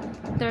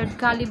 Third,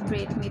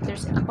 calibrate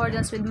meters in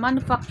accordance with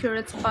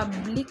manufacturer's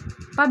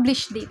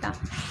published data.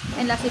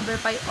 And lastly,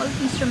 verify all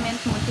instrument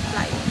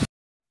multipliers.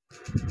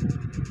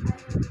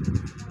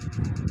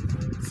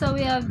 So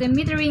we have the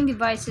metering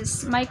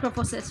devices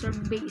microprocessor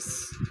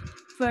base.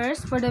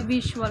 First, for the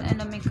visual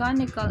and the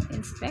mechanical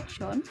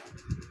inspection.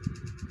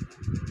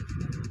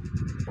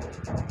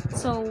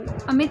 So,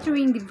 a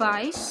metering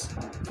device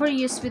for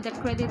use with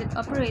accredited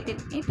operated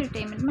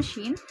entertainment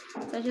machine,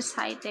 such as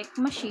high-tech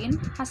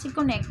machine, has a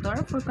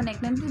connector for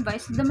connecting the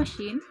device to the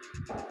machine,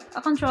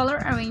 a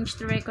controller arranged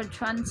to record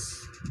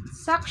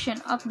transaction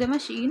of the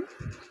machine,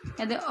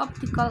 and the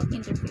optical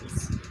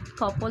interface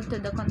coupled to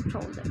the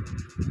controller.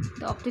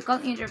 The optical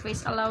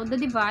interface allows the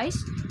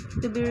device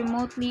to be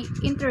remotely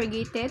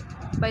interrogated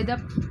by the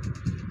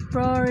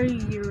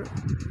proprietor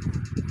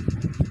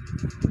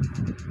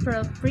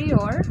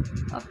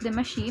of the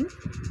machine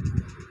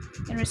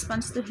in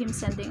response to him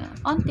sending an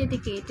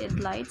authenticated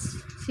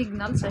lights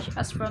signal such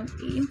as from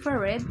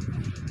infrared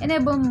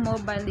enabled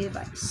mobile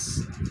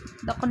device.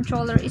 The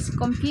controller is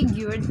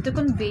configured to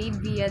convey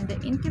via the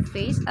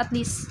interface at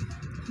least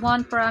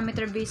one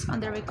parameter based on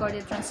the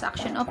recorded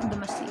transaction of the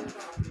machine,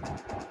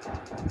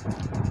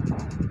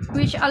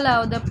 which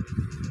allow the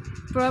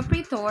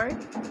proprietor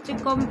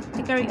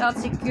to carry out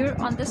secure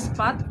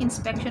on-the-spot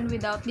inspection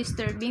without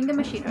disturbing the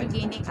machine or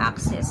gaining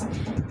access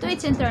to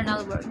its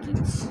internal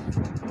workings.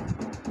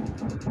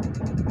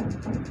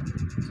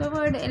 So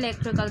for the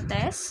electrical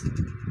test,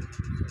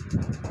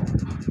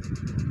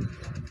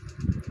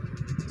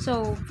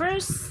 so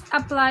first,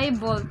 apply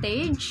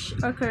voltage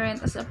or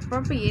current as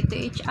appropriate to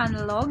each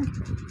analog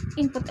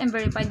input and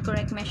verify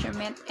correct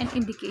measurement and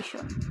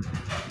indication.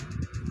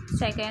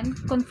 Second,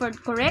 confirm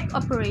correct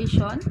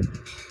operation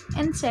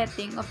and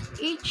setting of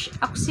each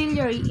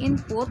auxiliary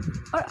input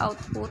or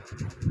output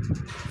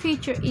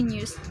feature in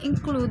use,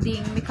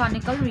 including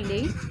mechanical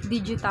relay,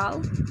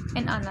 digital,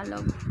 and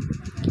analog.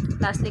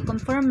 Lastly,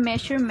 confirm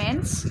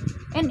measurements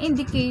and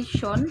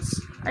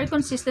indications are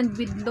consistent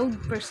with load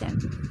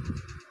percent.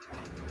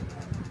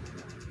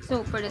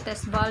 So for the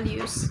test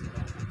values,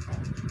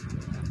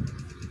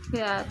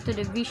 to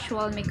the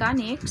visual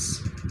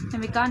mechanics and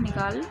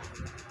mechanical.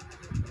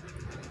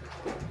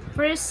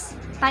 First,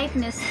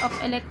 tightness of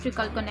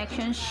electrical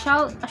connection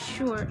shall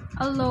assure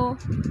a low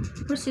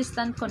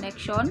resistant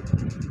connection.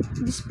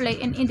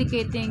 Display and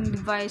indicating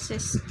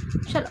devices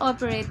shall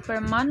operate per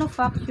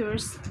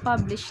manufacturer's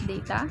published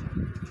data.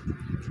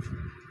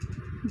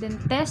 Then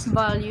test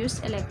values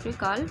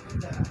electrical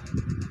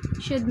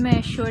should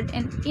measure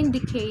and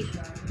indicate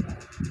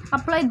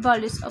applied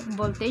values of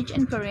voltage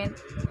and current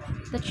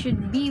that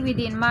should be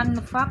within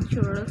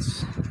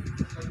manufacturer's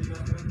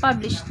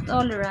published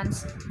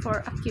tolerance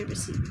for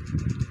accuracy.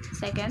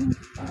 Second,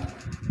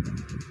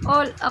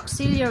 all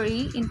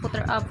auxiliary input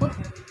or output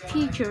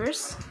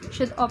features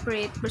should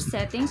operate per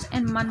settings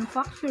and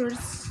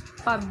manufacturer's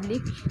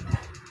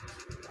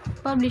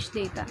published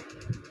data.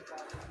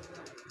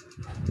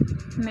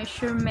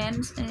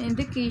 Measurements and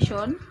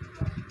indication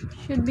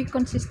should be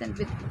consistent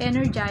with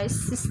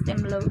energized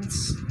system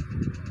loads.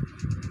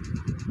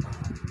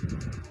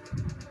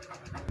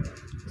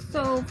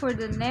 So for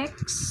the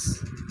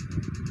next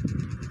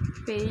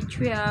page,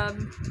 we have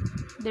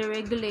the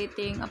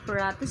regulating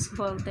apparatus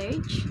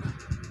voltage,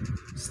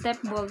 step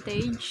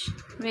voltage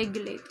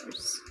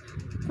regulators.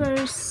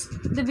 First,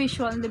 the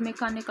visual and the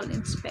mechanical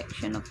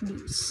inspection of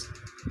these.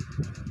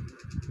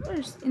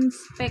 First,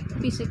 inspect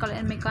physical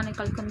and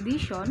mechanical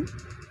condition.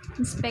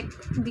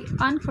 Inspect the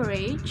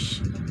anchorage,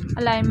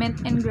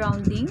 alignment and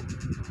grounding.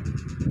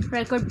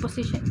 Record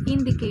position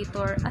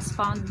indicator as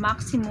found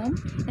maximum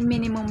and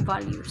minimum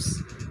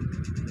values.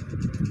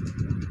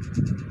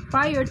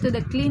 Prior to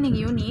the cleaning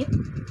unit,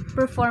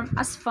 perform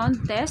as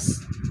found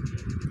test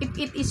if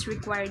it is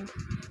required.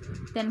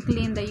 Then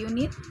clean the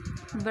unit,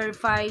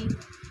 verify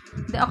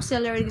the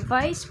auxiliary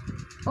device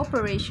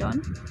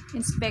operation,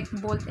 inspect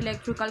both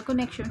electrical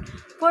connection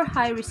for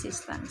high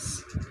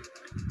resistance,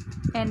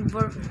 and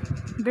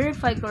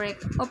verify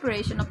correct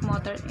operation of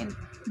motor and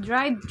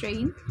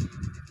drivetrain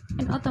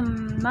and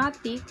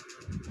automatic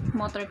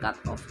motor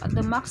cut-off at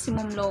the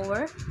maximum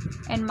lower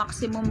and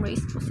maximum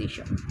raised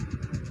position.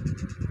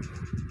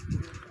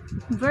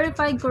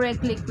 Verify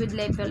correct liquid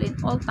level in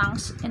all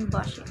tanks and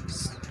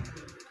bushings.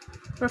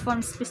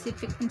 Perform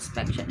specific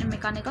inspection and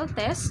mechanical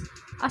tests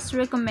as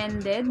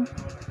recommended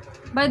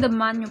by the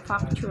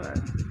manufacturer.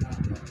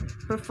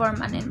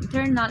 Perform an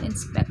internal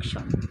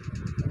inspection.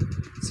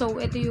 So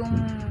it will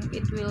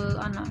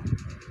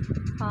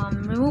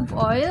remove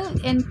oil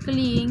and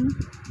clean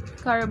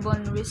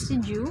carbon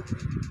residue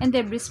and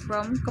debris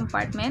from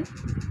compartment.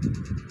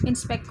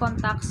 Inspect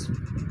contacts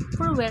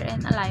for wear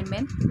and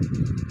alignment.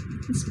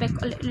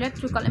 Inspect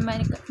electrical and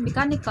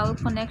mechanical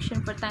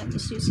connection for time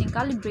is using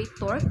calibrate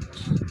torque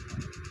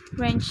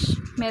wrench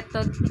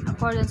method in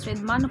accordance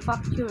with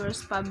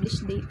manufacturer's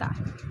published data.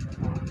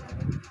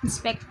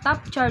 Inspect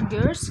top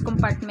chargers,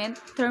 compartment,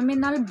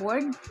 terminal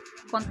board,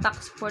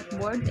 contact support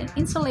board, and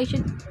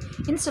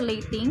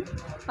insulating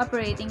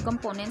operating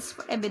components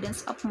for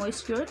evidence of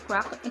moisture,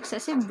 crack,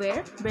 excessive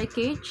wear,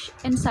 breakage,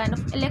 and sign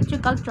of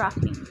electrical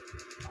tracking.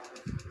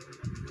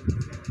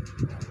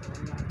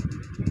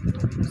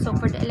 So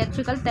for the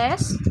electrical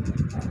test,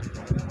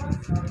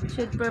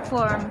 should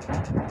perform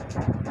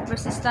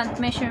resistant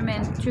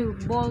measurement through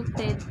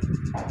bolted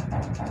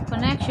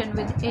connection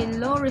with a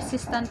low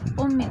resistant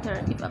ohmmeter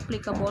if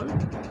applicable.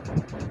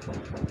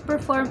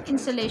 Perform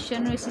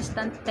insulation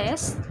resistant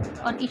test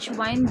on each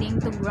winding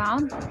to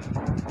ground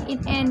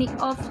in any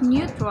of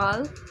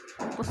neutral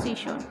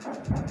position.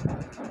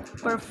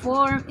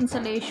 Perform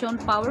insulation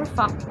power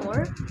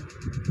factor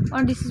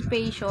or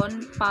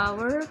dissipation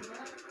power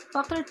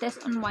factor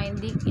test on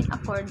winding in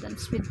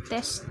accordance with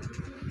test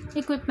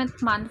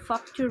equipment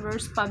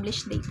manufacturers'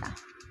 published data.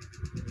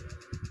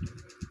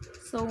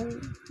 So,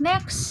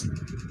 next,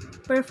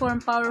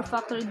 perform power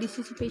factor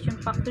dissipation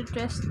factor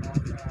test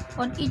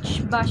on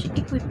each bush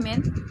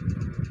equipment.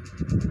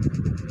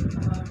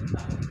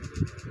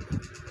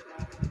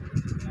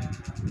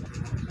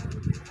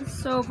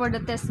 So, for the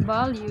test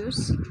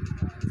values,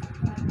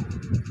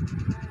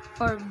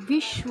 or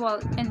visual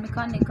and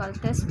mechanical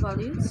test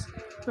values,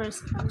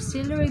 first,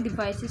 auxiliary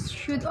devices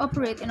should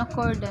operate in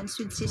accordance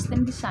with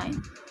system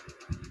design.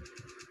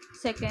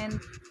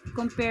 Second,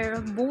 compare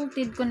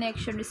bolted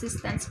connection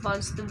resistance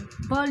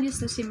values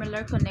to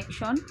similar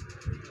connection.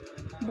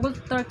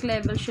 Bolt torque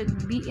level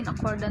should be in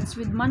accordance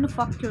with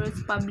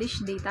manufacturer's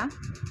published data.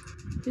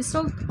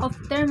 Result of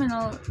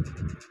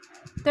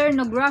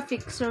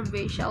thermographic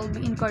survey shall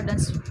be in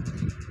accordance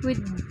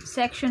with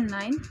Section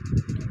 9.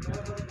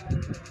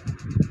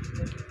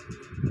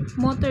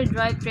 Motor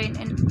drivetrain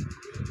and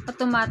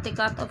automatic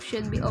cutoff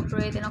should be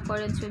operated in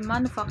accordance with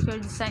manufacturer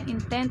design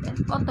intent,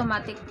 and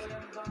automatic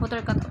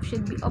motor cutoff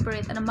should be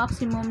operated at a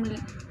maximum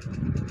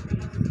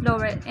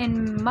lower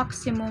and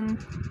maximum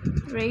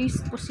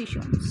raised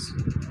positions.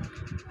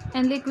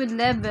 And liquid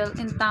level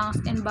in tanks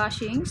and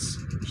bushings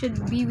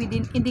should be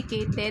within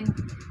indicated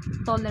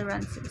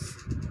tolerances.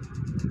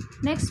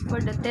 Next,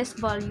 for the test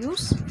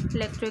values,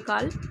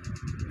 electrical.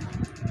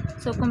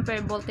 So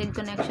compare bolted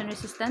connection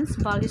resistance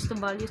values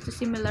to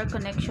similar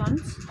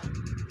connections.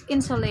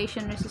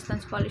 Insulation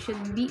resistance value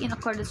should be in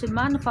accordance with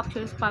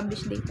manufacturer's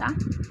published data.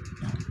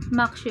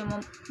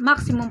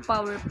 Maximum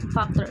power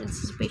factor and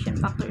dissipation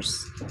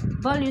factors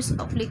values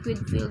of liquid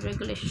field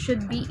regulation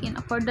should be in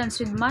accordance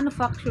with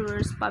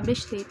manufacturer's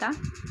published data.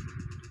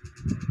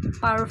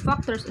 Power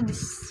factors and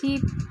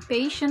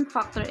dissipation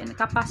factor and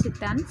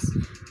capacitance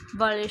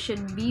value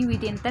should be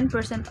within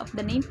 10% of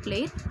the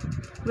nameplate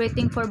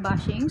rating for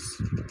bushings.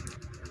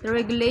 The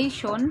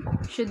regulation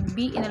should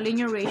be in a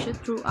linear ratio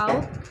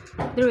throughout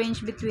the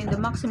range between the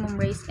maximum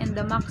raise and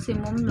the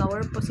maximum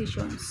lower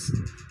positions.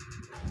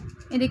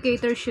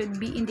 Indicator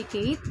should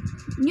indicate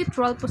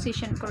neutral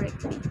position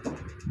correctly.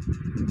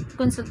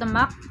 Consult the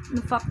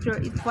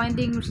manufacturer if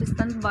winding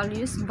resistance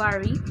values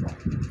vary.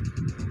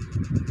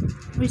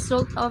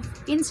 Result of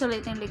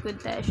insulating liquid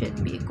test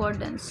should be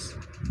accordance.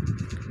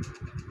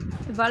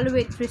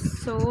 Evaluate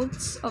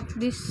results of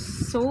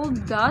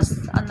dissolved gas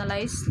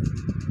analysis.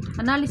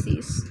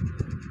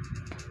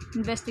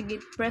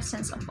 Investigate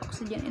presence of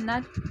oxygen and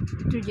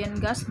nitrogen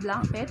gas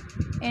blanket,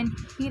 and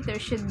heater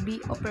should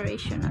be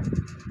operational.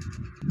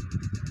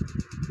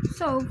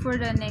 So for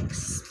the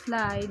next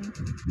slide,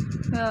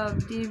 we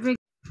have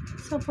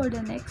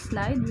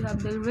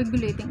the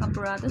regulating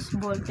apparatus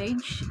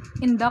voltage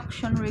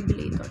induction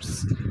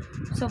regulators.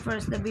 So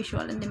first, the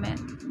visual and the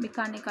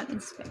mechanical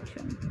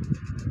inspection.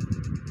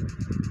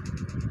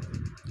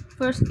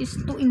 First is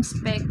to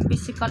inspect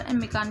physical and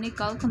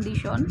mechanical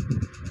condition.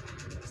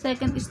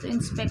 Second is to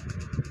inspect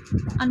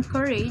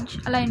anchorage,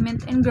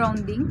 alignment, and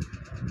grounding.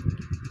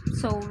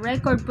 So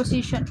record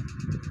position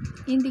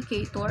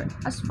indicator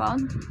as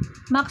found,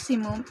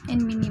 maximum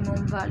and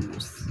minimum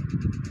values.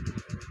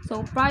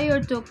 So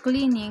prior to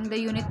cleaning the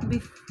unit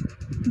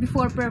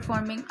before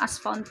performing as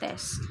found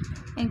tests,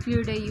 and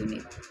clear the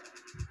unit.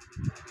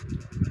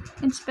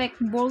 Inspect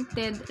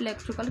bolted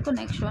electrical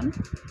connection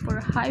for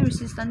high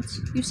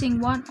resistance using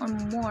one or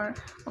more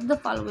of the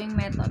following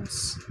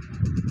methods.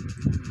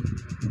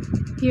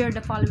 Here are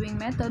the following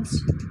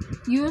methods: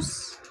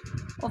 use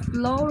of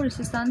low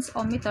resistance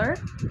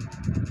ohmmeter,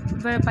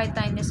 verify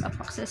tightness of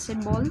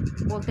accessible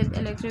bolted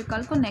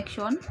electrical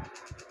connection,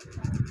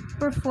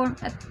 perform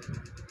a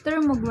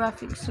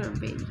thermographic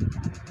survey.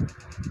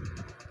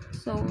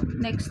 So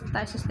next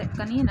tayo sa step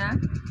kanina,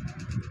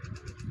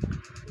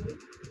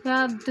 you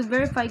have to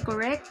verify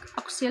correct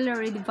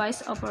auxiliary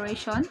device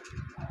operation,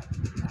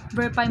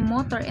 verify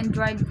motor and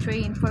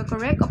drivetrain for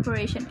correct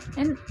operation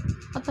and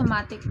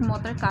automatic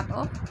motor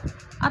cutoff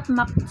at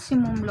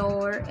maximum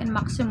lower and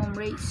maximum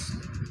raise,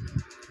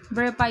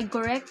 verify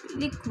correct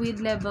liquid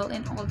level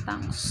in all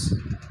tanks,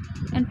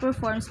 and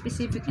perform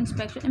specific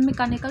inspection and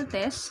mechanical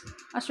tests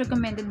as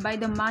recommended by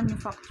the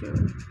manufacturer.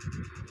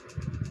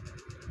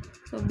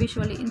 So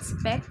visually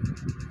inspect,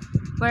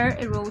 wear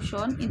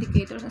erosion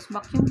indicators as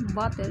vacuum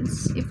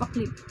bottles if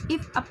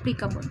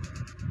applicable.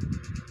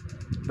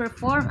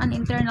 Perform an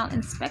internal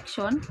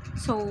inspection,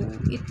 so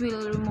it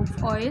will remove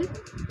oil,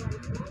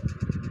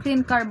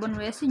 clean carbon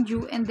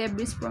residue and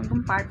debris from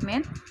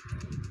compartment,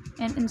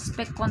 and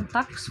inspect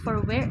contacts for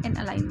wear and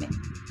alignment.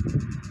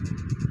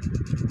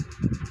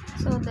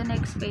 So the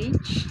next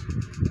page,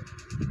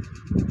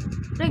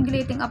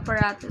 regulating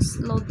apparatus,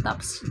 load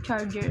taps,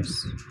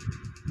 chargers.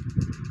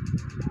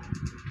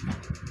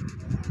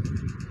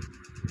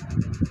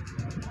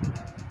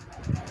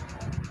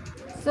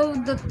 So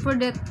for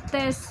the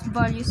test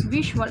values,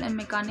 visual and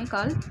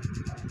mechanical,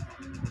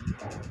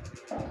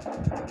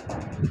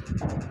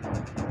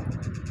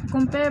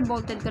 compare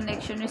voltage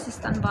connection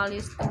resistant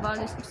values to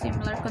values of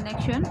similar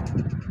connection.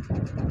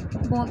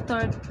 Both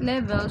torque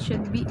level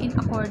should be in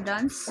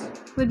accordance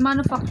with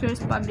manufacturer's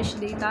published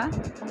data.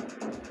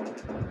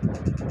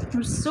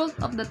 Result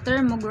of the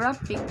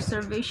thermographic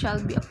survey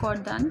shall be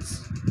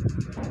accordance.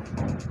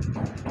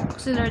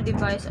 Auxiliary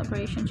device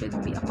operation should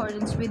be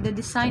accordance with the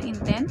design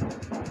intent.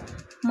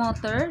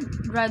 Motor,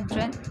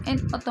 drivetrain,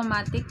 and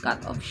automatic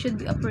cutoff should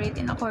be operated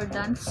in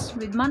accordance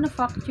with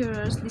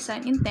manufacturer's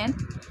design intent,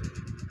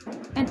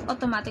 and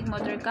automatic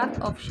motor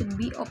cutoff should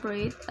be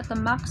operated at the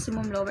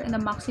maximum lower and the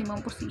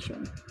maximum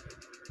position.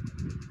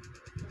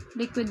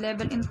 Liquid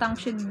level in tank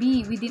should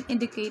be within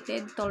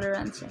indicated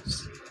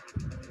tolerances.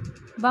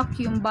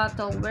 Vacuum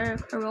bottle wear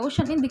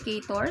erosion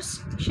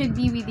indicators should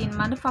be within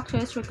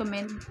manufacturer's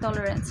recommended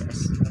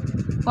tolerances.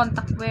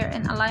 Contact wear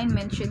and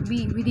alignment should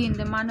be within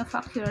the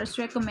manufacturer's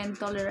recommended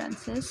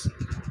tolerances.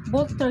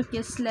 Bolt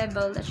torques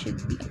level that should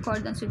be in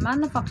accordance with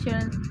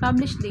manufacturer's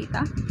published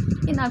data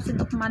in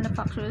absence of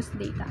manufacturer's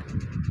data.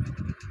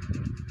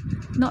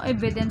 No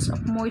evidence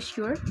of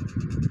moisture,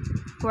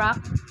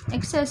 crack,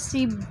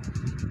 excessive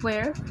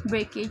wear,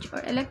 breakage,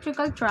 or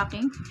electrical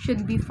tracking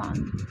should be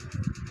found.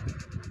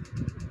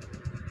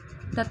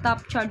 The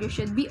top charger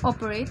should be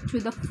operated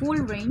through the full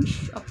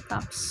range of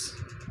taps.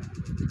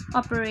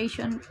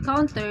 Operation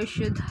counter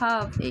should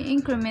have an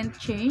increment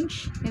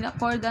change in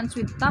accordance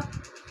with top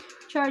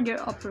charger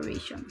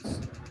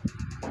operations.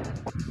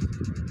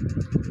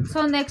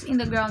 So next, in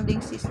the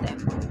grounding system.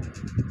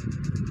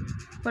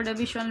 For the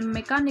visual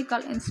mechanical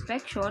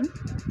inspection,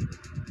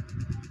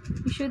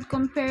 we should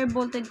compare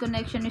voltage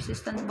connection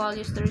resistant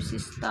values to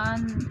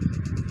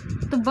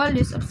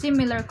values of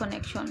similar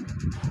connection.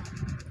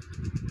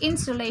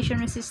 Insulation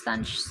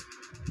resistance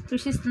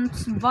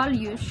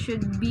values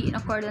should be in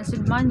accordance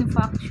with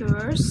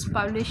manufacturer's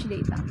published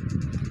data.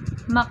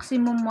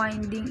 Maximum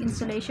winding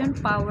insulation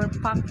power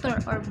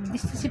factor or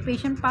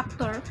dissipation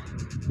factor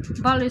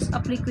values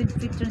of liquid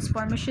feed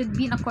transformer should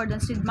be in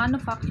accordance with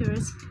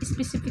manufacturer's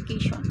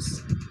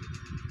specifications.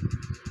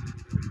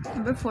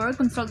 Number 4,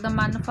 consult the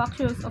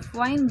manufacturers of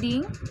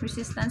winding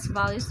resistance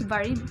values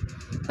varied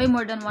by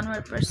more than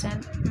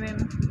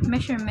 100%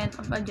 measurement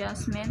of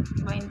adjustment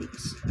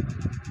windings.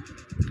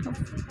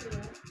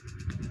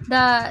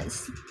 The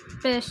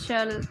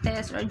special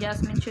test or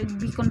adjustment should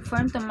be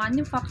conformed to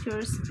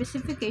manufacturer's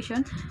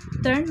specification.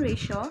 Turn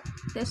ratio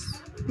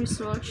test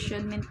results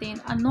should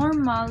maintain a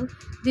normal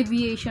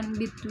deviation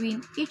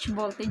between each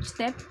voltage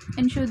step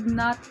and should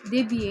not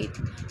deviate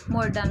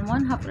more than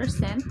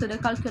 0.5% to the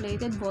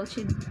calculated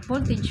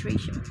voltage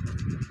ratio.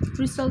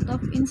 Result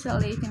of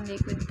insulating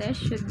liquid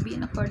test should be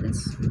in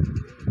accordance.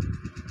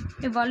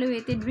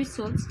 Evaluated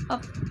results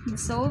of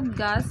dissolved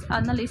gas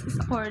analysis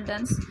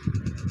accordance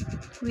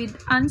with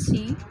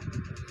ANSI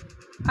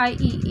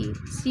IEE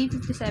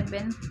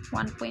C57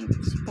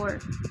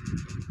 1.4.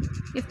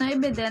 If no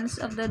evidence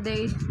of the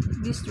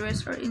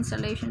distress or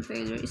insulation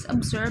failure is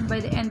observed by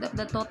the end of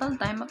the total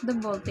time of the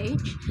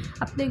voltage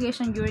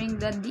application during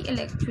the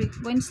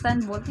dielectric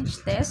Weinstein voltage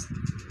test,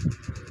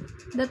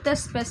 the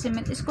test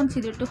specimen is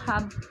considered to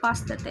have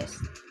passed the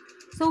test.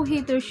 So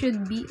heater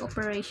should be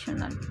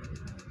operational.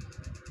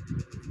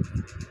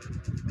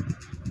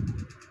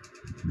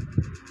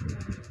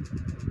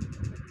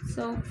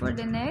 So for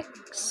the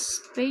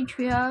next page,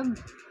 we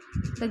have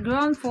the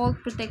ground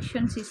fault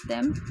protection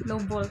system, low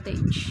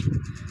voltage.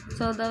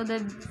 So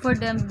for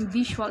the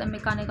visual and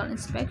mechanical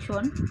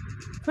inspection,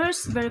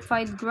 first,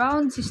 verified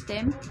ground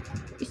system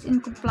is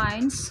in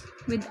compliance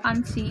with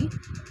ANSI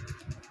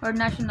or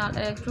National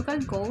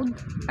Electrical Code,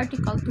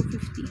 Article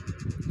 250.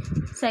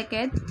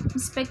 Second,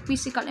 inspect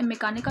physical and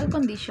mechanical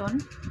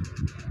condition.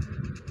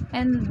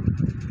 And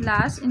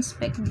last,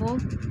 inspect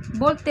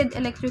bolted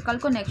electrical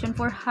connection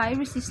for high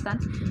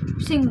resistance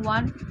using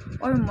one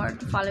or more of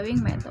the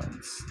following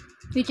methods,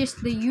 which is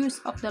the use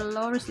of the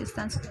low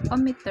resistance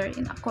ohmmeter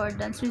in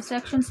accordance with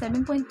section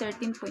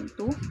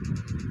 7.13.2,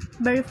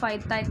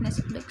 verified tightness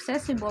of the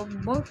accessible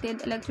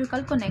bolted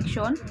electrical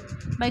connection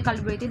by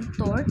calibrated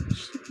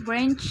torch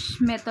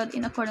wrench method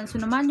in accordance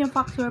with the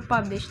manufacturer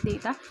published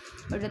data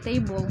or the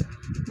table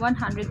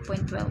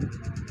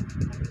 100.12.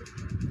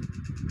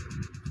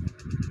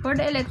 For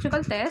the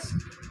electrical test,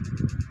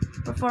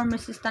 perform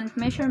resistance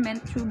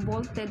measurement through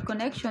bolted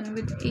connection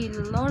with a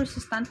low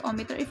resistance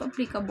ohmmeter if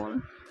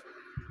applicable.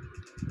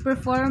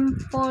 Perform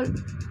pole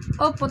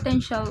of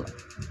potential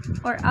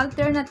or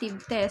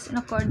alternative test in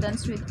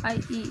accordance with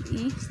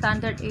IEE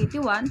Standard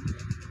 81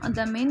 on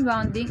the main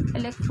grounding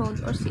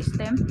electrode or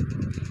system.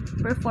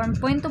 Perform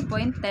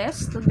point-to-point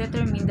test to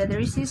determine the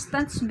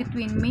resistance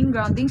between main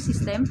grounding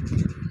system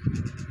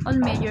on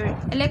major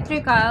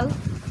electrical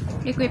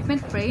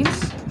equipment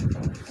frames,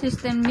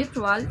 system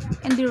neutral,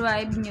 and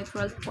derived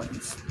neutral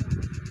points.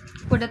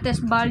 For the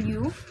test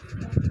value,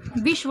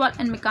 Visual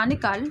and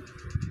mechanical.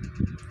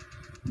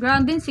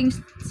 Grounding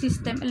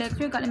system,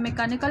 electrical and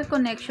mechanical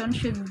connection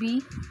should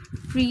be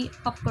free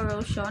of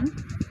corrosion.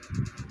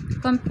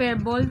 Compare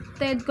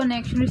bolted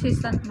connection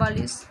resistant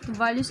values to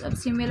values of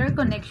similar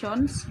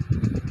connections.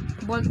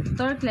 Bolt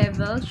torque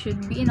level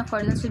should be in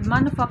accordance with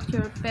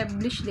manufacturer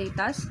published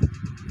data.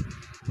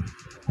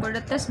 For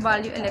the test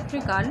value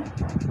electrical,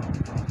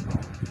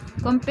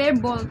 compare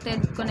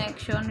bolted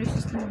connection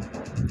resistant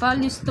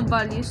values to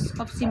values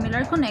of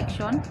similar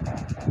connection.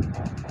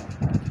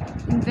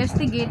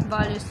 Investigate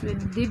values will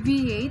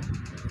deviate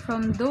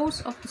from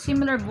those of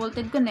similar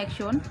bolted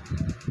connection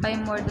by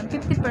more than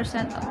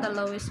 50% of the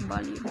lowest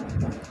value.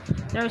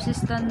 The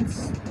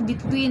resistance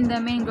between the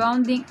main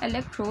grounding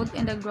electrode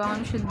and the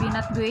ground should be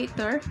not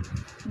greater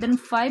than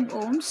 5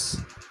 ohms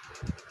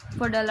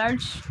for the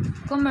large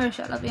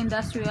commercial of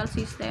industrial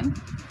system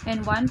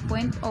and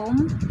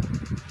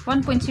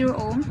 1.0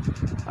 ohm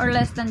or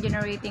less than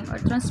generating or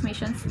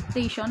transmission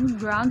station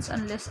grounds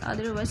unless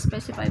otherwise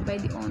specified by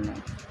the owner.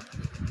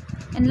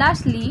 And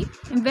lastly,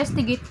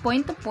 investigate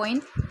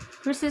point-to-point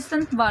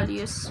resistant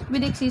values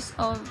with excess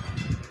of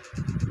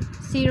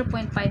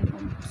 0.5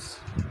 ohms.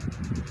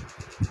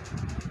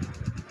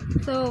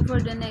 So for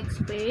the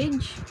next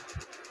page,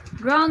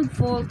 ground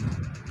fault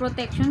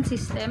protection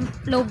system,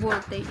 low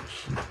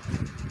voltage.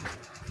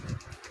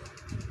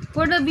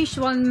 For the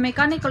visual and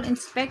mechanical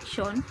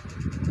inspection,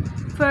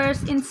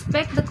 first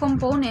inspect the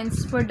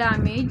components for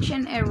damage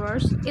and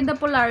errors in the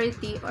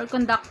polarity or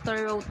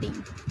conductor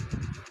routing.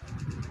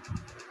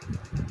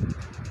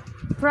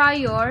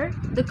 Prior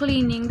to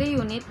cleaning the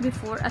unit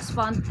before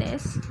as-found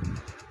test,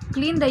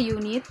 clean the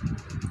unit.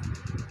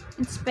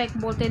 Inspect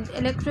bolted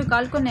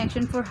electrical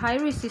connection for high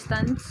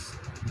resistance.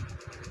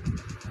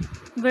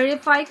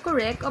 Verify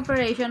correct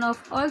operation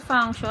of all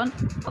function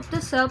of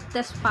the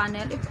self-test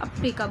panel if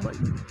applicable.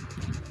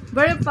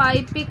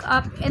 Verify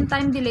pickup and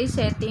time delay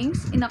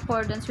settings in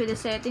accordance with the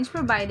settings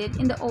provided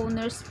in the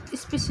owner's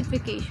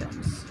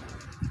specifications.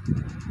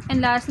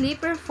 And lastly,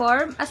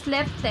 perform a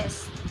slip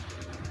test.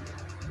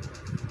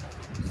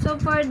 So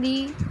for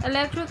the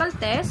electrical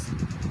test,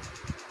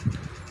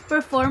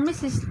 perform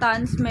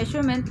resistance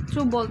measurement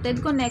through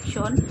bolted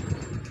connection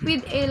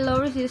with a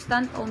low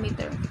resistance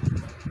ohmmeter.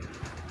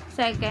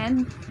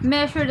 Second,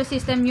 measure the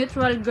system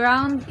neutral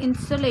ground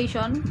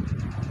insulation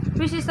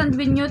resistant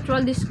with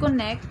neutral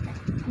disconnect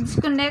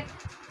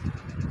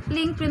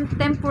link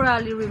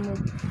temporarily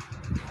removed.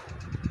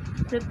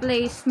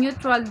 Replace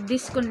neutral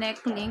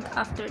disconnect link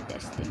after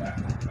testing.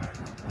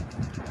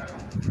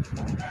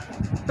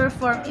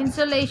 Perform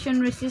insulation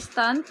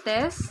resistant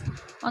tests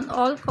on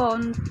all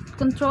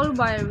control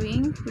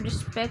wiring with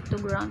respect to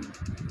ground.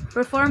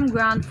 Perform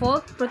ground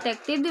fault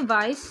protective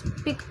device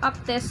pick-up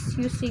tests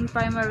using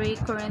primary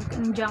current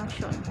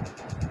conjunction.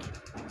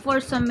 For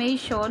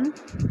summation,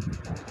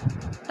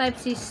 type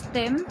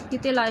system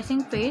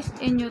utilizing phase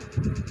and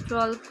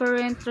neutral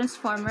current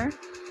transformer.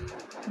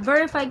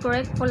 Verify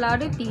correct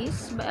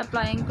polarities by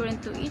applying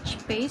current to each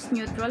phase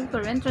neutral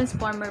current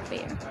transformer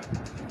pair.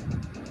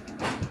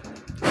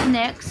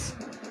 Next,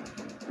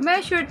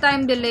 measure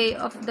time delay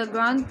of the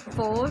ground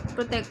fault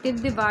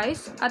protective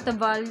device at a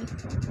value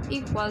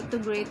equal to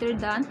greater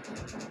than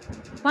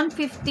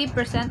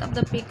 150% of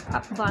the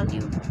pickup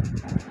value.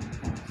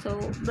 So,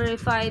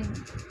 verify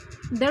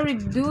the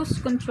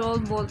reduced control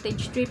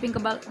voltage tripping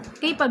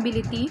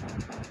capability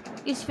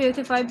is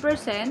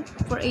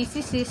 55% for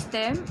AC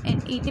system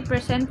and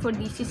 80% for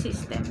DC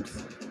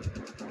systems.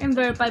 And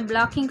verify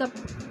blocking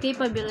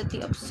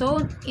capability of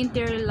zone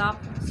interlock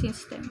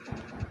system.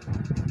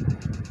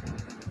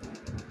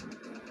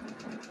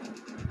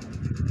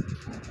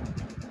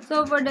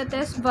 So for the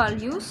test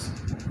values,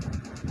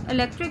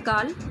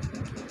 electrical,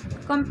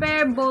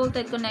 compare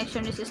bolted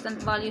connection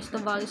resistant values to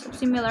values of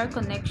similar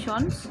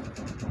connections.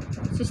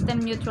 System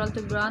neutral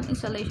to ground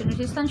insulation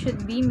resistance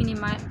should be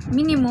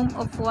minimum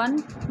of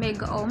 1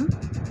 mega ohm.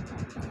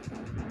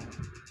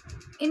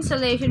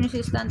 Insulation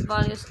resistant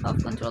values of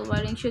control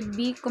wiring should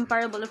be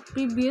comparable of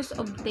previous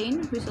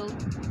obtained result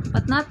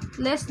but not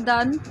less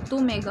than 2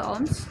 mega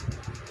ohms.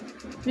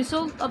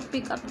 Result of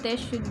pickup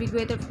test should be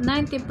greater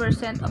than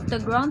 90% of the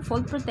ground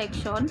fault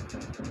protection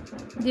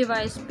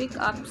device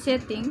pickup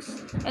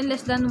settings and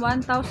less than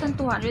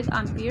 1200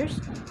 amperes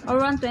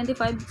or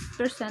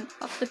 125%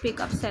 of the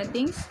pickup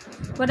settings,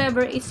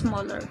 whatever is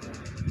smaller.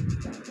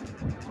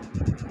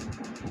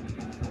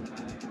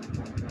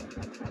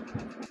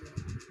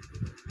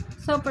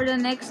 So for the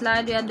next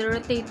slide, we have the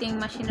rotating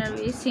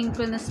machinery,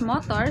 synchronous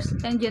motors,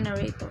 and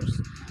generators.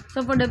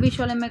 So for the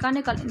visual and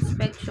mechanical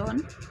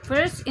inspection,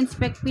 first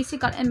inspect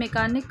physical and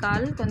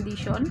mechanical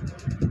condition.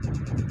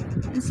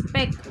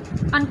 Inspect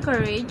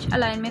anchorage,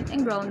 alignment,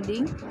 and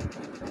grounding.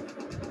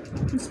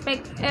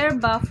 Inspect air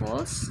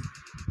baffles,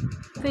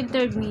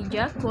 filtered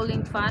media,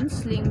 cooling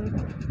fans, sling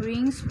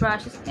rings,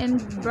 brushes,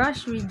 and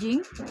brush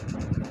rigging.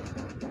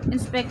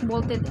 Inspect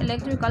bolted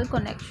electrical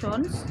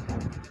connections.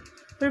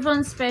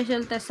 Perform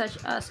special tests such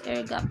as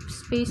air gap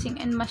spacing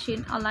and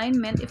machine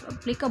alignment if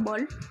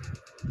applicable.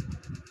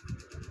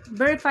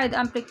 Verify the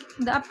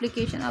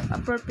application of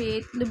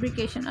appropriate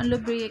lubrication and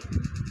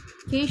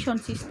lubrication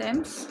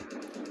systems.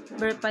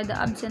 Verify the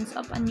absence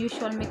of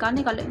unusual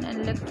mechanical and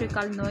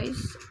electrical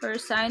noise or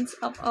signs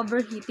of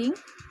overheating.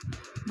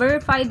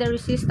 Verify the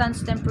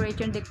resistance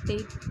temperature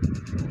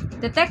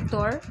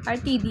detector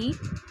 (RTD)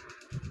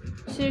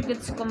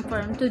 circuits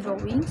conform to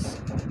drawings.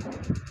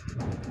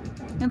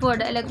 And for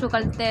the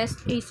electrical test,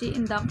 AC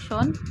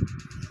induction,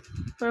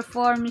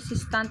 perform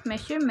resistance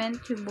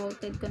measurement through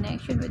voltage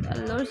connection with a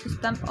low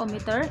resistance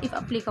ohmmeter if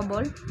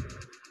applicable.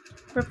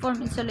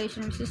 Perform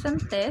insulation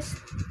resistance test.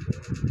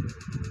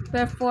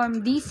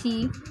 Perform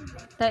DC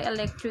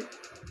dielectric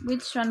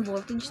withstand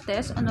voltage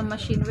test on a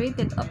machine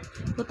rated of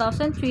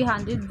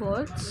 2300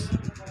 volts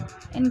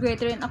and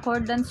greater in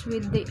accordance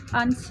with the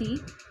ANSI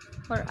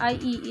or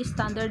IEE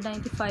standard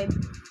 95.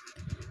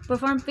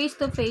 Perform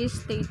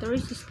face-to-face stator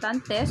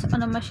resistance test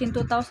on a machine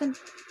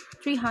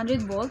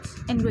 2300 volts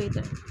and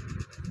greater.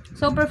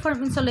 So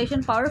perform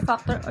insulation power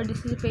factor or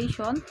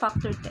dissipation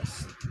factor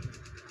test.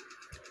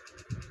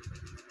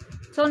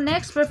 So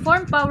next,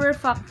 perform power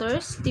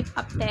factors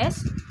step-up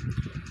test.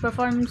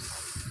 Perform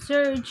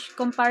surge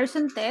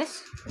comparison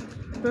test.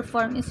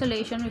 Perform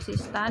insulation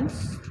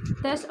resistance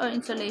test or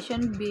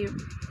insulation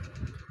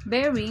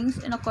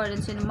bearings in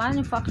accordance with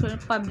manufacturer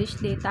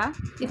published data,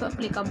 if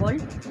applicable.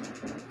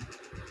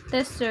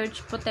 Test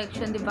surge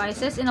protection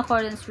devices in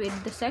accordance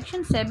with the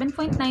section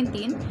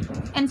 7.19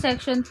 and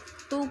section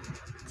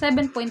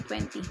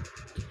 7.20.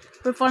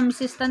 Perform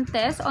resistance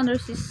test on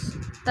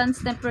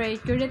resistance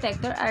temperature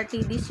detector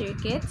 (RTD)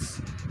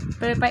 circuits.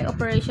 Verify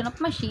operation of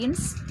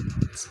machines.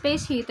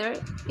 Space heater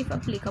if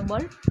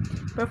applicable.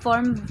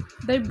 Perform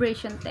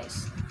vibration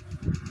test.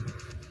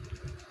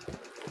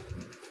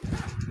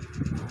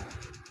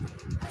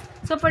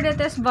 So for the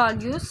test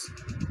values,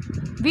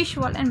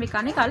 visual and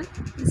mechanical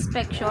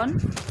inspection.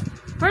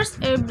 First,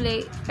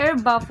 air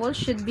baffle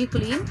should be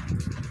clean.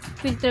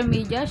 Filter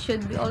media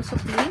should be also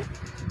clean.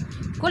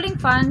 Cooling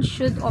fan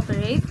should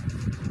operate.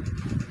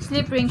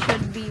 Slip ring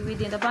should be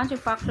within the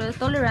manufacturer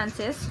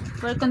tolerances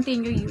for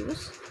continued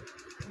use.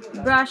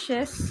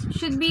 Brushes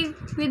should be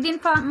within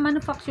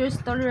manufacturer's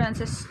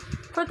tolerances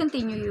for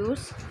continued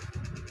use.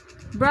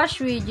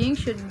 Brush rigging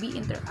should be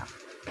interact.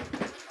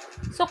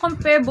 So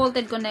compare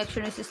voltage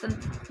connection resistance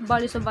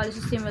values of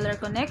similar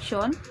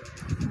connection.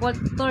 Volt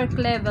torque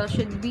level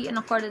should be in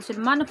accordance with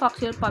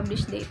manufacturer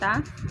published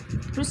data.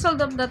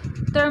 Result of the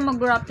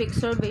thermographic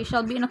survey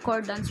shall be in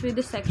accordance with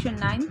the section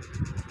 9.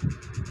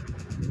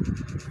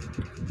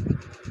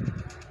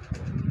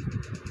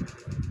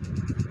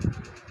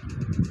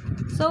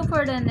 So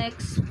for the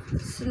next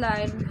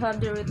slide, we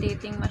have the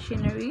rotating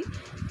machinery,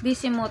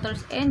 DC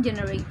motors, and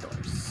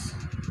generators.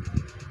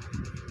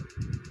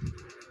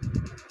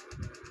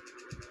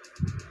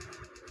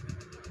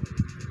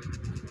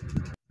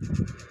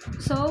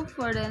 So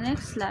for the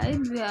next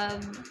slide, we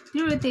have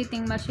the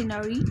rotating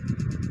machinery,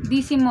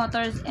 DC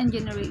motors, and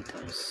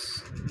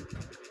generators.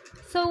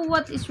 So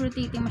what is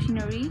rotating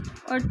machinery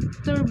or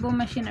turbo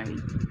machinery?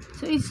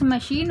 So it's a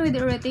machine with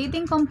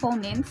rotating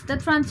components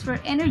that transfer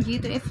energy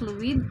to a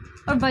fluid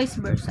or vice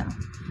versa.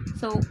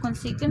 So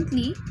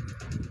consequently,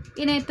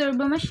 in a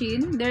turbo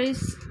machine, there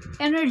is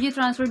energy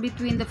transfer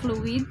between the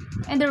fluid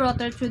and the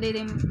rotor through the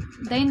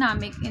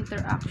dynamic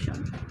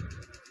interaction.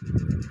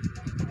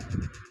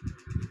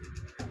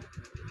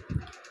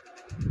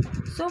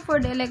 So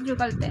for the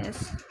electrical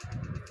test,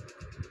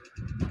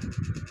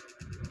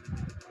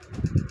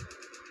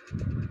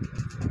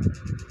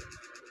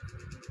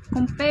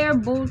 compare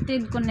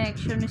voltage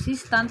connection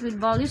resistance with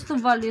values to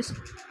values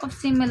of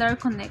similar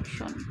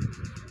connection.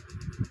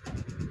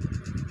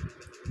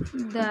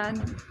 The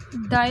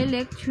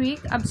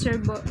dielectric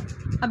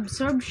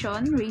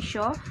absorption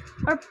ratio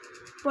or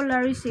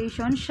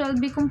polarization shall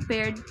be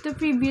compared to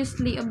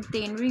previously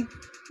obtained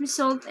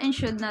result and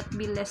should not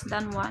be less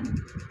than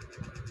 1.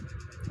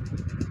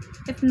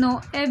 If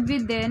no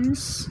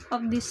evidence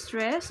of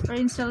distress or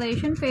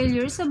installation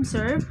failure is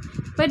observed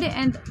by the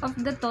end of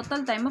the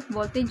total time of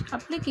voltage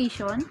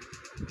application,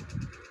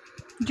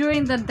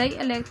 during the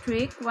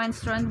dielectric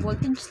Weinstein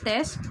voltage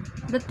test,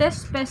 the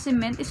test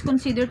specimen is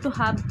considered to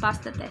have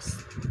passed the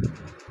test.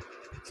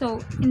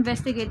 So,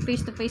 investigate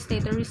face-to-face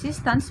stator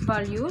resistance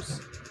values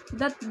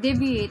that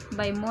deviate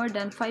by more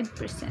than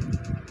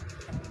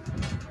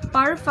 5%.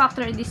 Power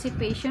factor and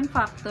dissipation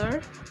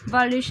factor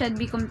values should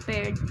be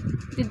compared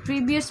with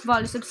previous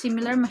values of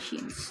similar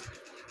machines.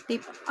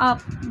 Tip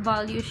up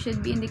values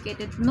should be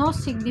indicated no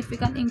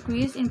significant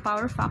increase in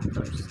power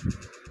factors.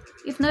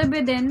 If no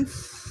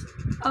evidence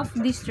of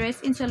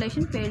distress,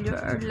 installation failure,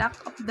 or lack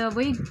of the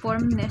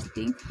waveform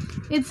nesting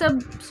is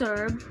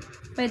observed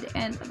by the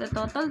end of the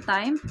total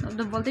time of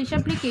the voltage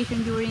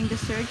application during the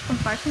surge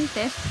comparison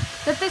test,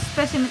 the test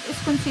specimen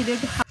is considered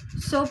to have.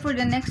 So for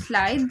the next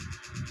slide,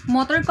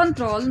 motor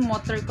control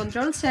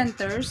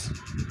centers,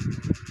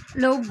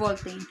 low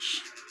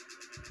voltage.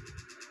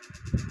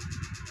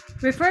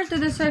 Refer to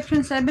the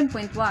section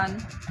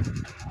 7.1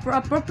 for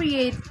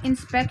appropriate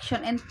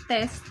inspection and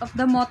test of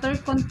the motor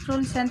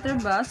control center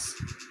bus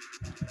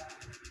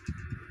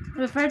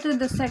Refer to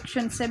the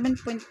section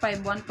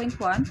 7.51.1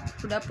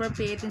 for the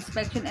appropriate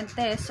inspection and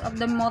test of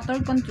the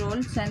motor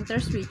control center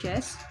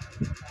switches.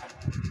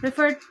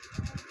 Refer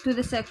to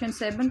the section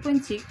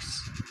 7.6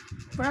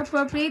 for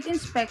appropriate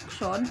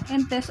inspection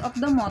and test of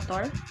the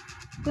motor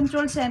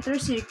control center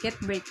circuit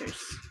breakers.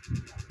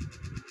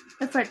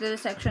 Refer to the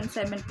section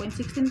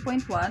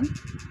 7.16.1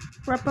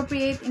 for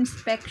appropriate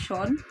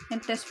inspection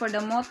and test for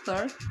the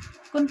motor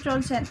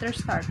control center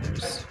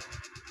starters.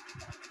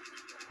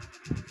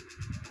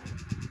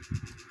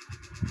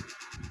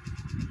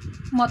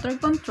 Motor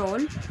control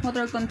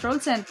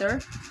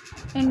center,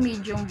 and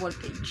medium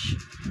voltage.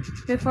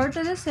 Refer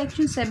to the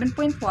section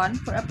 7.1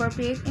 for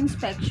appropriate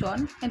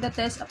inspection and the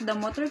test of the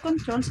motor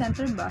control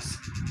center bus.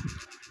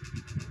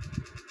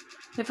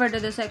 Refer to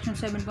the section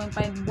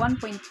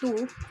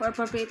 7.51.2 for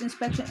appropriate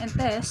inspection and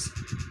test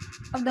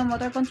of the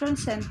motor control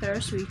center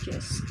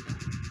switches.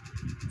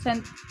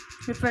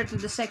 Refer to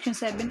the section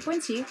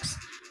 7.6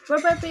 for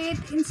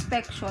appropriate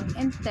inspection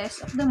and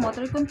test of the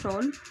motor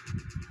control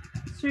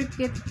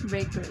circuit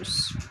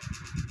breakers.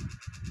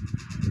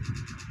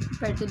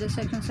 Refer to the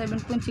section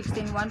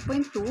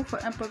 7.16.1.2 for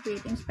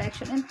appropriate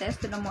inspection and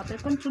test of the motor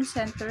control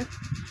center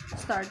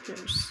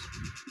starters.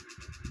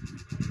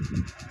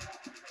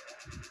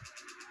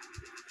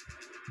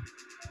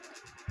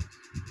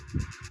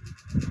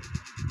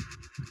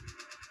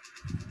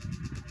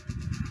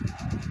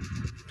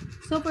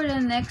 So for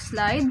the next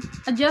slide,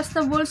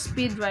 adjustable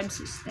speed drive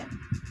system.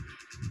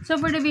 So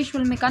for the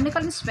visual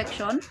mechanical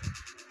inspection,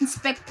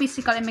 inspect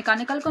physical and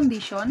mechanical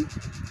condition,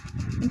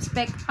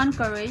 inspect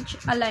anchorage,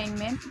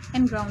 alignment,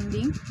 and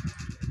grounding.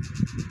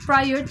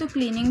 Prior to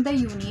cleaning the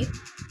unit,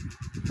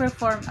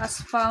 perform as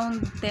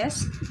found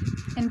test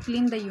and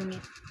clean the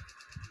unit.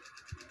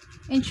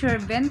 Ensure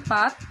vent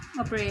path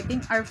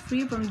operating are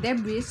free from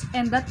debris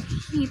and that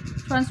heat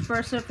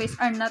transfer surface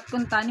are not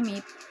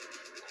contaminated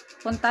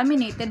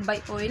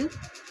by oil,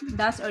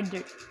 dust, or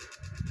dirt.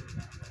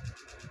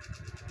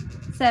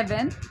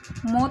 7.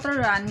 Motor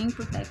running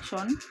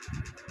protection.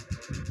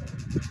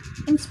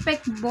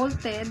 Inspect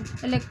bolted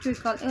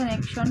electrical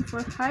connection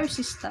for high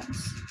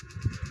resistance.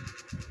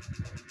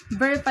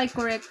 Verify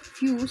correct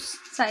fuse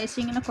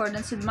sizing in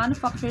accordance with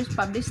manufacturer's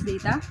published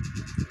data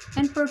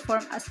and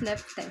perform a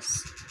slip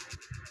test.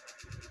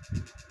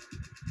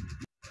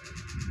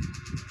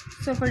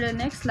 So for the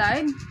next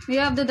slide, we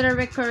have the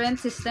direct current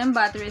system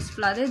batteries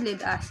flooded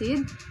lead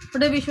acid. For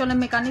the visual and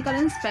mechanical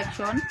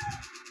inspection,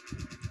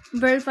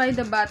 verify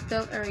the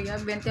battle area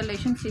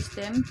ventilation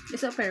system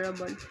is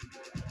operable.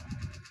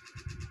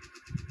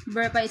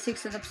 Verify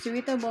existence of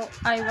suitable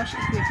eyewash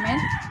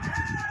equipment.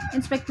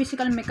 Inspect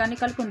physical and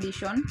mechanical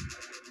condition.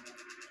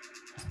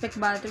 Inspect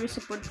battery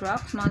support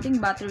racks, mounting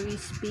battery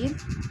speed,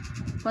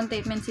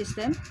 containment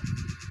system,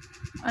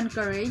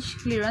 anchorage,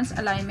 clearance,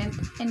 alignment,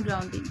 and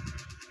grounding.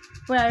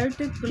 Prior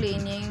to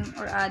cleaning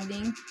or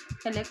adding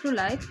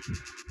electrolyte,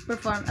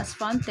 perform as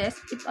found test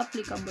if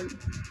applicable.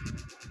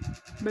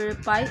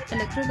 Verify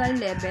electrolyte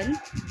level.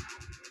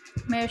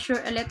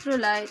 Measure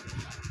electrolyte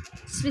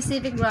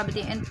specific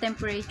gravity and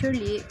temperature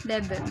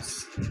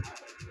levels.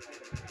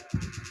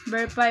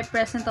 Verify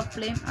presence of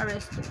flame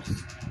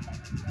arrestors.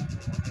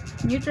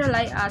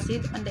 Neutralize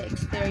acid on the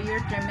exterior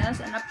terminals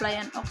and apply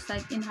an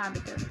oxide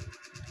inhibitor.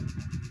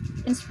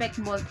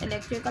 Inspect bolt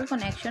electrical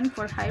connection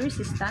for high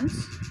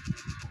resistance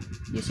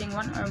using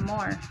one or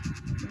more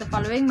of the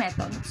following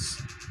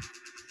methods.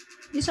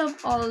 Use of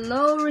all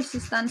low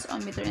resistance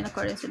ohmmeter in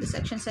accordance with the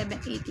section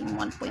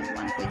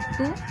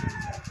 718.1.1.2.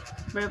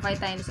 Verify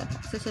tightness of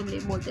accessibly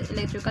bolted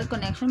electrical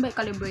connection by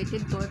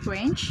calibrated torque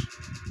range.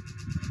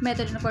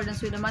 Method in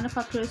accordance with the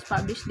manufacturer's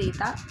published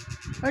data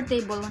or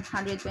table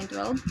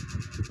 112.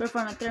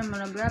 Perform a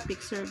thermographic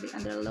survey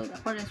under load in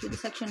accordance with the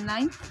section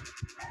 9.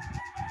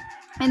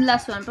 And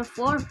last one,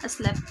 perform a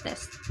slip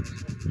test.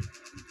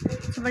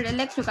 So for the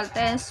electrical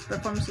test,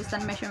 perform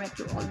resistance measurement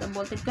through all the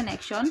bolted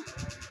connection.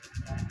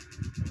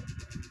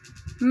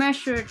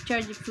 Measure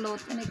charge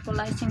float and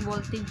equalizing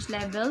voltage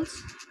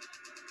levels.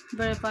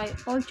 Verify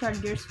all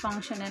chargers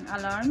function and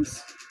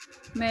alarms.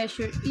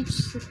 Measure each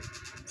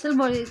cell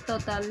body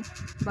total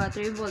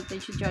battery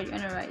voltage to charge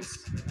and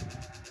rise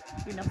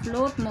in a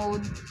float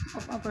mode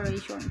of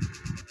operation.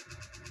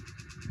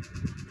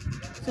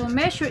 So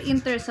measure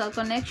inter-cell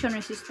connection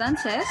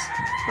resistances.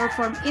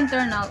 Perform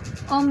internal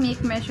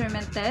ohmic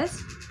measurement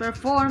test.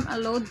 Perform a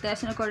load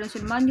test in accordance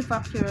with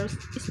manufacturer's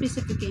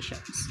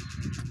specifications.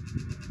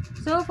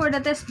 So for the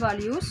test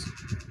values,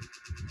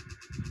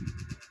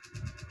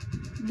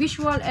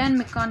 visual and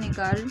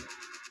mechanical,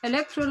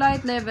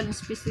 electrolyte level and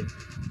specific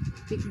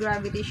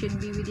gravity should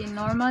be within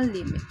normal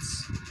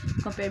limits.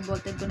 Compare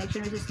bolted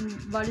connection resistance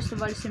values to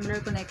value similar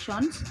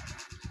connections.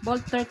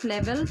 Bolt torque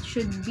level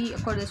should be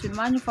accordance with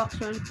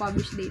manufacturer's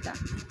published data.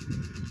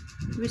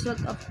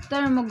 Result of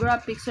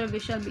thermographic survey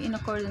shall be in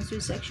accordance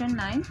with section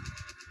 9.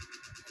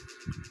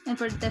 And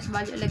for the test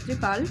value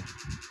electrical,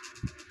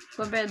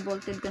 compare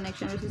bolted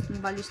connection resistance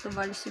values to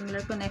value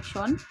similar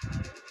connection.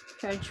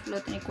 Charge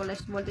float and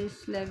equalized voltage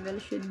level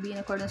should be in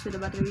accordance with the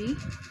battery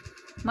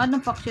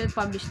manufacturer's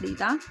published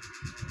data.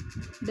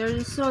 The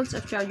results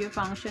of charger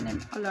function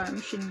and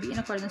alarm should be in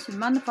accordance with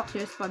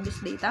manufacturer's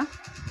published data.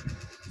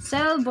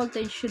 Cell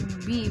voltage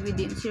should be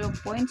within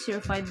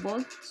 0.05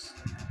 volts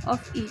of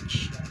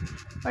each,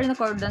 or in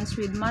accordance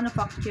with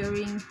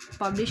manufacturing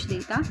published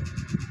data.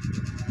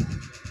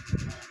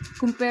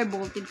 Compare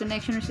bolted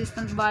connection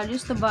resistant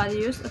values to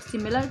values of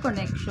similar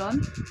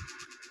connection.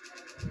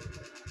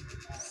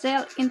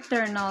 Cell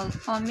internal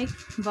ohmic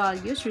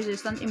values,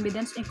 resistance,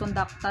 impedance, and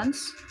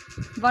conductance.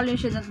 Values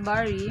should not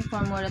vary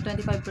for more than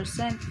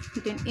 25%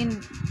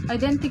 between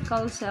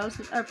identical cells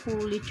that are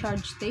fully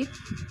charged state.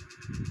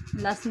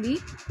 Lastly,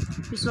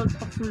 result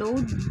of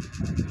load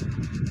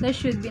that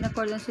should be in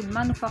accordance with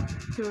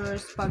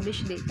manufacturer's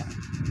published data.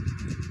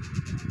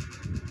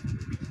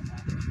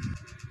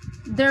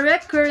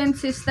 Direct current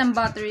system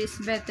batteries,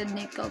 vetted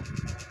nickel,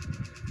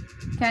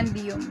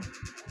 cadmium.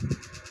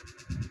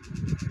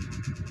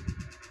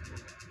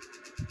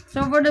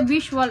 So for the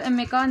visual and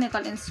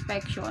mechanical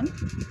inspection,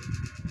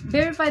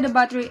 verify the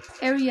battery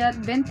area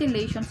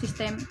ventilation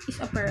system is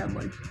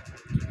operable.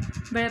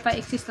 Verify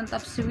existence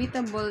of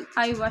suitable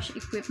eye wash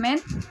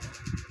equipment.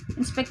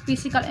 Inspect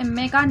physical and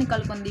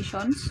mechanical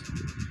conditions.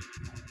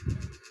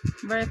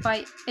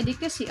 Verify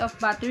adequacy of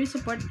battery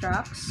support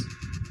tracks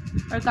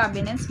or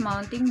cabinets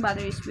mounting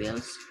battery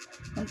wheels,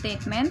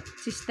 containment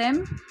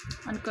system,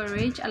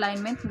 anchorage,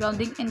 alignment,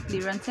 grounding, and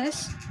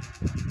clearances.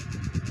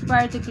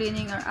 Prior to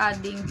cleaning or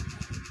adding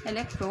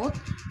electrode,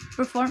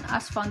 perform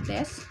as-found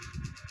tests.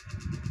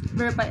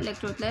 Verify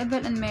electrode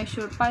level and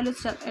measure pilot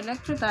cell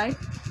electrotype,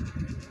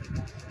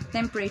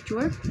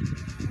 temperature.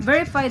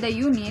 Verify the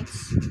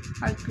units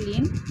are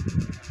clean.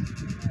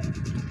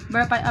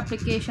 Verify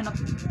application of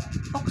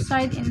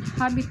oxide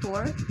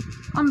inhibitor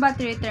on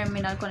battery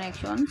terminal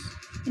connections.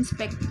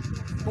 Inspect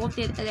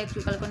voltage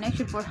electrical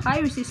connection for high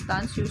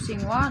resistance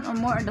using one or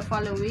more of the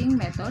following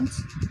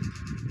methods.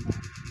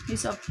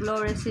 Use of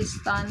low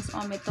resistance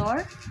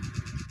ohmmeter.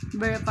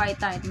 Verify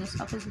tightness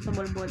of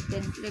accessible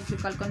voltage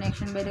electrical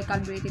connection by the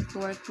calibrated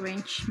torque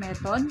wrench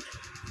method.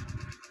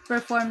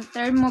 Perform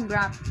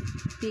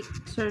thermographic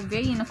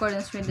survey in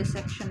accordance with the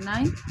section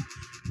 9.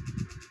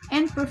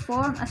 And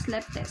perform a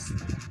slip test.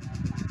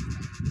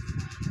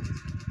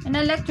 An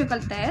electrical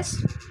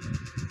test.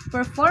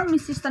 Perform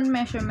resistance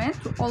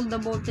measurement to all the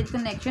voltage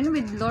connection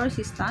with low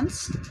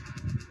resistance.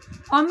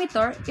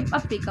 Ohmmeter if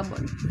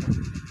applicable.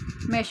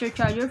 Measure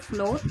charger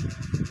float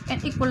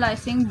and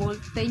equalizing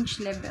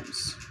voltage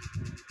levels.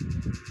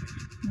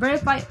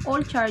 Verify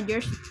all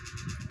chargers,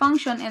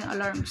 function, and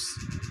alarms.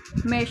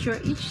 Measure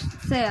each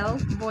cell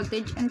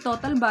voltage and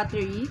total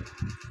battery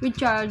with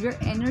charger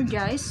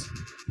energized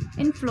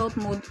in float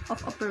mode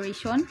of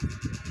operation.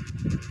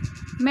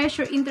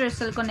 Measure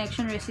inter-cell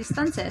connection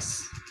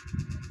resistances.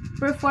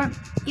 Perform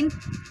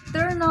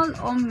internal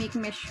ohmic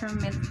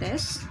measurement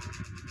tests.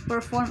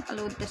 Perform a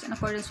load test in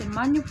accordance with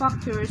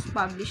manufacturer's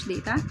published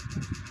data.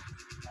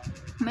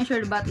 Measure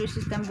the battery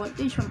system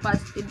voltage from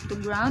positive to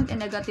ground and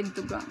negative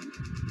to ground.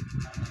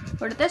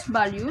 For the test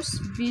values,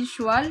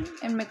 visual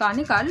and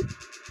mechanical,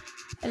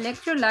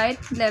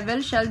 electrolyte level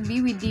shall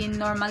be within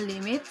normal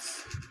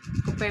limits.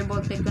 Compare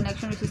voltage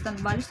connection resistant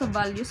values to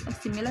values of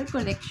similar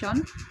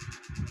connection.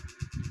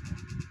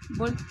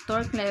 Volt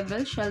torque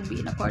level shall be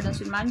in accordance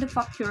with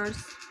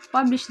manufacturer's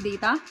published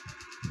data.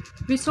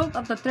 Result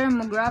of the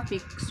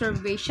thermographic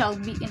survey shall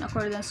be in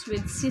accordance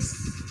with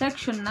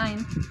section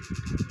 9.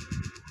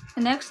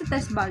 The next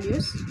test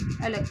values,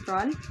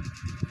 electrical,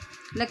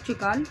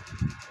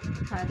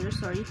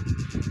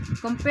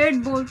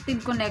 compared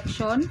voltage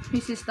connection,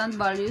 resistant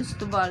values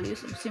to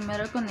values of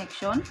similar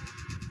connection.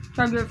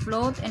 Charger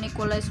float and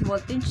equalized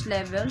voltage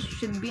levels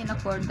should be in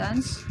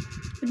accordance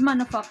with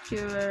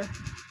manufacturer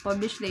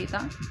published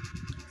data.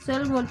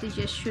 Cell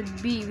voltages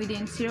should be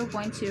within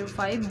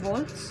 0.05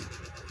 volts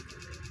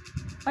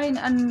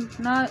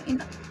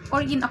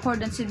or in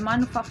accordance with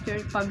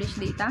manufacturer published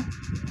data.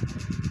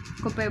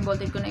 Compare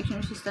voltage connection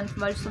resistance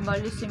values to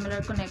values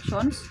similar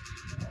connections.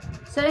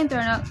 Cell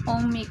internal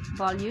ohmic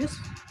values,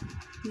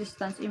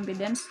 resistance,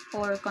 impedance,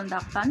 or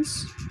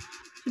conductance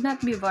should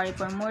not be varied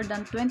for more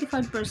than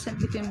 25%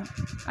 between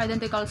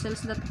identical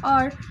cells that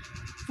are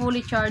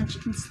fully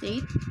charged in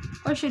state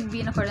or should be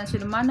in accordance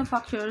with the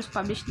manufacturer's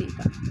published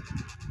data.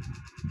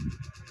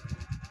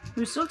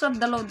 Results of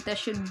the load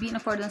test should be in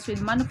accordance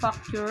with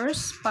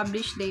manufacturer's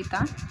published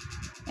data,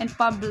 and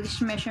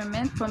published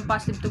measurement from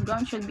positive to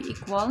ground should be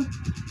equal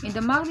in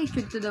the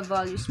magnitude to the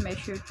values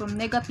measured from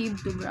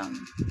negative to ground.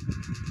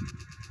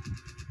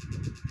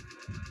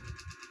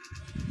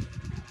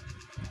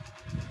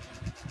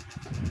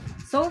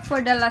 So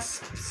for the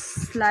last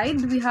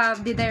slide, we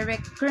have the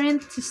direct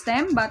current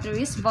system,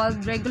 batteries,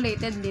 valve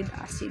regulated lead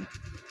acid.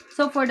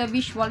 So for the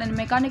visual and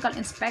mechanical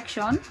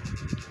inspection,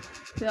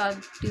 we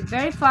have to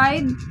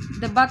verify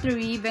the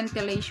battery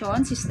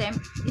ventilation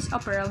system is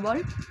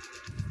operable.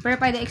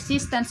 Verify the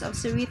existence of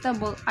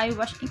suitable eye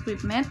wash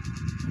equipment.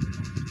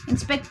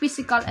 Inspect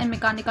physical and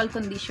mechanical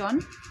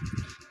condition.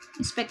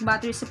 Inspect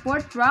battery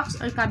support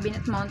racks or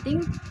cabinet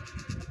mounting.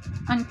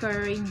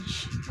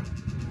 Anchorage.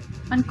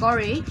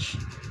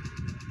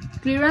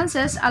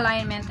 Clearances,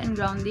 alignment, and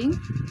grounding.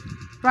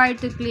 Prior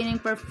to cleaning,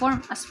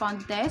 perform a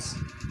sponge test.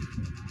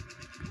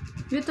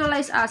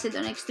 Neutralize acid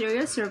on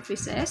exterior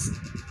surfaces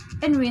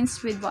and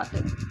rinse with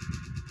water.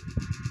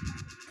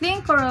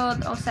 Clean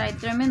corrode oxide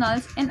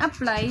terminals and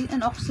apply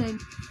an oxide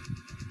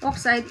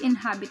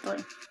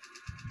inhibitor.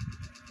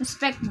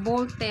 Inspect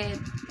bolted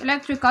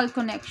electrical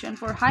connection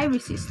for high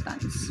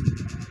resistance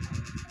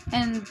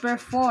and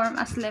perform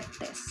a slip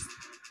test.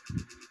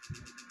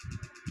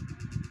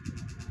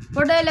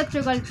 For the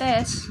electrical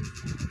test,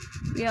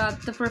 we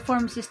have to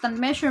perform resistance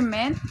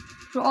measurement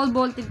through all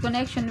bolted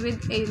connection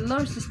with a low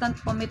resistance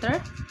ohmmeter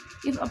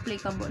if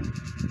applicable.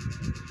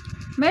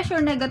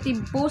 Measure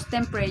negative post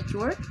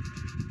temperature.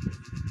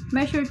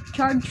 Measure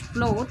charge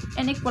flow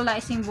and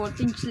equalizing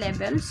voltage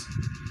levels.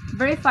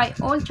 Verify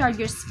all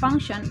chargers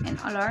function and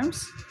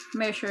alarms.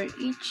 Measure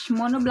each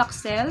monoblock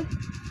cell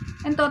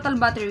and total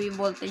battery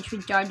voltage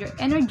with charger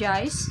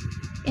energized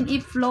and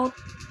if float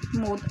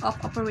mode of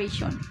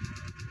operation.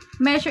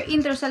 Measure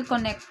intercell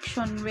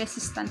connection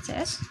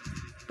resistances.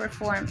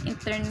 Perform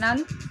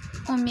internal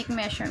ohmic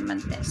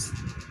measurement test.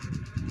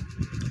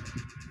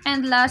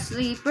 And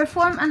lastly,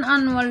 perform an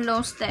annual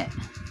load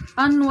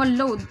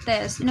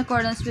test in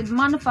accordance with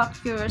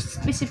manufacturer's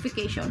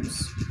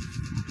specifications.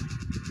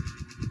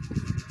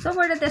 So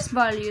for the test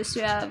values,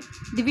 we have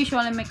the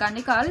visual and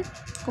mechanical,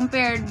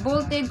 compared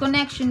voltage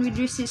connection with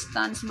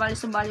resistance, values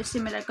to values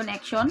similar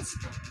connections.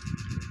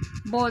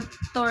 Both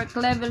torque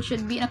level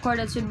should be in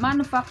accordance with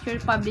manufacturer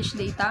published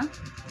data.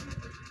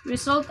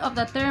 Result of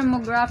the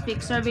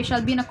thermographic survey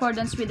shall be in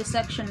accordance with the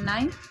section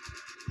 9.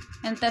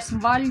 And test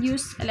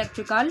values,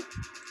 electrical.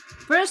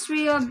 First,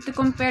 we have to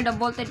compare the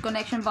voltage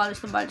connection values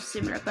to values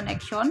similar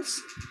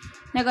connections.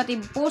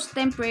 Negative post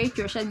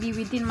temperature shall be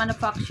within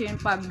manufacturing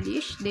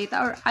published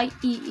data or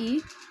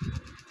IEE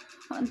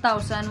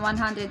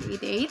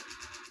 1188.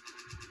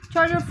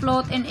 Charger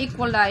float and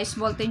equalized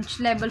voltage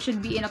level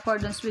should be in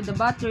accordance with the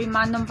battery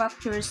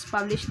manufacturer's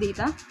published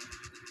data.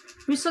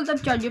 Result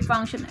of charger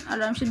function and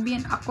alarm should be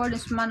in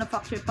accordance with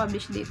manufacturer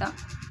published data.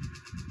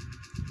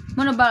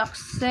 Monoblock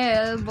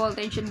cell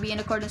voltage should be in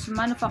accordance with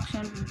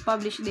manufacturer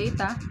published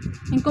data.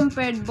 And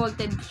compared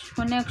voltage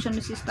connection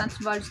resistance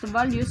values to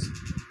values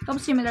of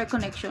similar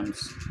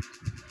connections.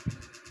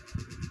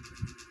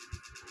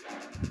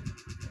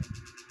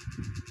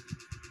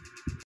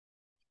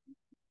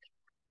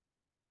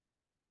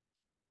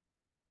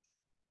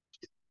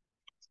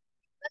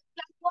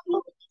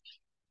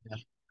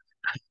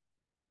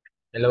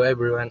 Hello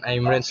everyone,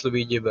 I'm Renz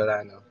Luigi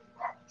Barano.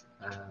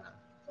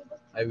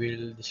 I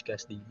will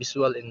discuss the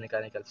visual and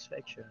mechanical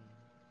section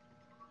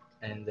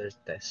and their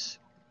tests.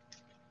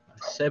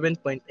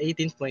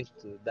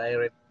 7.18.2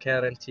 Direct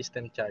Current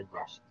System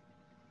Chargers.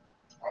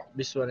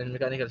 Visual and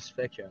mechanical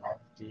section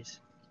is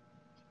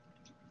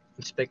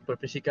inspect for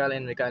physical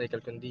and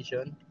mechanical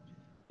condition,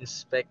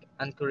 inspect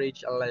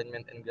anchorage,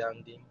 alignment, and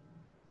grounding.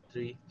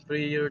 3.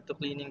 Prior to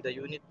cleaning the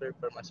unit,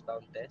 perform a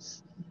sponge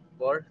test.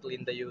 4.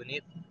 Clean the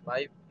unit.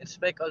 5.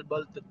 Inspect all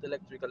bolted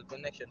electrical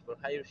connection for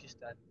high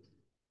resistance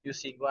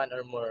using one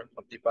or more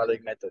of the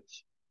following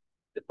methods.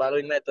 The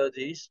following method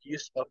is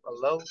use of a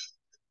low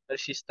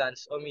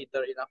resistance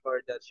ohmmeter in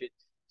accordance with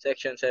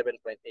section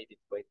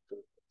 7.18.2.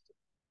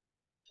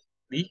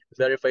 B.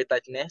 Verify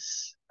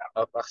tightness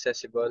of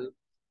accessible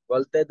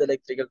voltage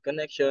electrical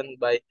connection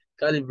by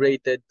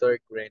calibrated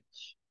torque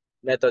wrench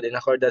method in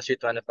accordance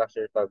with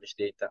manufacturer published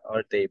data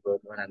or table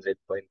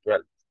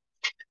 100.12.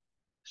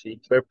 C.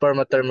 Perform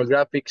a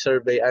thermographic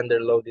survey under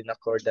load in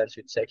accordance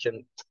with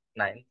section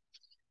 9.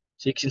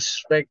 6.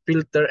 Inspect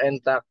filter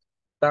and tank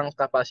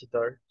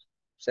capacitor.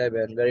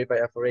 7. Verify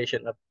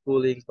operation of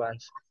cooling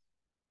fans.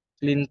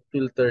 Clean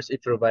filters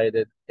if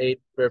provided. 8.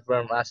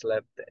 Perform a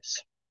slab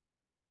test.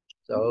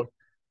 So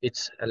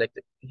its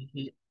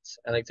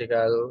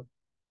electrical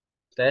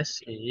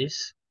test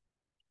is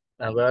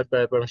well,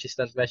 perform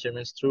resistance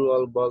measurements through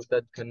all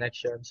bolted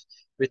connections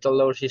with a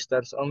low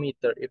resistance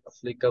ohmmeter if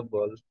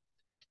applicable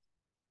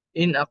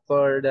in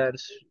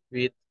accordance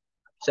with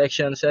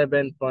section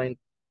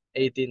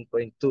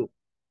 7.18.2.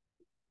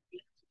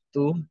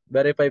 2.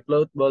 Verify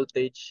float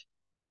voltage,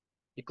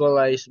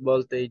 equalize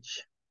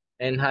voltage,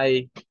 and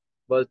high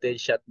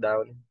voltage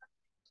shutdown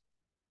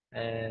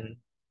and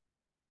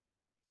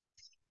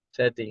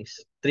settings.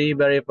 3.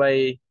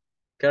 Verify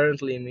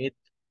current limit.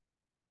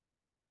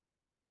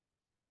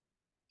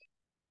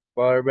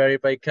 4.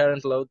 Verify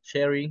current load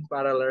sharing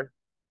parallel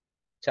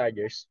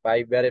chargers.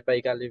 5. Verify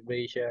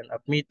calibration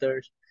of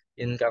meters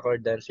in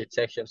accordance with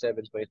section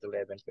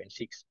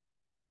 7.11.6.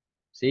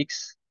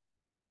 6.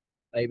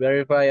 I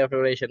verify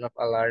operation of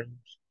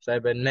alarms.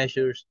 7.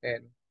 Measures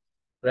and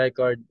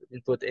record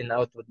input and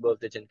output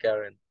voltage and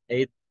current.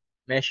 8.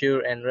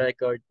 Measure and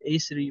record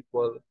AC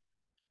ripple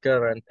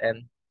current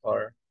and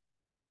or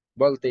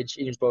voltage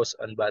imposed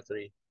on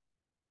battery.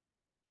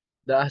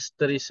 The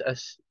asterisk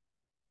as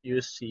you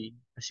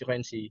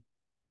can see,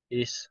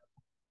 is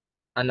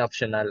an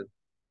optional.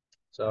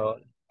 So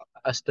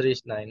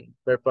asterisk 9,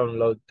 perform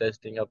load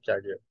testing of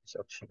charger is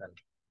optional.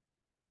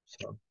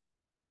 So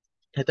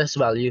It has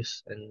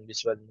values and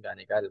visual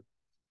mechanical.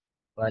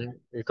 One,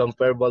 we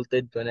compare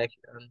voltage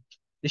connection,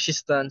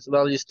 resistance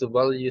values to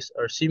values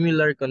or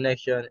similar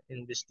connection,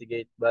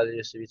 investigate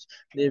values which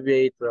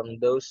deviate from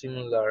those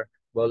similar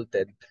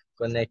voltage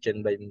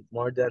connection by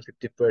more than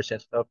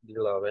 50% of the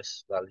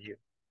lowest value.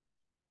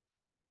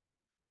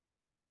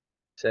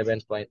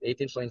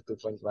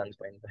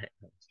 7.18.2.1.9.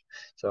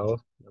 So,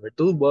 number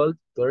 2, volt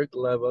torque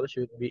level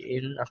should be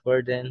in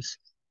accordance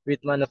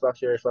with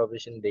manufacturer's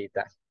publishing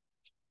data.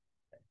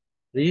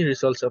 3,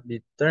 results of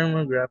the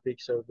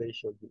thermographic survey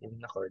should be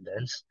in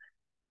accordance.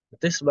 The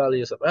test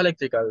values of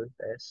electrical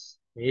test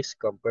is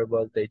compare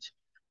voltage,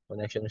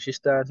 connection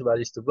resistance,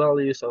 values to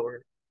values,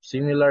 or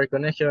similar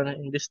connection,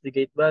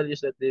 investigate values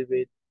that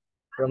deviate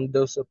from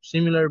those of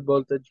similar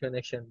voltage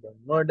connection by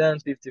more than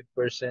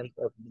 50%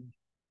 of the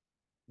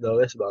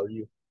lowest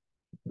value.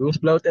 Those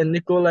plot and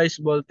equalize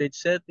voltage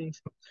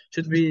settings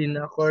should be in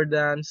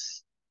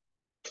accordance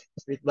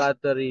with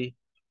battery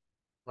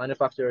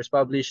manufacturers'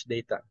 published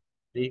data.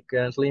 The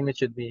current limit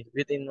should be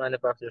within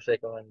manufacturer's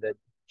recommended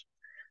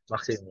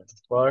maximum.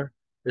 4.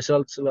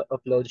 Results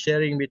of load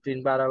sharing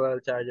between parallel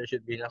chargers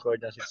should be in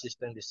accordance with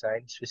system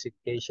design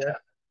specification.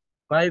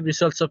 5.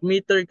 Results of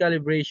meter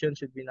calibration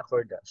should be in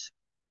accordance.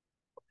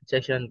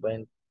 Section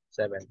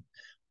 7.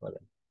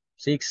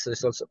 6.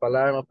 Results of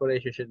alarm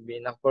operation should be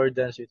in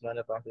accordance with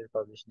manufacturer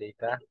published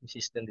data and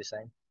system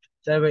design.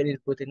 7.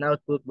 Input and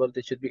output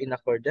voltage should be in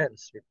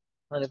accordance with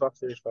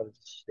manufacturer's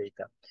published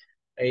data.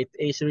 8.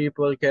 AC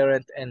ripple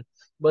current and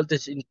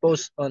voltage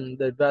imposed on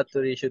the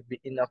battery should be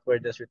in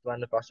accordance with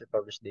manufacturer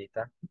published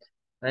data.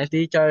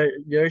 90.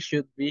 Chargers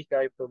should be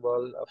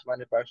capable of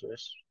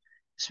manufacturer's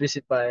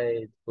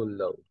specified full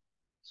load.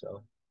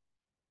 So,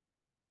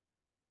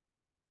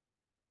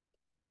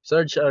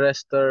 surge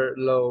arrestor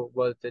low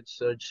voltage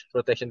surge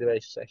protection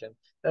device section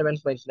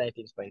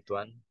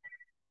 7.19.1.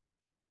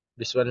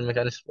 Visual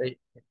mechanism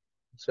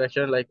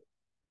inspection like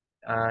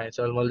it's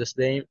almost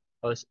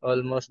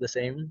the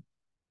same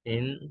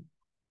in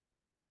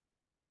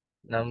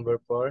number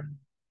 4.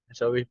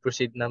 So we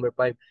proceed number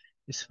 5.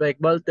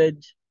 Inspect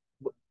voltage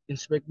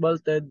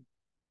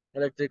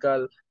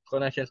electrical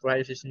connection for high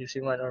resistance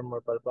using one or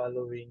more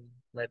following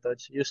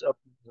methods. Use of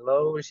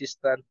low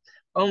resistance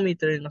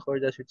ohmmeter in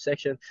accordance with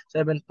section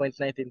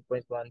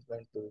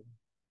 7.19.1.2.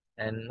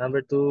 And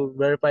number 2,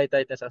 verify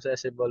tightness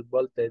accessible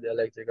voltage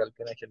electrical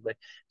connection by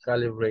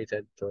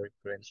calibrated torque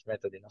wrench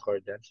method in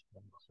accordance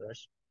with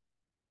numbers.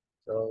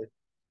 So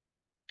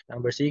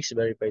number 6,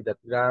 verify that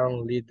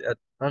ground lead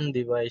on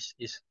device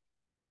is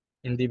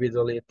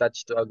individually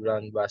attached to a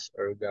ground bus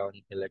or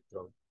ground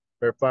electrode.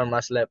 Perform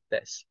as left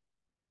test.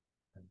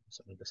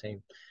 So the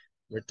same.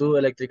 Number 2,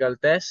 electrical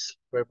test.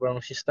 Perform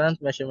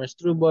resistance measurements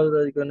through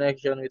voltage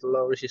connection with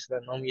low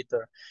resistance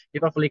ohmmeter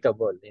if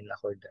applicable in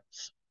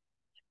accordance.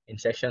 In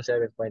section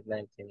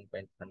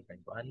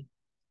 7.19.1.1.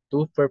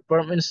 2.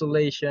 Perform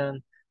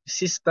insulation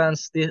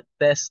resistance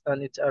test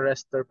on its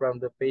arrestor from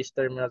the phase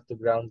terminal to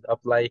ground.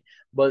 Apply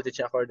voltage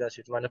accordance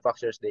with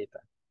manufacturer's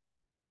data.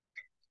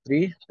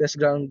 3. Test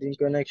grounding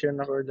connection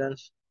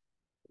accordance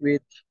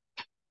with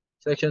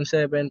section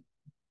 7.13.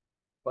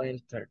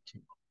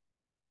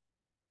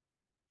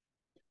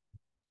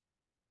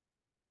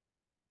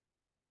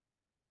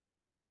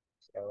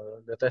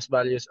 So the test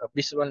values of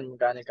visual and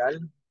mechanical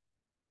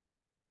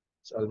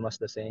is almost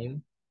the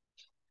same.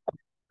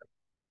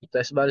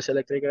 Test values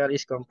electrical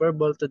is compare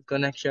voltage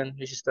connection,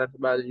 resistance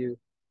values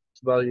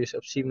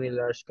of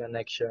similar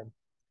connection.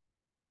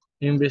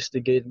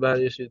 Investigate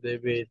values that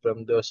deviate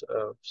from those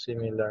of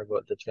similar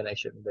voltage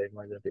connection by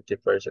more than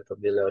 50%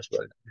 of the lowest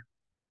value.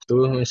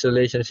 2.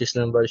 Installation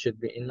system value should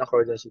be in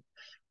accordance with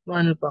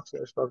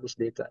manufacturer's published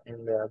data.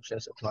 In the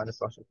absence of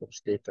manufacturer's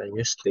published data,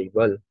 use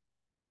table.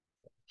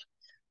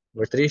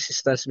 Number 3,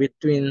 distance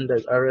between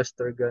the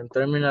arrestor ground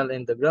terminal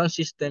and the ground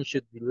system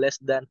should be less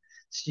than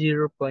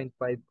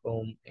 0.5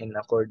 ohm in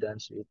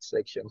accordance with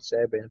section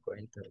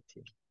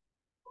 7.13.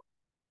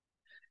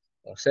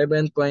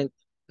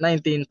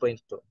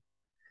 7.19.2.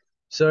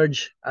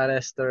 Surge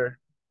arrestor,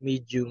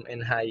 medium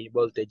and high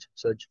voltage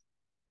surge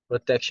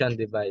protection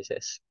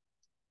devices.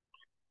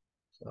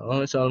 So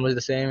it's almost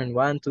the same in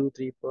 1, 2,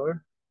 3,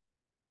 4.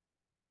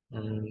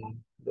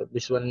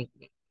 This one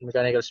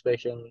mechanical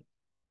inspection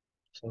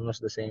is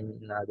almost the same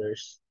in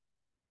others.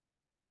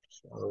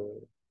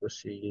 So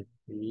proceed.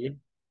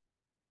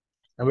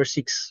 Number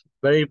 6,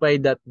 verify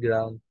that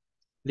ground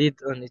lead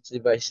on its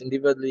device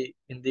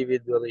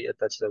individually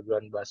attached to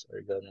ground bus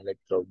or ground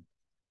electrode.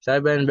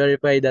 7,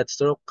 verify that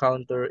stroke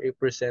counter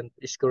 8%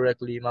 is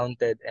correctly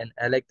mounted and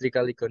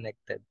electrically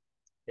connected.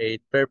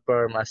 8,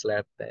 perform as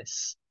left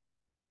test.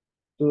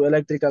 2,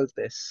 electrical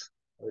test.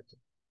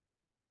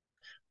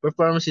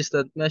 Perform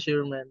resistance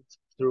measurement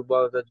through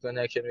voltage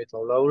connection with a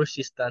low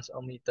resistance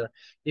ohmmeter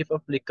if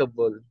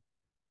applicable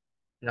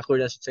in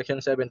accordance with section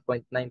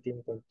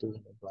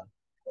 7.19.2.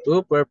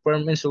 2.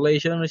 Perform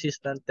insulation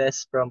resistance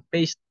test from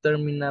phase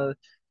terminal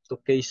to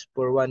case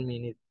for 1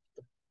 minute.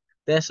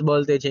 Test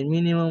voltage and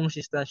minimum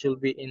resistance should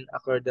be in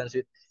accordance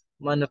with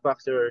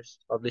manufacturer's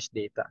published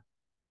data.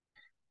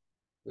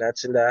 Lahat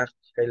sila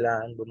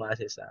kailangan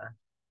bumase sa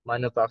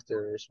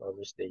manufacturer's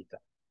published data.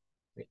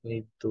 We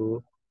need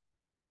to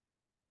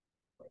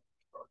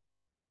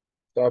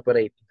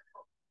cooperate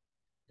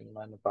in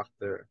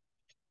manufacturer.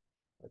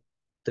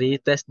 3.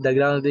 Test the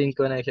grounding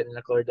connection in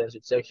accordance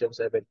with section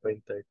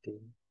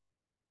 7.13.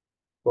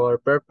 4.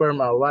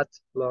 Perform a watt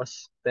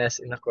loss test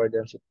in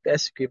accordance with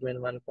test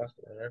equipment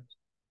manufacturer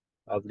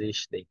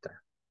published data.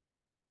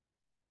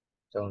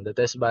 So the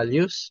test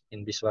values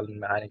in visual and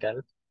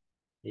mechanical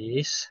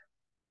is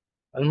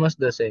almost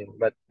the same,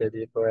 but the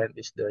difference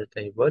is their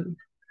table.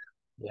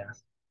 Yeah,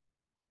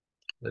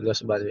 the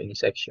loss value in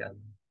section.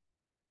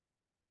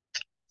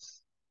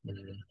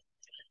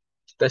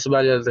 Test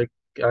value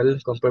electrical,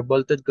 compare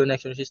voltage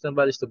connection system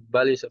values to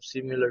values of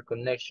similar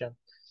connection.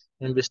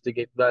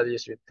 Investigate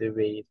values with the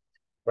weight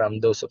from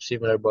those of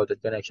similar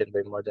voltage connection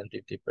by more than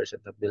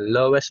 50% of the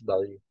lowest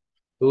value.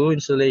 2.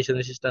 Installation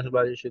resistance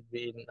value should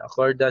be in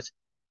accordance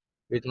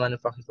with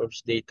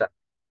manufacturer's data.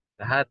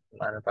 Lahat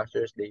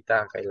manufacturer's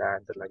data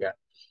kailangan talaga.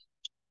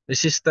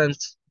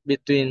 Resistance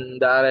between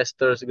the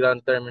arrestor's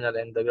ground terminal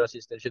and the ground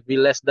system should be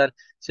less than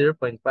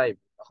 0.5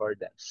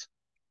 accordance.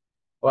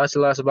 Watts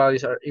loss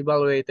values are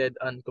evaluated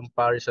on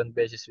comparison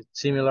basis with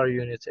similar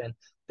units and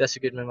test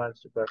equipment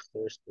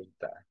manufacturers'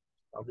 data,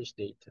 published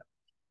data.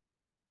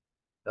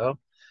 So,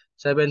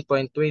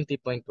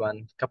 7.20.1,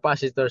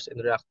 capacitors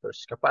and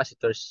reactors.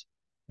 Capacitors,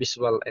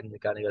 visual and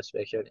mechanical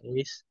inspection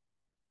is,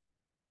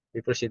 we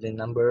proceed in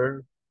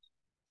number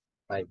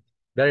 5.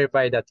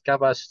 Verify that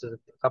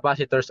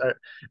capacitors are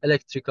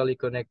electrically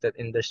connected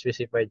in their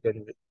specified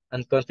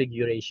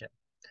configuration.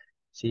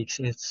 6.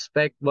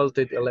 Inspect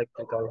voltage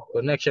electrical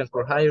connection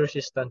for high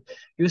resistance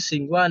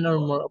using one or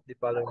more of the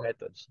following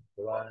methods.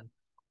 1.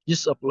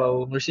 Use of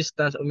low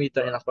resistance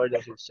meter in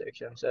accordance with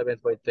section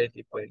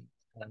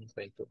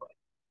 7.20.1.2.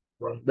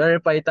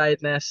 Verify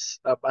tightness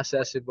of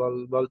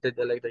accessible voltage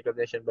electrical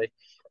connection by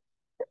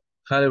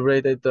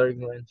calibrated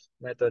Torgman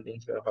method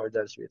in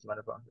accordance with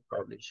manufacturer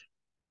published.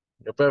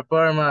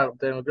 Perform a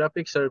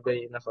thermographic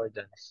survey in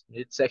accordance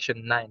with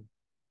section 9.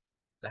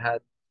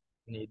 Lahat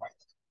need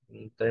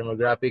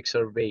thermographic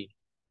survey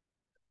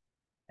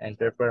and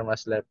perform a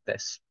slab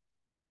test.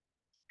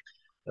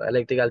 So,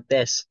 electrical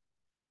test.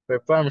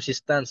 Perform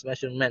resistance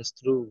measurements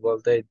through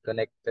voltage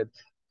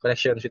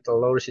connections with a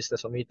low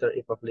resistance meter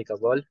if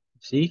applicable.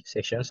 See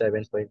section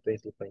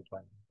 7.20.1.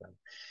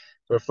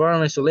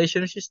 Perform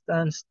isolation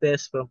resistance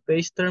test from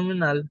phase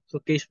terminal to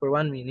case for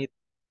 1 minute.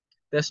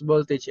 Test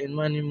voltage and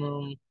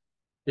minimum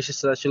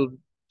resistance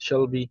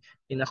shall be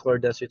in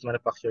accordance with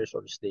manufacturer's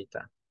source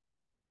data.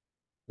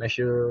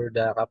 Measure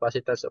the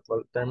capacitance of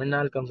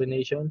terminal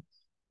combination.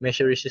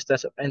 Measure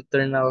resistance of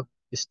internal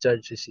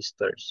discharge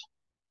resistors.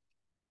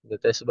 The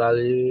test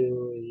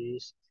value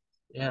is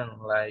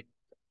like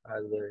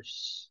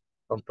others.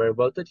 Compare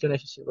voltage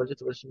connection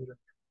voltage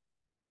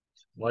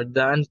more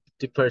than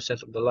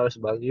 50% of the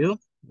lowest value.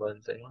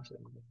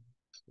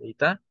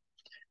 Data.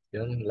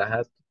 Yun,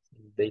 lahat.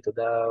 Data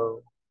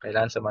daw.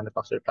 Kailangan sa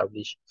manufacturer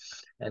publish.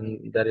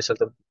 And the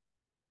result of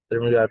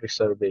thermographic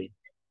survey.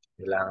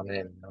 Kailangan na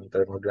yun ng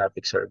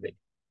thermographic survey.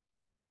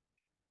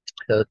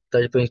 So,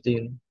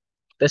 30.2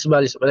 test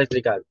values of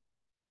electrical.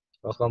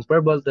 So,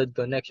 compare voltage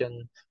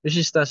connection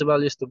resistance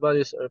values to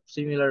values of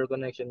similar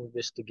connection.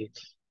 Investigate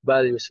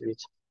values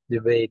which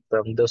deviate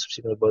from those of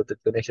similar voltage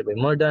connection by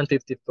more than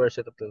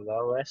 50% of the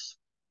lowest.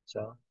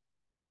 So,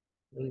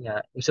 yun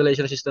nga,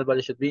 installation resistance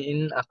value should be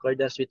in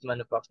accordance with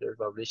manufacturer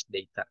published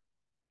data.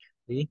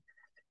 Okay?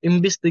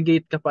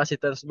 Investigate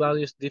capacitance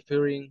values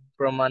differing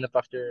from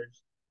manufacturer's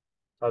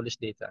published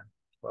data.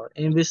 So,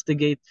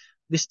 investigate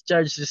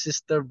discharge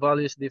resistor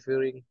values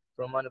differing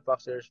from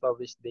manufacturer's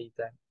published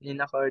data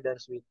in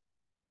accordance with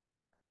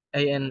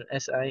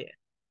ANSI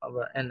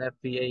or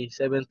NFPA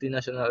 17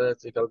 National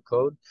Electrical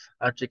Code,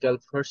 Article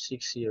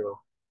 460.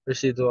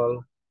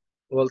 Residual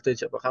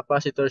voltage of a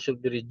capacitor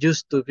should be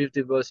reduced to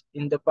 50 volts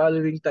in the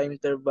following time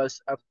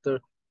intervals after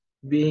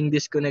being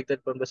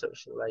disconnected from the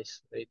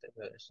socialized rate.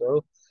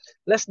 So,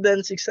 less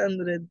than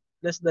 600,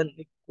 less than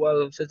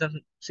equal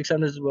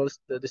 600 volts,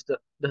 the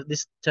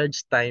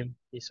discharge time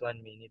is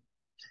 1 minute.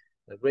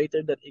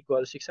 Greater than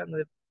equal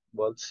 600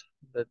 volts,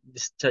 the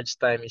discharge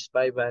time is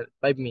 5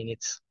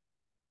 minutes.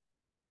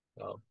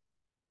 So,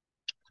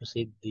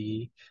 proceed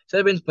the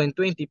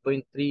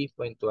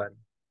 7.20.3.1.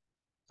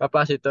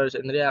 Capacitors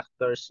and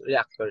reactors,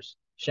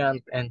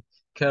 shunt and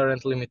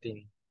current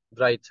limiting,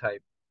 dry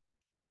type.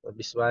 So,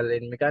 visual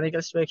and mechanical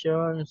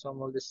inspection,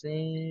 some of the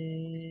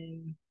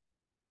same.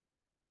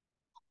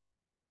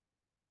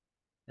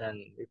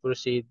 And we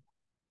proceed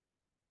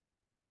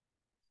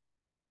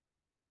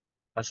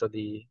also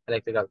the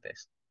electrical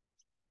test.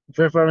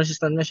 Perform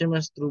resistance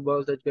measurements through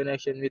voltage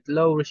connection with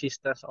low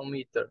resistance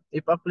meter,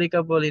 if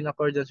applicable in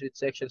accordance with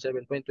section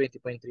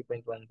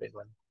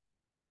 7.20.3.1.1.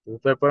 To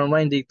perform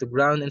winding to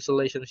ground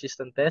insulation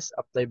resistance test,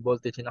 apply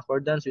voltage in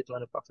accordance with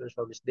manufacturer's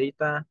published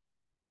data.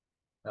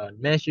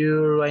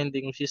 Measure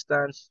winding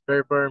resistance,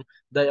 perform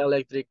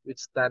dielectric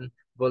withstand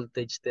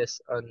voltage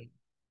test on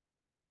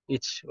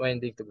each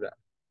winding to ground.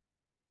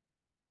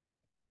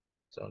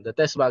 So, the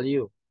test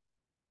value.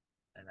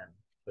 Ayan.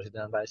 Proceed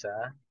na tayo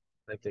sa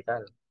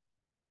electrical.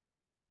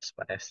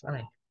 Parehas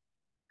lang eh.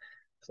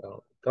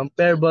 So,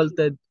 compare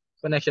voltage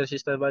connection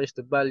system values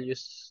to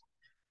values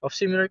of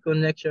similar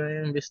connection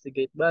and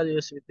investigate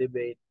values with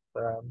debate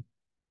from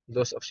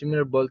those of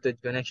similar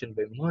voltage connection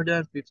by more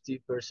than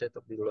 50%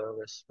 of the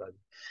lowest value.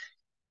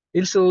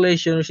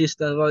 Insulation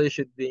resistance value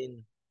should be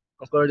in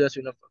accordance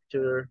with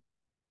manufacturer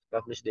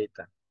published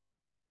data.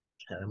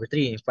 Number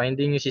 3,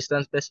 finding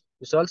resistance test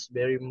results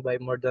vary by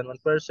more than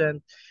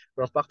 1%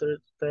 from factory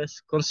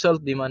test.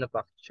 Consult the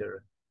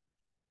manufacturer.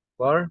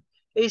 4,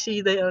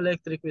 AC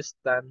dielectric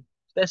withstand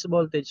test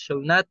voltage shall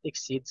not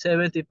exceed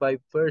 75%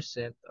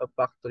 of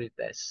factory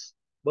test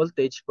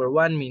voltage for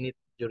 1 minute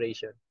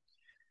duration.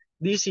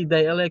 DC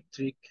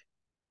dielectric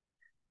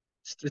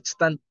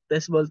withstand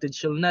test voltage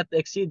shall not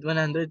exceed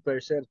 100%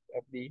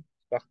 of the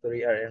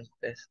factory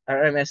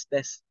RMS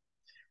test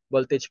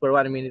voltage for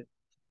 1 minute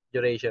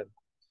duration.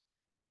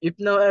 If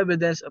no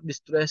evidence of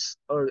distress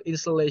or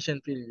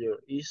installation failure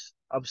is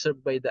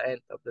observed by the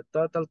end of the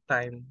total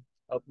time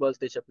of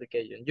voltage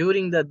application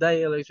during the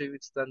dielectric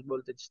withstand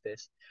voltage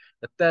test,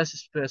 the test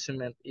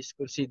specimen is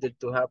considered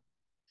to have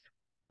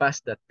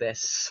passed the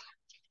test.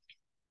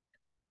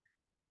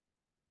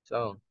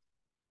 So,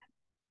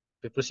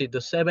 we proceed to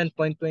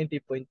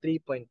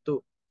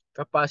 7.20.3.2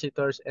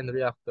 capacitors and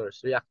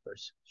reactors,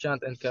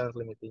 shunt and current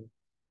limiting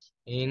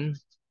in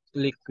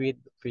liquid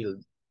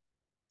field.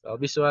 So,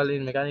 visual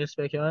in mechanical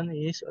inspection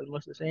is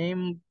almost the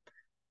same.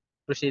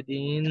 Proceed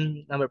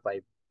in number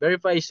 5.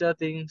 Verify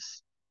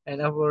settings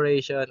and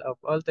operation of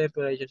all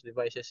temperatures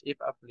devices if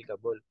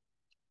applicable.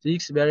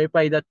 6.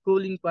 Verify that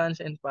cooling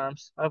fans and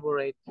pumps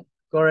operate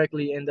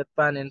correctly and that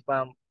fan and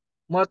pump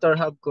motor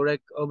have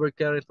correct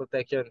overcurrent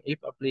protection if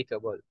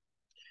applicable.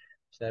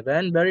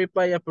 7.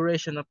 Verify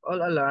operation of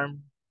all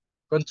alarm,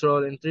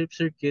 control, and trip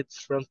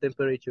circuits from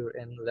temperature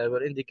and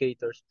level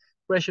indicators,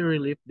 pressure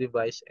relief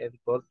device, and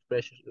fault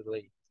pressure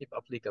relay if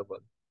applicable.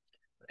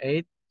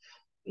 8.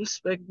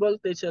 Inspect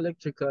voltage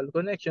electrical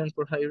connection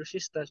for high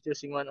resistance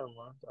using one or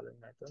more following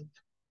method.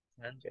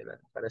 Yan, kailan.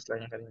 Pares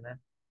lang yung kanina.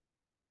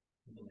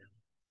 Yan.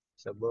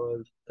 Sa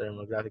volt,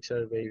 thermographic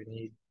survey, we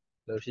need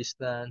low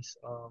resistance.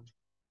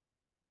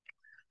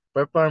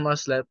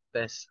 Performance lab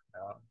test.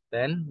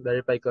 10.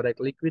 Verify correct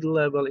liquid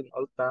level in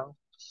all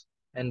tanks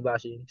and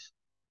bushings.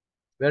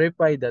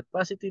 Verify that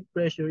positive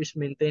pressure is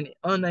maintained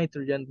on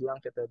nitrogen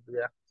blanketed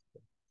reactor.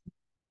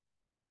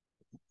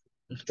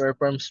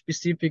 Perform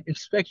specific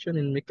inspection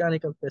and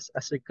mechanical tests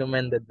as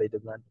recommended by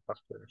the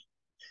manufacturers.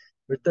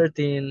 For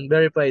 13,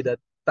 verify that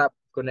tap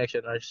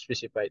connection are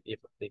specified if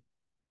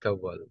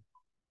applicable.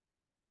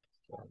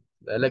 So,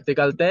 the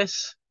electrical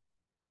test.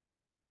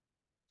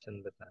 Saan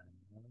ba tayo?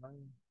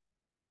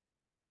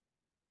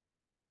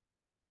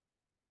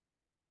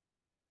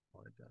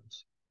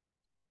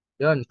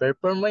 Yan,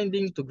 perform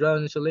winding to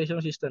ground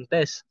insulation system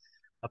test.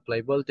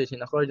 Apply voltage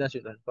in accordance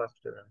with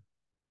manufacturer.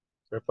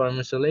 Perform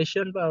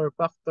insulation power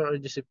factor or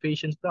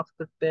dissipation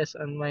factor test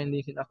and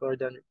windings in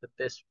accordance with the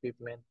test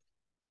equipment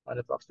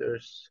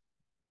manufacturers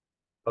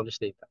published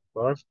data.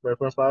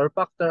 Perform power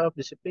factor of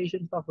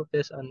dissipation factor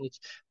test on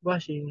each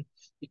washing.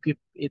 Equip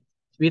it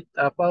with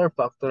a power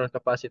factor and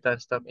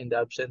capacitance tab in the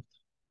absence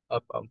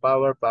of a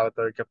power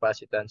factor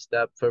capacitance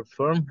tab.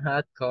 Perform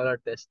hot color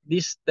test.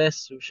 This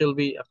test shall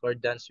be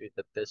accordance with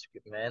the test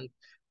equipment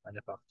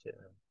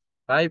manufacturer.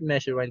 5.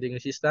 Measure winding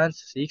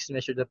resistance. 6.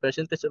 Measure the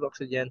percentage of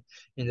oxygen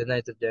in the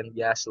nitrogen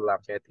gas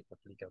blanket if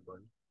applicable.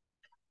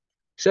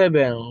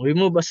 7.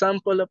 Remove a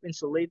sample of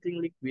insulating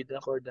liquid in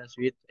accordance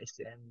with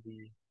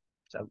STMD.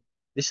 So,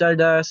 these are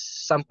the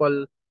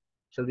sample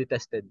shall be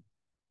tested.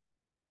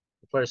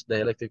 First, the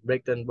electric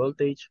breakdown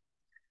voltage,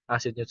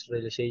 acid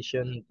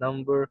neutralization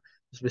number,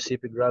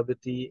 specific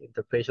gravity,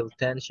 interfacial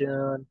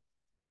tension,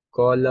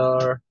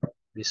 color,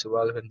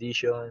 visual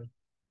condition,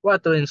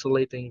 water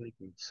insulating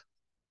liquids.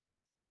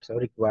 So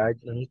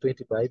required ng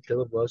 25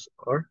 kilovolts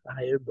or a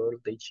higher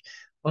voltage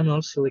on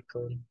all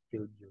silicon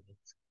field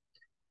units.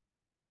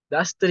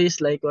 The asterisk,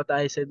 like what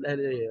I said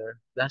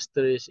earlier, the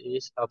asterisk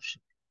is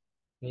option,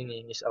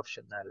 meaning is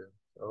optional.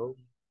 So,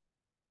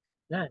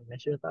 yeah,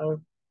 measure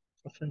power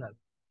optional.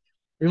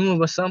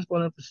 Remove a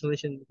sample of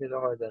installation in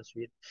accordance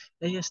with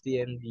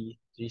ASTM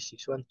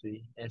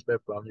D3613 and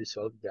perform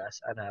dissolved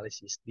gas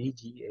analysis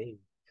DGA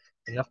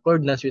in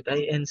accordance with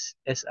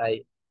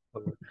INSI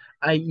or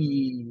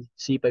IEEE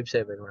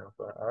C5714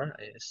 or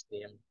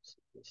ASTM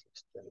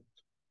C612.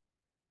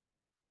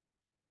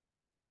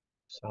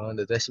 So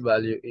the test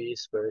value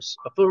is first,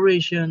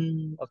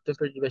 operation of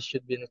temperature device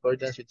should be in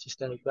accordance with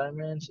system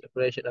requirements.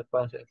 Operation of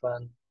pumps and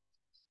fan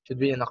should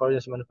be in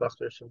accordance with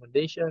manufacturer's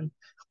recommendation.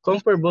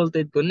 Compare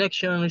voltage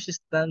connection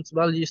resistance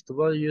values to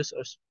values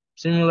or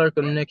similar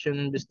connection.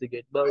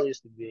 Investigate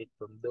values deviate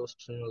from those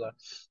similar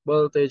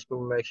voltage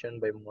connection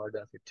by more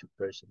than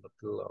 50% of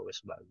the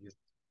lowest value.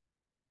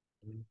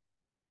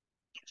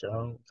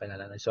 So,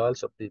 final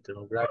results of the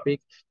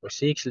thermographic. For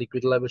 6,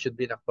 liquid level should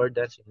be in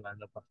accordance with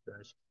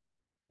manufacturer's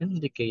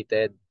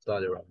indicated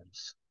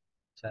tolerance.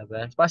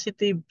 7.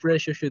 Positive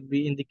pressure should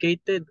be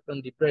indicated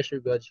on the pressure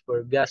gauge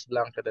for gas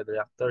blanketed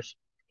reactors.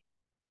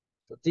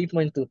 So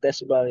 3.2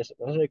 test values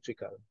of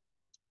electrical.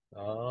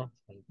 So,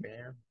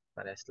 compare.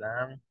 Pares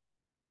lang.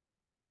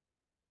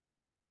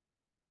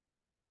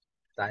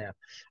 Tayo.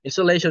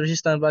 Insulation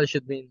resistance value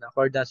should be in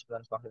accordance with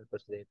manufacturing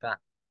process data.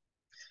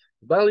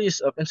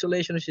 Values of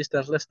insulation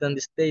resistance less than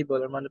this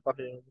table or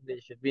manufacturing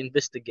data should be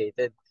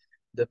investigated.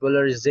 The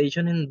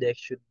polarization index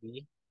should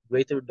be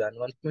greater than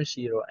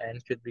 1.0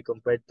 and should be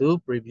compared to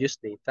previous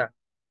data.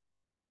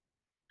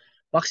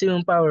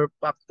 Maximum power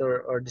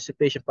factor or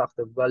dissipation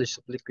factor values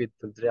of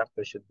liquid-filled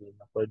reactor should be in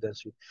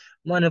accordance with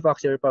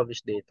manufacturer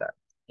published data.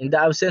 In the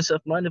absence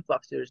of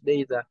manufacturer's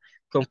data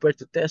compared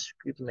to test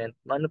equipment,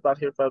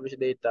 manufacturer published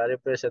data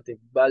representative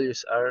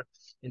values are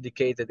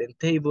indicated in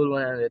Table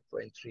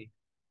 100.3.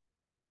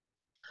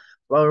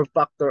 Power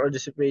factor or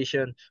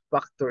dissipation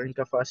factor in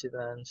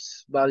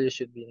capacitance value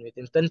should be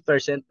within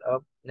 10%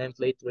 of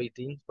nameplate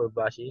rating for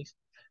bushings.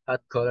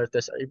 Hot color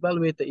tests are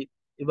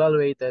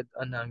evaluated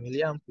on a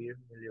milliampere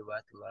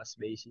milliwatt loss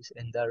basis,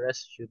 and the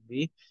rest should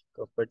be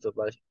compared to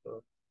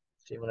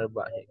similar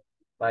bushing.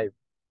 5.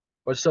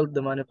 Consult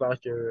the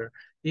manufacturer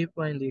if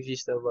finding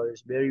system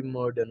values vary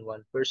more than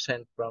 1%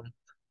 from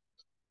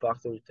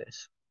factory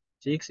test.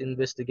 6.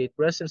 Investigate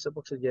presence of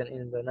oxygen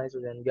in the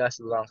nitrogen gas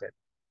blanket.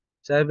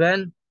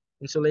 7.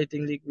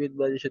 Insulating liquid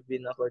body should be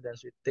in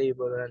accordance with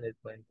Table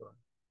 100.1.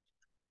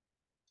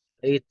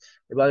 8.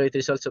 Evaluate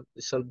results of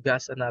dissolved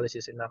gas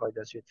analysis in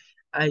accordance with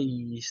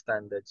IEEE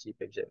standard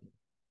CPEG.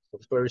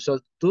 Compare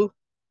result to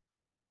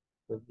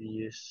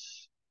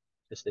previous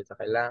test data.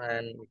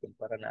 Kailangan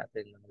ikumpara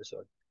natin ng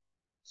result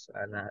sa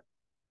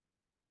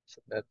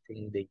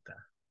dating data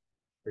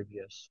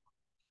previous.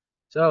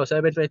 So,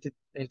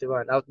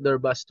 7.21, outdoor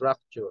bus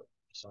structure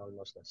is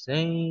almost the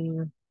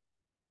same,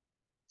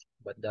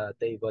 but the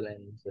table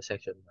and the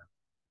section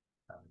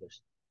there's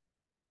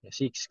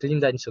 6. Clean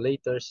the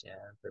insulators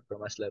and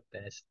performance lab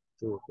test.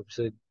 2.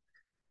 Proceed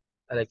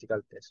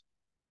electrical test.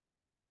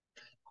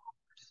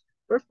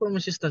 Perform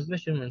resistance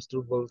measurements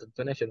through voltage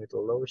connection with a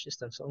low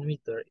resistance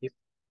ohmmeter if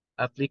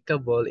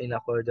applicable in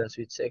accordance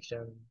with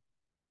section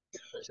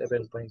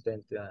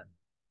 7.21.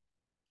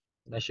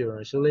 Measure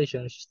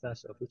insulation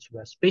resistance of each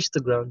bus face to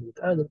ground with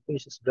other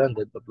faces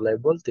grounded but low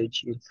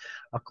voltage in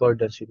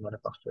accordance with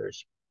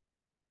manufacturers.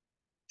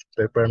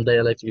 Perform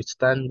dielectric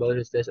stand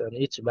voltage test on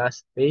each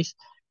bus face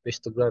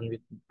to ground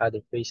with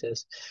other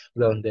faces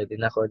grounded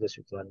in accordance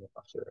with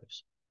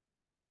manufacturers.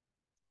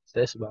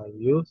 Test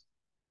value.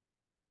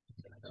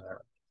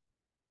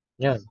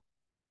 Yan.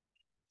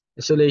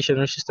 Insulation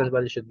resistance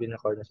value should be in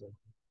accordance with.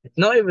 If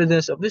no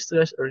evidence of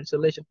distress or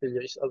insulation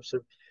failure is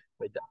observed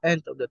by the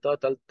end of the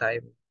total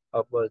time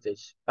of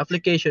voltage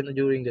application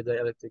during the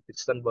dielectric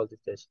withstand voltage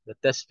test, the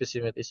test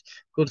specimen is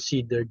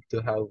considered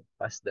to have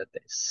passed the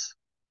test.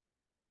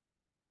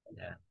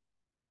 Yeah.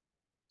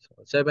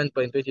 So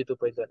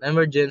 7.22.1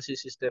 emergency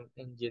system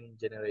engine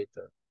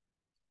generator.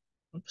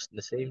 Oops,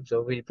 the same.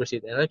 So we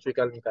proceed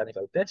electrical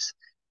mechanical test.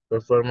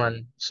 Perform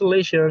an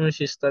insulation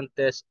resistant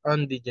test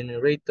on the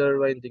generator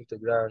winding to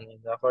ground in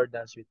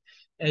accordance with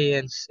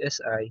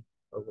ANSI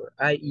over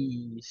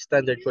IEEE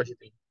standard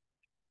quantity.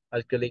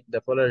 Calculate the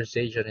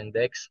polarization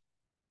index.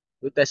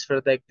 To test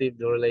protective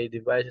relay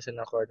devices in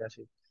accordance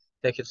with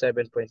section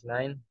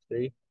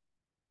 7.93.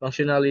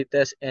 Functionally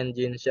test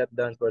engine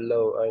shutdown for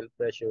low oil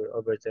pressure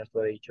over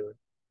temperature,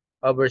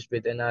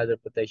 overspeed, and other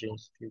protection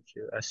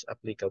feature as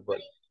applicable.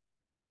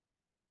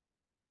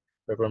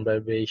 Perform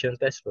vibration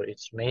test for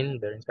its main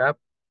bearing cap.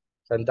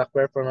 Conduct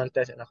performance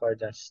test in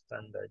accordance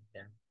standard.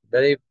 Yan.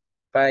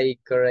 Verify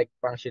correct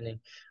functioning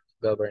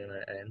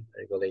governor and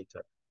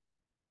regulator.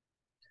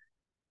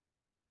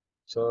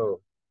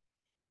 So,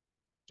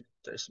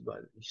 test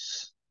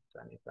values.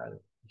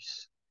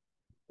 Values.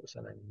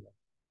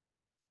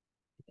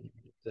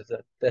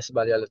 Test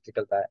value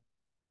electrical tayo.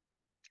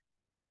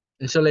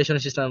 Insulation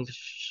system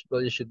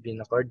value should be in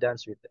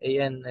accordance with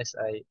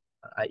ANSI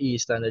IE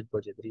standard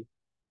 43.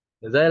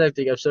 The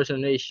dielectric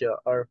absorption ratio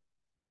or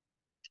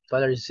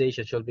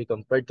polarization should be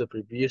compared to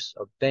previous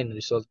obtained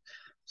results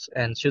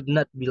and should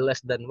not be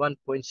less than 1.0.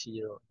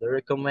 The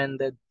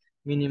recommended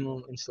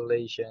minimum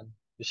insulation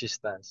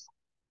resistance.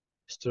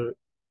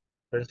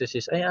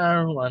 Parenthesis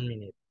IR 1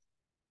 minute.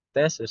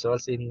 Test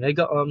results in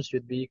mega ohms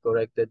should be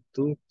corrected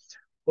to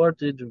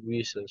 40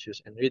 degrees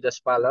Celsius and read as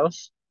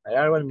follows.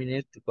 IR 1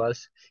 minute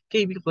equals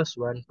KB plus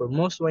 1 for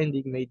most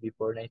winding made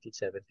before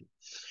 1970.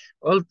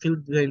 All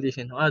field windings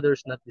and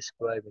others not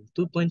described in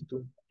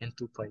 2.2 and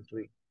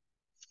 2.3.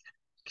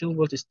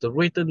 Kilovolt is the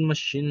rated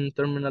machine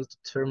terminal to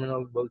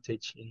terminal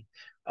voltage in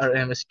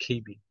RMS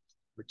KB.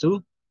 Number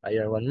 2,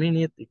 IR 1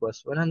 minute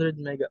equals 100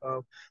 mega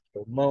ohm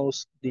for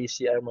most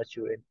DC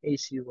armature and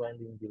AC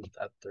winding built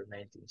after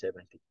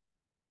 1970.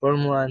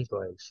 Form 1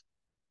 coils.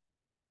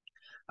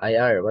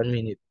 IR 1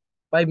 minute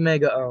 5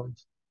 mega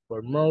ohms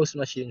for most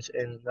machines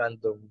and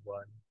random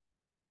 1.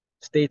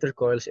 Stator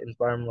coils in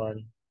Form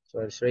 1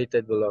 is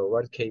rated below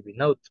 1 kV.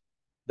 Note,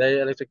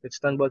 dielectric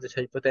withstand voltage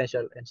high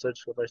potential and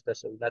surge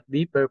capacitors will not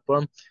be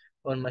performed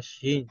on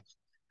machines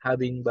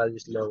having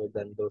values lower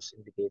than those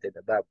indicated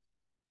above.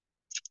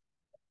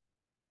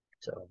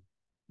 So,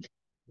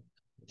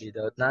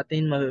 without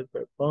natin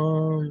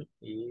mag-perform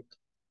if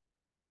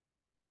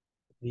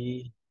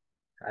the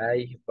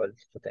high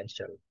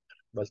potential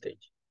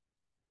voltage.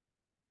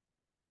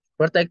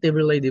 Protective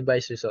relay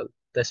device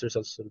test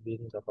results will be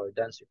in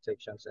accordance with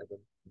section 7.9.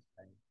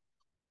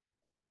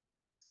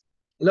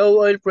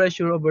 Low oil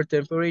pressure over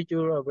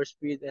temperature, over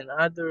speed, and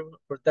other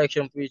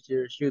protection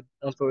features should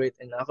operate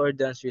in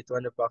accordance with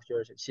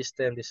manufacturer's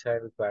system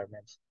design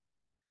requirements.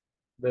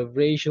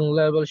 Vibration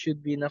level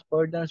should be in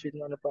accordance with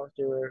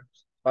manufacturer's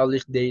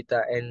published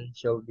data and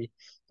shall be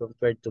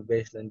compared to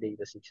baseline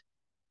data 6.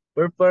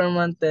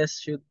 Performance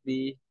test should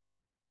be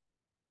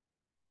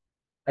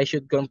I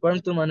should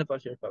conform to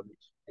manufacturer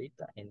published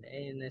data in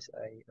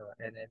ANSI or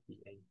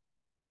NFPA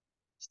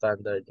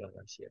standard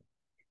ones here.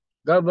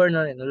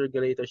 Governor and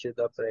regulator should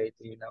operate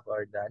in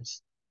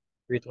accordance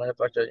with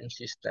manufacturing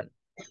system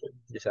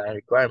design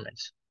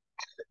requirements.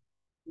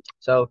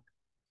 So,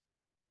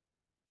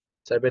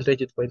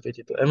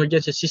 722.22,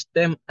 emergency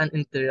system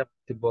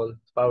uninterruptible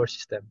power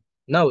system.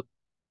 Note,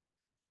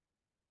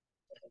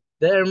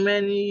 there are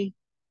many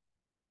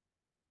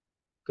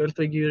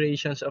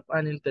configurations of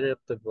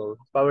uninterruptible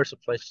power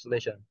supply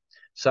installation.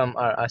 Some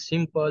are as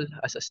simple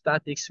as a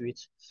static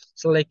switch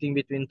selecting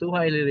between two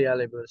highly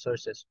reliable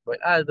sources, while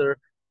others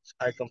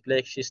are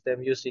complex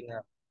systems using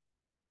a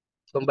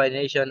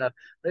combination of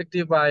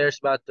rectifiers,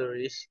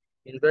 batteries,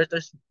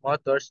 inverters,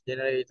 motors,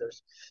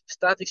 generators,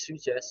 static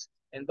switches,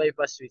 and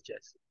bypass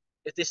switches.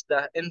 It is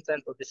the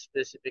intent of this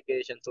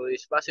specification to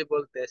list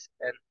possible tests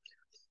and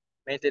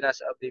maintenance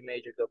of the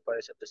major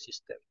components of the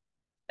system.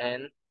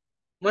 And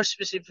more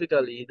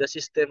specifically, the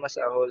system as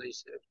a whole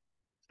is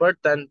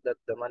important that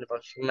the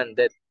manufacturer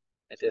recommended.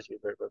 It is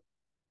repurposed.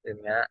 Yun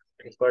nga,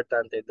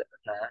 importante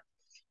na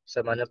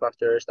sa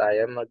manufacturers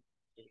tayo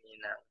mag-ini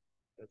ng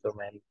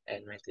implement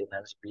and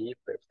maintenance be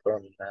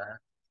performed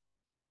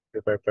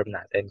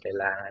natin.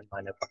 Kailangan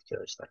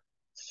manufacturers na.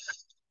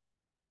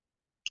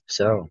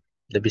 So,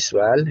 the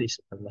visual is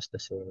almost the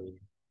same.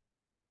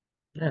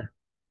 Yeah.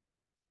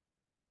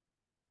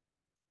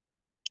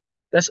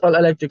 That's all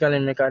electrical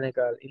and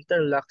mechanical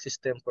interlock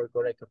system for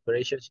correct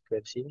operation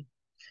sequencing.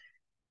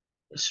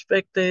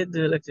 Expected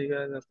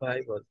electrical of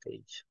high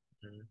voltage.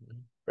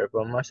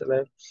 Performance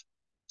levels.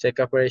 Check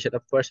operation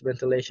of forced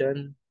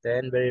ventilation.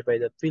 Then verify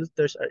that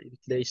filters are in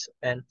place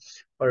and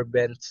or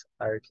vents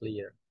are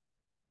clear.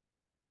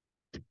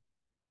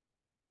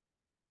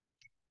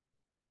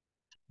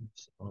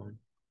 So,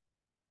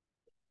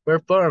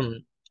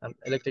 perform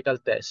electrical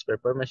test.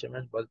 Perform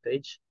measurement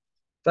voltage.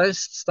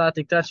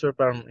 Static transfer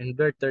from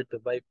inverter to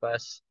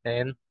bypass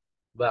and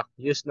back.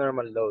 Use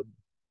normal load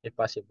if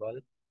possible.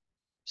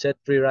 Set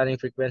pre-running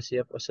frequency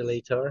of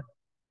oscillator.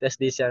 Test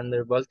DC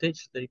under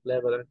voltage, trip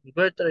level of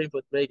inverter,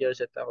 input breaker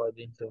set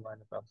according to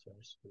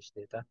manufacturer's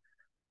data.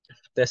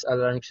 Test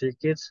alarm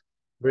circuits,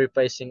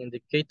 verify sync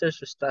indicators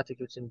for static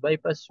within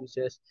bypass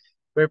switches.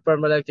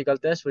 Perform electrical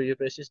test for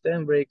UPS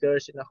system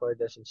breakers in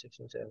accordance with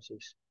section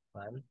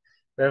 761.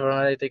 Perform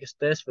electrical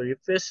test for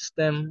UPS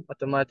system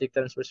automatic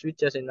transfer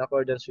switches in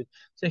accordance with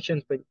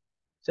section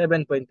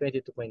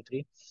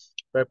 7.22.3.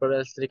 Perform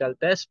electrical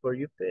test for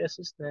UPS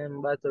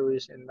system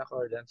batteries in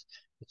accordance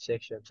with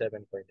section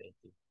 7.80.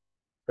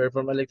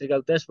 Perform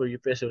electrical test for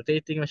UPS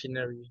rotating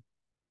machinery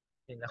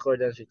in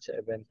accordance with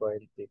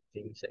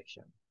 7.15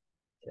 section.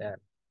 Yan.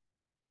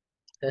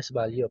 Test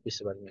value of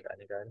visual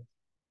mechanical.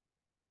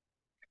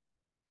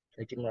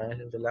 Checking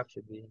minus interlock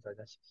should be in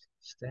accordance with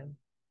system.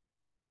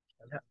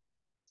 Wala.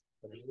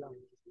 Wala lang.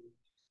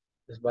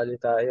 Test value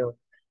tayo.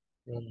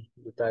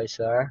 Dito tayo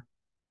sa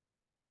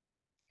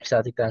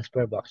static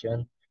transfer of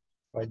action.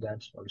 For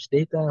dance source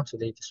data, so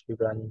latest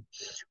pre-running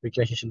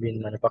frequency should be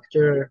in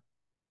manufacturer.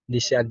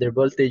 This under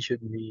voltage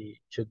should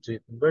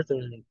treat inverter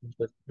and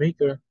input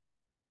breaker.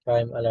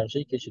 Time alarm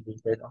circuit should be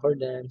in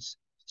accordance.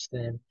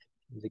 System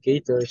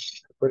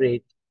indicators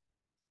operate.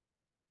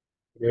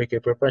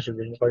 Breaker preference should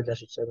be in accordance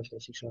with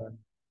 7.61.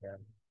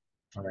 Yan.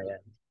 Mga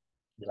yan.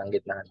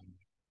 Bilanggit na.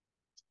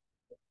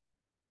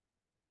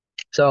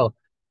 So,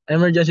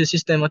 emergency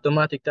system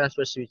automatic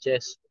transfer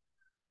switches.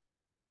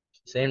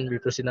 Same, we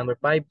proceed number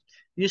 5.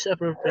 Use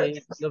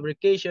appropriate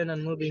lubrication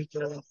on moving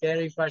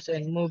carrying parts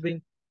and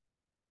moving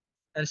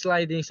and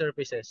sliding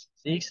surfaces.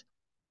 6.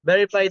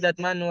 Verify that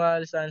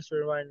manual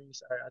transfer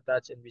warnings are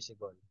attached and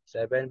visible.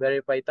 7.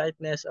 Verify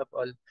tightness of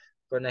all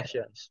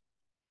connections.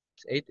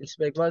 8.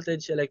 Inspect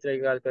voltage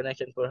electrical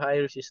connection for high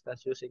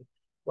resistance using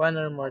one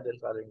or more than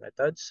following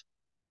methods.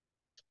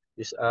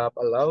 Use up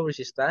allow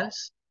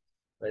resistance,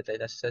 where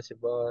tightness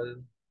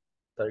accessible,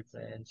 torque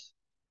range.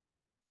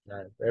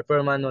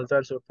 Perform manual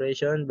transfer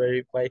operation,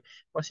 verify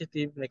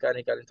positive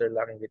mechanical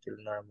interlocking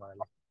between normal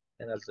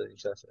and alternating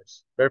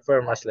sensors.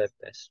 Perform sled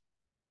test.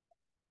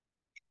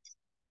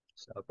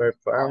 So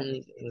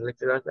perform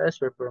electrical test,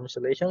 perform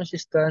isolation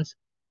resistance,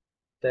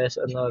 test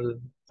on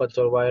all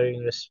control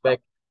wiring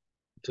respect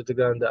to the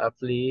ground.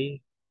 The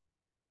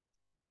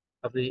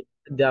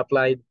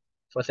applied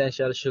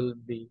potential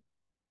should be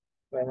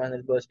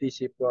 500 volts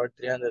DC for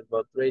 300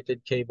 volt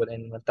rated cable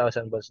and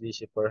 1000 volts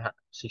DC for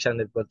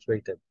 600 volts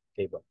rated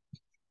cable.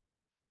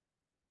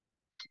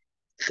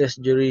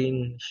 Test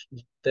duration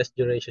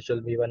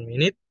should be 1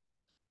 minute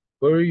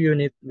per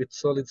unit with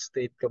solid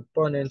state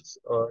components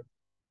or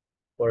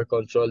for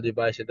control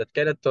devices that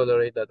cannot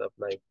tolerate that of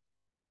light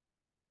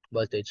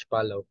voltage.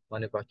 Follow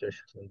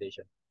manufacturer's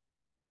recommendation.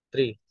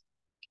 3.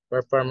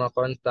 Perform a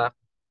contact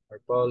or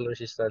pole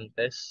resistance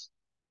test.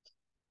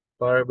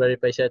 4.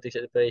 Verify settings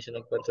and operation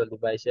of control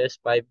devices.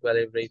 5.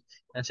 Calibrate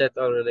and set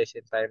all relays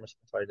and timers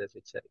in accordance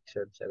with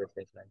section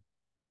 7.9.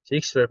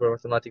 6. Perform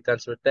automatic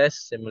transfer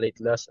test. Simulate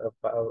loss of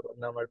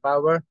normal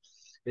power.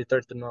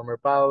 Return to normal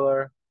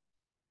power.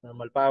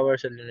 Normal power.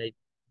 Simulate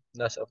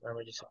loss of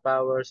emergency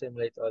power.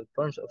 Simulate all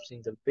forms of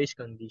single phase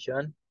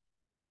condition.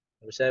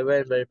 Number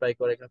 7. Verify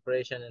correct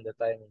operation and the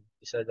timing.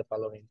 These are the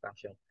following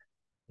functions.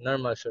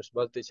 Normal source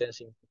voltage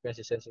sensing,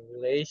 frequency sensing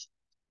relays,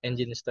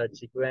 engine start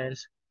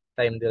sequence,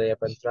 time delay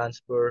upon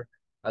transfer,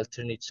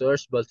 alternate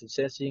source voltage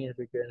sensing and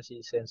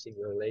frequency sensing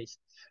relays,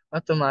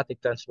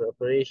 automatic transfer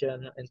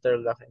operation,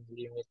 interlock and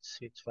limit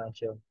switch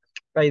function,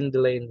 time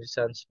delay in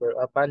transfer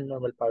upon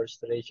normal power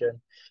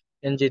restoration,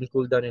 engine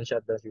cool down and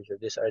shutdown feature.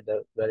 These are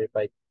the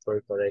verified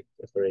for correct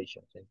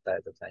operations and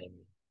the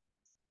timing.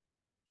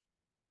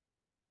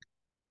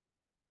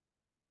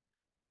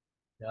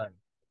 Yan.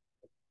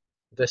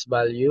 Test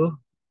value,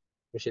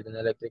 proceed in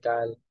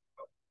electrical.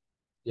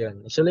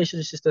 Yan. Isolation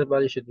resistor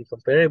value should be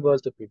comparable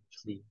to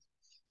previously.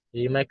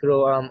 The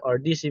micro or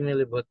DC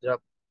millivolt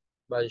drop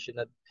value should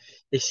not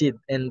exceed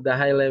and the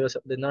high levels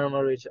of the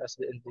normal range as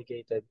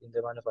indicated in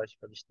the manufacturer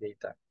published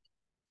data.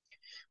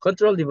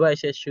 Control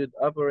devices should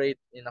operate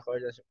in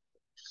accordance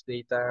with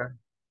data.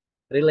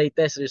 Relay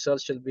test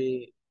results should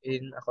be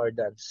in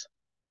accordance.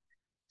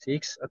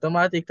 6.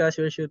 Automatic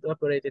transfer should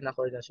operate in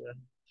accordance with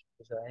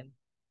design.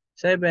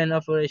 7.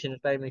 Operation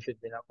timing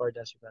should be in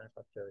accordance with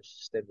manufacturer's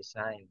system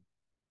design.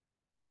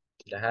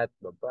 Lahat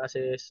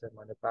babase sa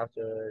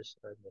manufacturers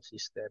or the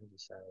system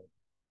design.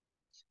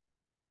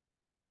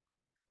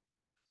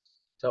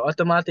 So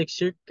automatic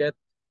circuit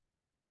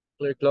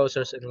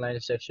reclosers and line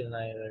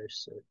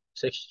sectionalizers,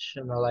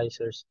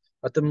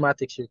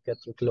 automatic circuit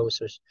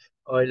reclosers,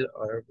 oil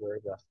or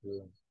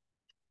vacuum.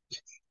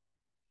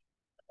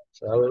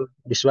 So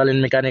visual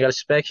and mechanical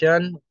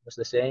inspection was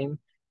the same.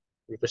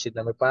 We proceed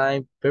number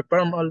 5.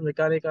 Perform all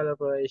mechanical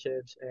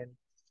operations and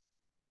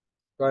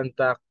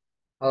contact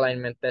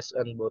alignment tests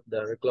on both the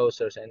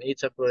reclosers and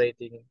each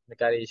operating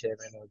mechanism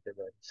and all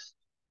device.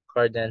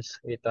 Accordance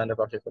with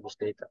manufacturer published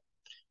data.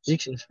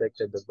 6.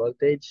 Inspected the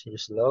voltage,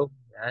 use low,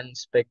 and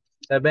inspect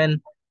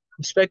 7.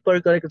 Inspect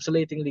for correct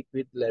insulating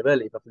liquid level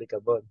if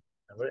applicable.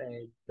 Number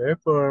 8.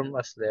 Perform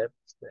a step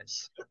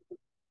test.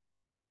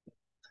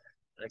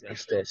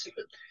 Next test.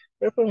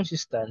 Perform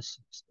resistance.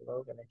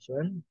 Slow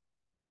connection.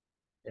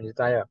 Yan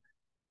tayo.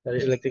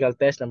 Electrical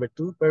test. Number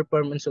 2.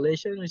 Perform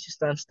insulation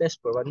resistance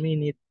test for 1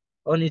 minute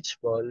on each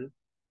pole.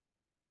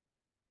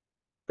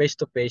 Face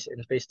to face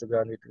and face to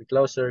ground with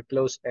recloser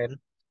close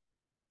and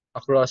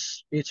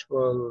across each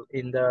pole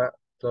in the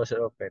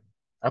closer open.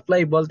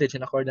 Apply voltage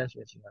in accordance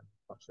with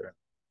manufacturer.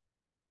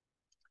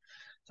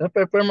 So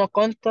perform a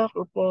contact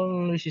or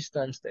pole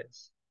resistance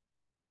test.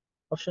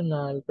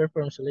 Optional,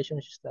 perform insulation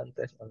resistance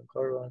test on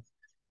current.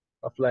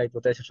 Applied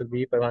potential should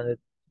be 500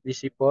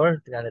 DC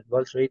for 300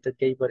 volts rated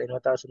cable and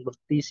 1000 volts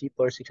DC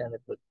for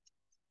 600 volts.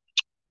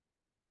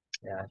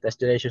 Yeah, test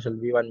duration should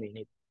be 1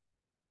 minute.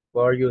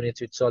 4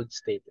 units with solid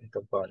state and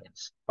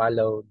components.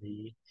 Follow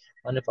the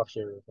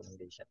manufacturer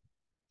recommendation.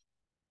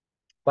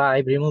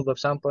 5. Remove of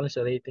sample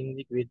insulating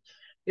liquid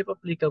if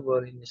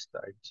applicable in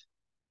starch.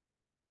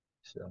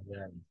 So,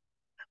 yan.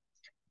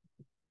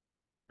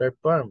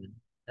 Perform.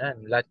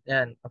 Yan, lahat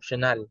yan.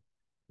 Optional.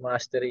 Mga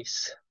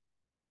asterisk.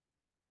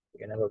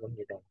 Hindi na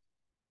babanggitin.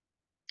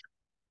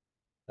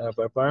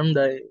 Perform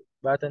the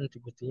button to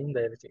routine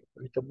directly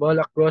applicable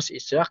across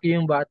each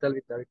vacuum bottle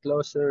with the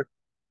closer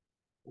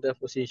the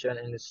position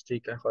and its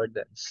strict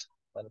accordance.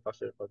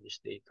 Manufacturer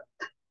published data.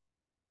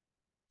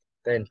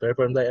 10.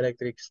 Perform the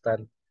electric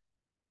stand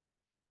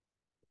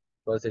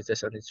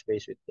voltages on its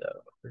face with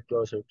the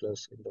closer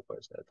close in the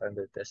course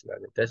under test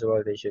value. Test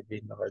voltage should be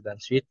in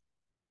accordance with.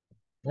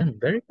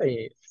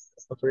 Verify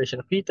operation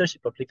of heaters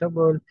if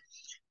applicable.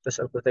 Test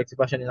all protective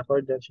function in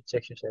accordance with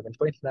section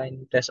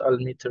 7.9. Test all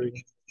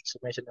metering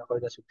information in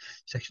accordance with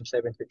section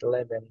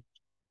 7.11.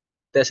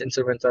 Test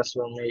instrument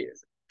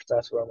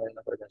transformer in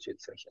accordance with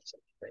section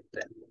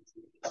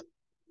 7.10.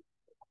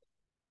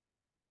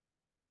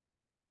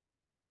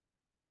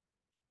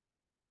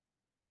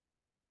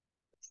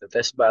 The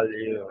test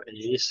value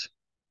is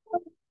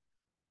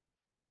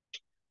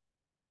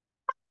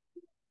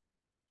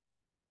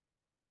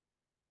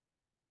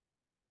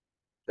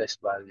test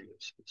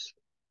values.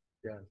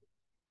 Yeah.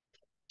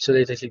 So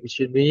it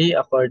should be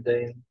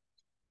according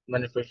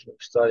manufacturing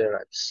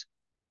tolerance.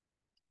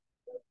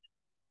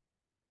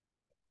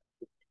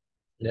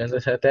 Yan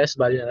sa test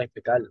value ng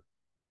electrical.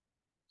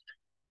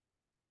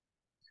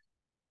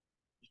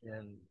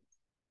 Yan.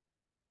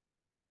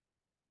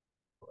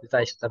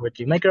 Number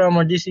 3, micro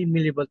or DC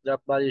millivolt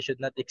drop value should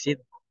not exceed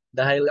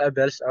the high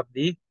levels of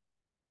the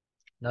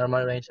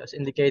normal range as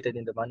indicated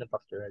in the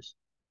manufacturers.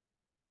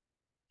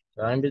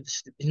 So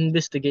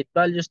investigate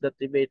values that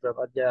deviate from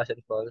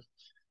adjacent faults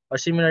or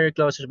similarly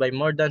closest by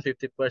more than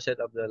 50%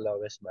 of the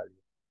lowest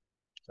value.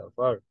 So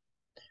 4,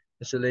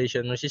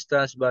 insulation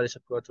resistance values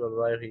of control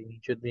wiring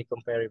should be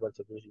comparable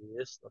to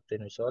previous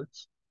obtained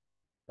results,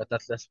 but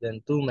not less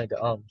than 2 mega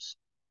ohms.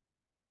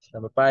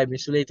 Number 5,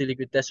 insulated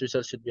liquid test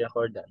results should be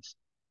accordance.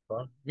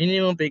 4,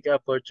 minimum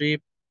pickup for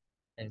trip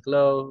and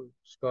close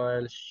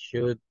coils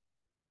should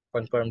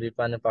confirm the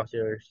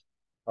manufacturer's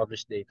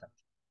published data.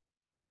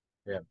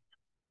 Yeah.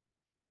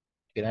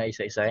 Kaya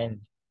isa-isahin.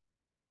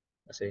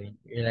 Kasi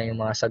yun lang yung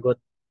mga sagot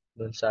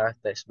dun sa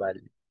test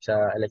value,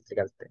 sa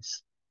electrical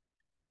test.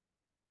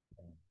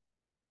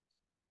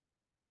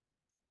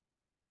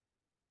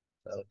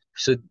 So,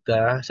 should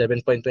the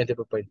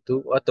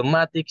 7.24.2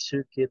 automatic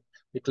circuit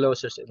be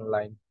closest in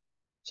line,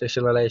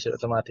 sectionalizer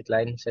automatic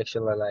line,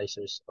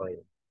 sectionalizers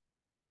oil.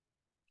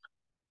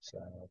 So,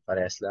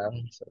 parehas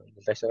lang. So,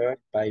 test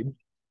 5.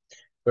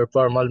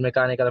 Perform all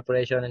mechanical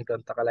operation and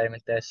contact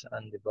alignment tests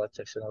on the both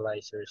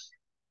sectionalizer,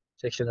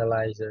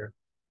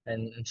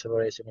 and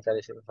insulation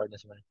mechanism of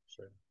hardness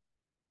manufacturer.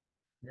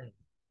 Yan.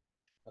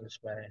 Halos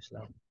parehas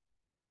lang.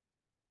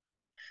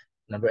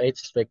 Number 8,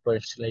 spec for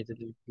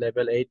insulated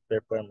level 8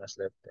 performance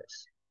level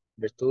test.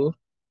 Number 2,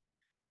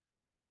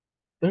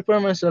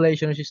 perform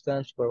installation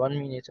resistance for 1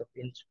 minute of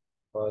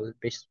install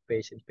face to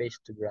face and face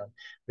to ground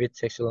with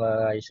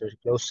sectionalizers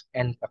close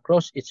and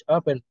across each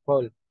open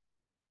pole.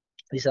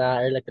 These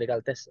are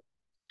electrical tests.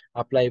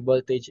 Apply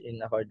voltage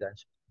in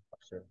accordance.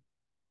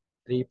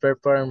 3,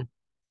 perform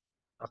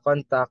a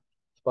contact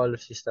pole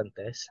resistance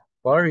test.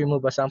 4,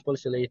 remove a sample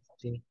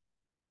insulating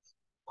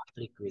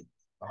liquid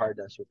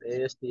accordance with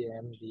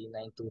ASTM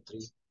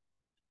D923.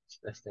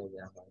 Testing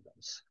the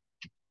accordance.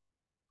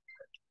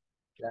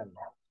 Yan.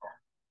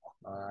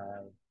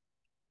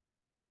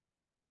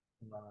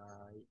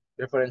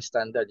 Reference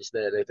standard is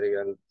the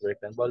electrical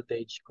breakdown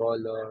voltage,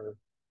 color,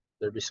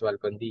 their visual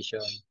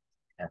condition.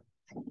 Yan.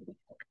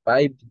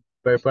 5,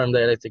 perform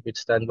the electric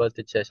withstand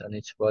voltages on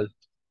each pole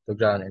to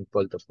ground and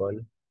pole to pole.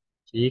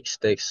 6,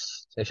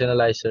 takes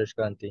sectionalizers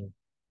counting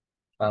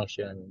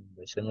function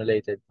with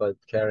simulated fault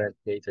current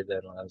greater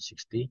than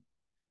 160.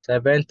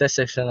 7, test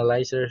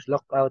sectionalizers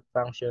lockout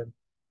function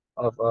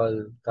of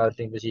all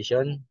counting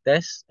position.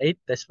 Test 8,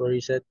 test for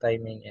reset,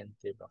 timing, and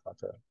feedback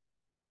control.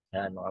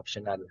 Yan, mga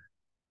optional.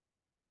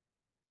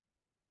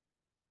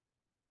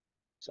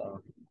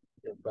 So,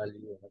 yung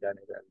value,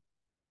 mechanical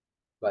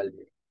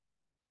value.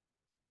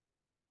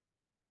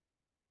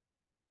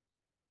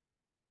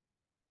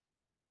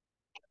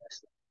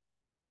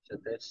 Sa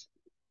test.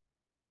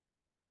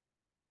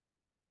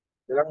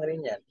 Ito lang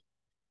rin yan.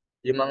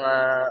 Yung mga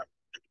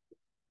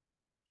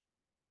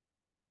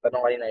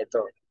tanong kanina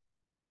ito.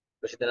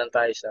 Kasi na lang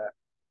tayo sa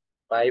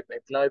 5.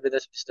 If no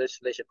evidence of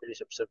installation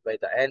is observed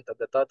by the end of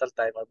the total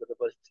time of the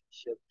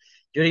voltage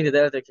during the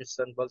dielectric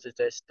resistance voltage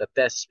test, the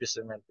test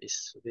specimen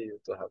is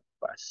due to have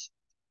passed.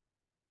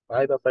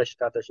 5, operation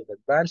counter should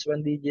advance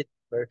 1 digit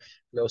per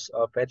close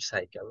open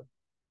cycle.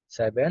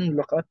 7,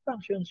 lockout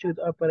function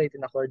should operate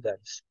in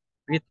accordance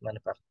with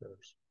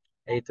manufacturers.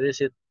 8,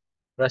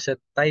 reset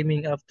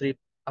timing of trip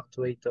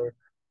actuator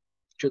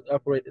should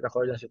operate in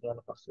accordance with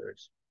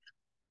manufacturers.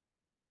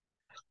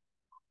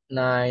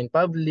 9,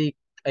 public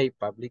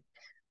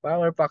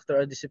power factor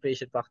or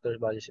dissipation factor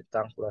values in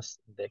tank loss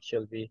index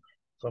shall be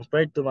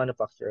compared to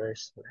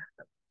manufacturers.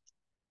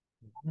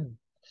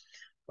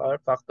 Power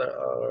factor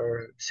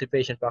or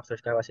dissipation factor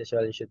capacity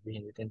value should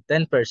be within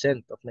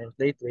 10% of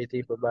nameplate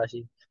rating for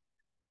bashing.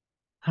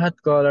 Hot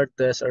color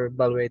tests are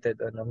evaluated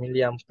on a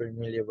milliamp per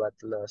milliwatt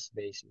loss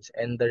basis,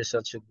 and the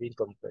results should be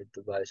compared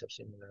to values of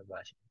similar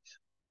bashings.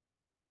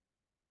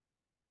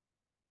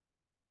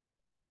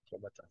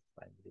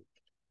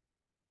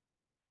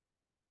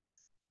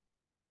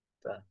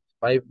 So,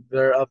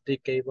 fiber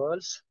optic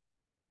cables.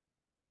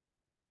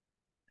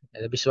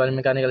 The visual and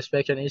mechanical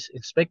inspection is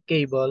inspect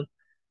cable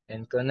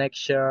and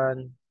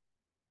connection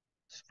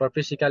for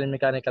physical and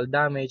mechanical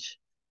damage.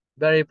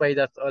 Verify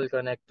that all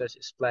connectors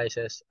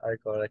splices are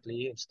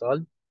correctly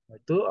installed.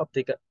 2,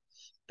 optical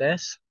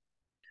test.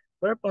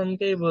 Perform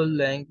cable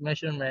length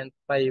measurement,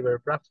 fiber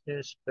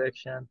fracture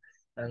inspection,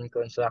 and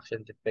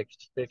construction defect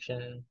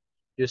inspection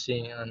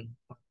using an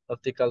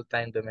optical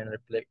time domain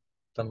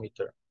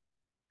reflectometer.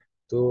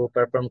 2,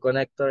 perform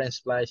connector and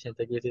splice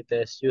integrity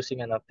test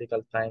using an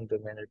optical time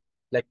domain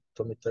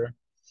reflectometer.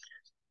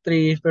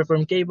 3,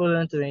 perform cable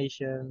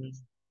attenuation,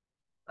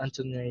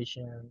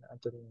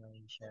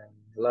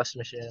 loss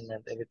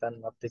measurement, and with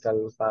an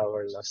optical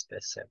power loss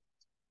test set.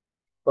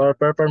 4,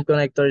 perform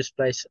connector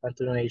splice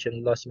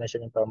attenuation loss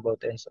measurement from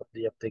both ends of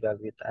the optical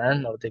with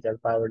an optical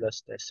power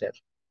loss test set.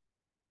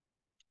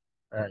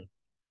 And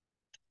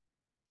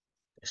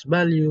test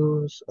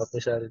values of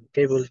the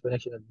cable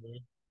connection of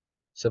the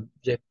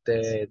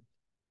subjected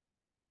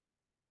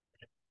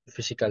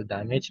physical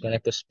damage.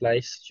 Connector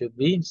splice should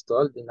be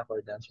installed in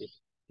accordance with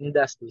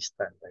industry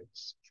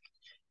standards.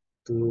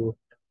 to,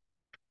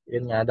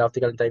 yun nga, the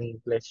optical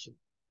time flash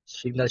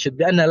signal should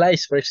be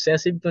analyzed for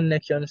excessive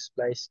connection,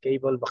 splice,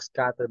 cable, box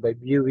cutter by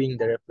viewing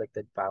the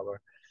reflected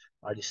power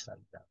or distant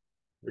time.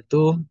 Number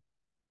two,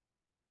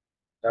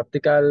 the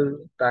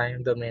optical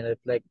time domain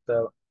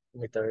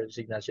reflectometer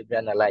signal should be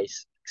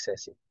analyzed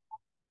excessive.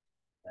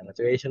 And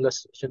attenuation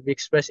loss should be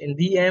expressed in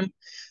dm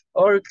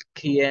or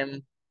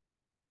km.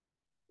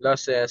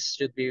 Losses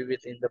should be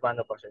within the band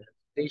of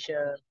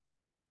concentration.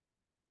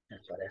 And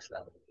pares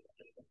lang.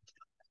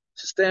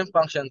 System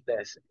function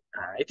test.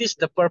 It is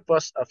the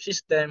purpose of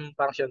system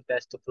function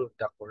test to prove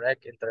the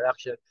correct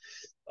interaction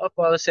of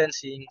all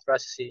sensing,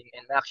 processing,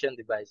 and action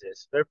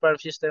devices. Perform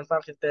system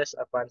function test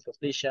upon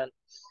completion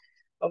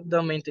of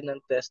the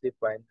maintenance test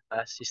defined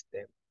as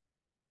system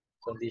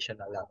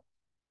conditional.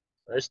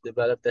 First,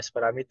 develop test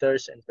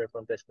parameters and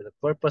perform tests for the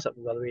purpose of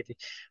evaluating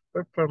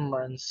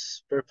performance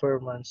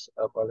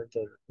of all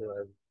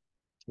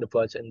the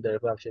pods and their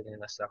function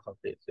in a stack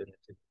complete unit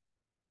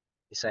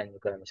design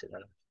requirements and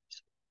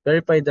analysis.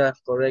 Verify the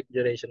correct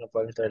duration of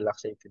all interlock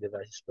safety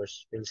devices for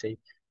fail-safe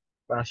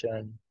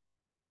function.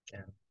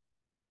 Yan.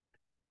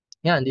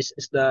 Yan, this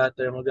is the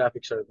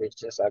thermographic survey.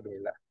 Sinasabi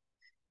nila.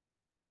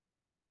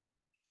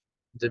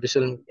 The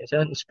visual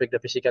inspect the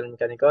physical and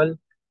mechanical.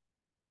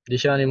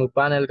 Addition, remove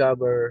panel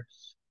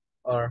covers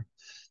or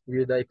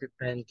view the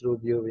equipment through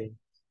viewing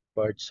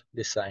parts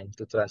designed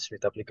to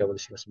transmit applicable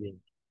signals being.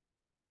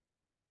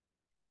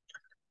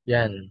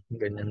 Yan,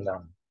 ganyan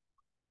lang.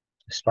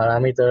 As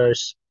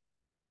parameters,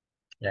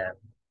 yan.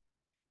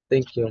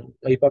 Thank you.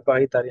 May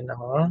papakita rin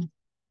ako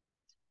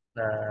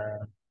na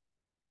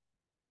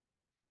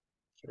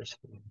share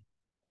screen.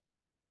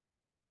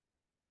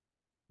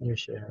 New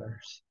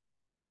shares.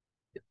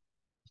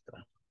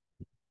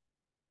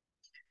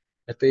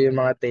 Ito yung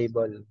mga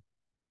table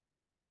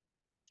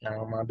ng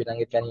mga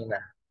binanggit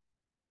kanina.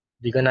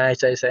 Hindi ko na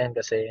isa-isahin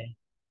kasi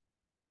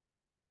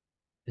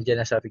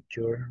nandiyan na sa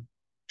picture.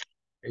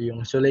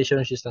 Yung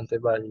isolation system to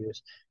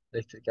values,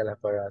 electrical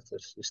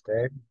apparatus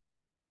system.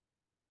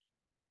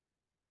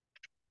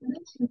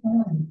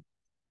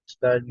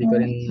 Start, di ko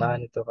rin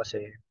maan ito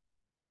kasi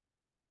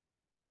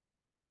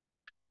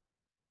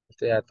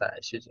ito yata,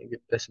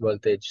 test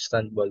voltage,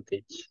 stand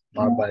voltage,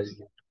 mga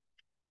value.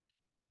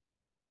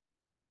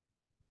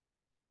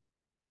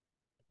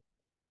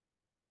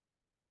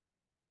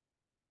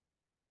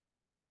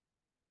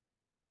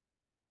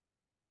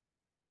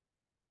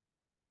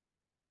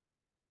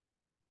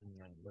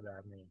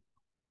 Wala na eh.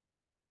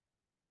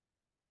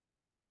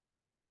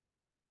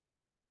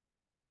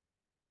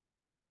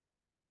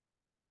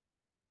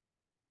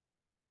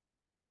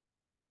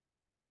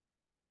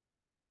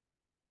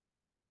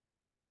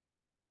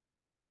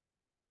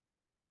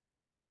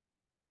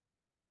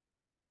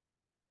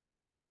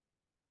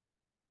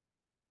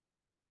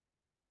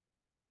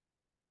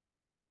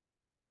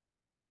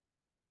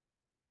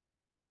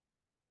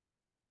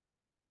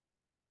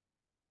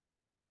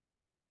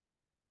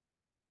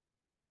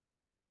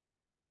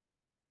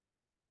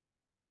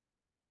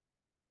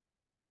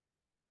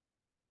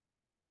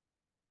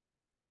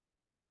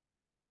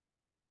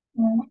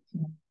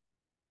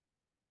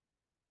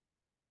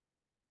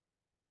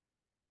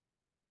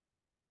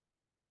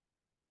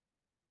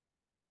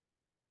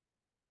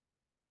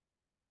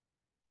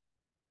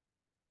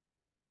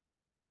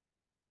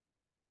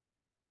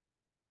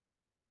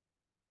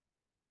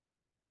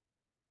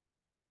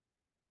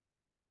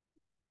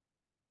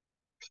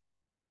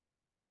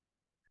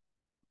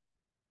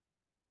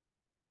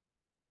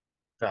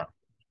 Ito,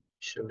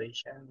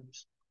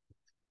 isolations.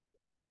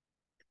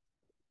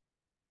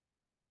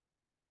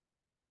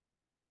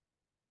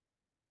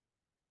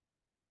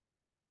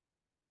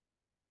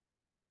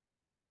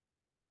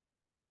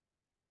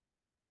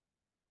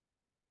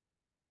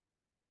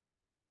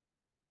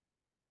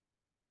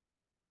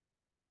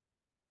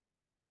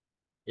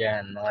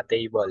 Yan, mga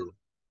table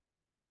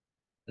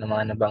na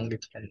mga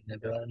nabanggit na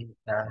doon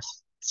na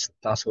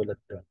nasulat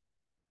doon.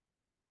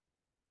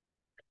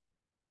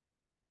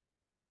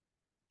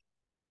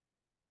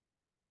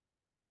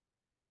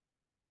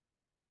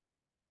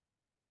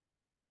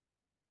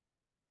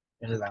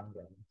 Yun lang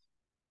doon.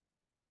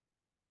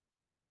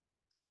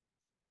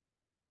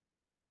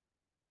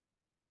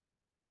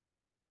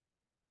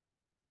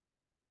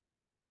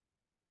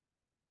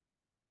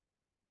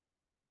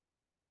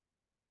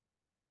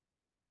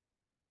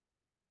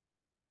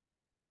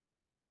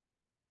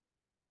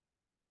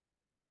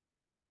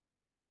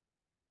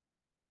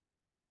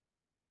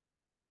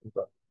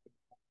 Ito.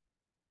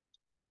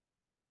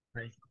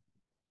 Right.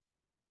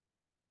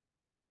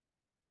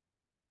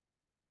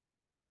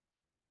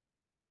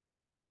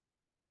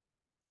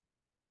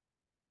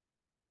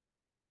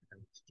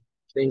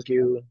 Thank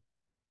you.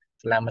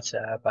 Salamat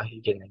sa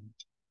pakikinig.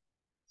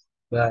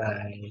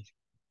 Bye.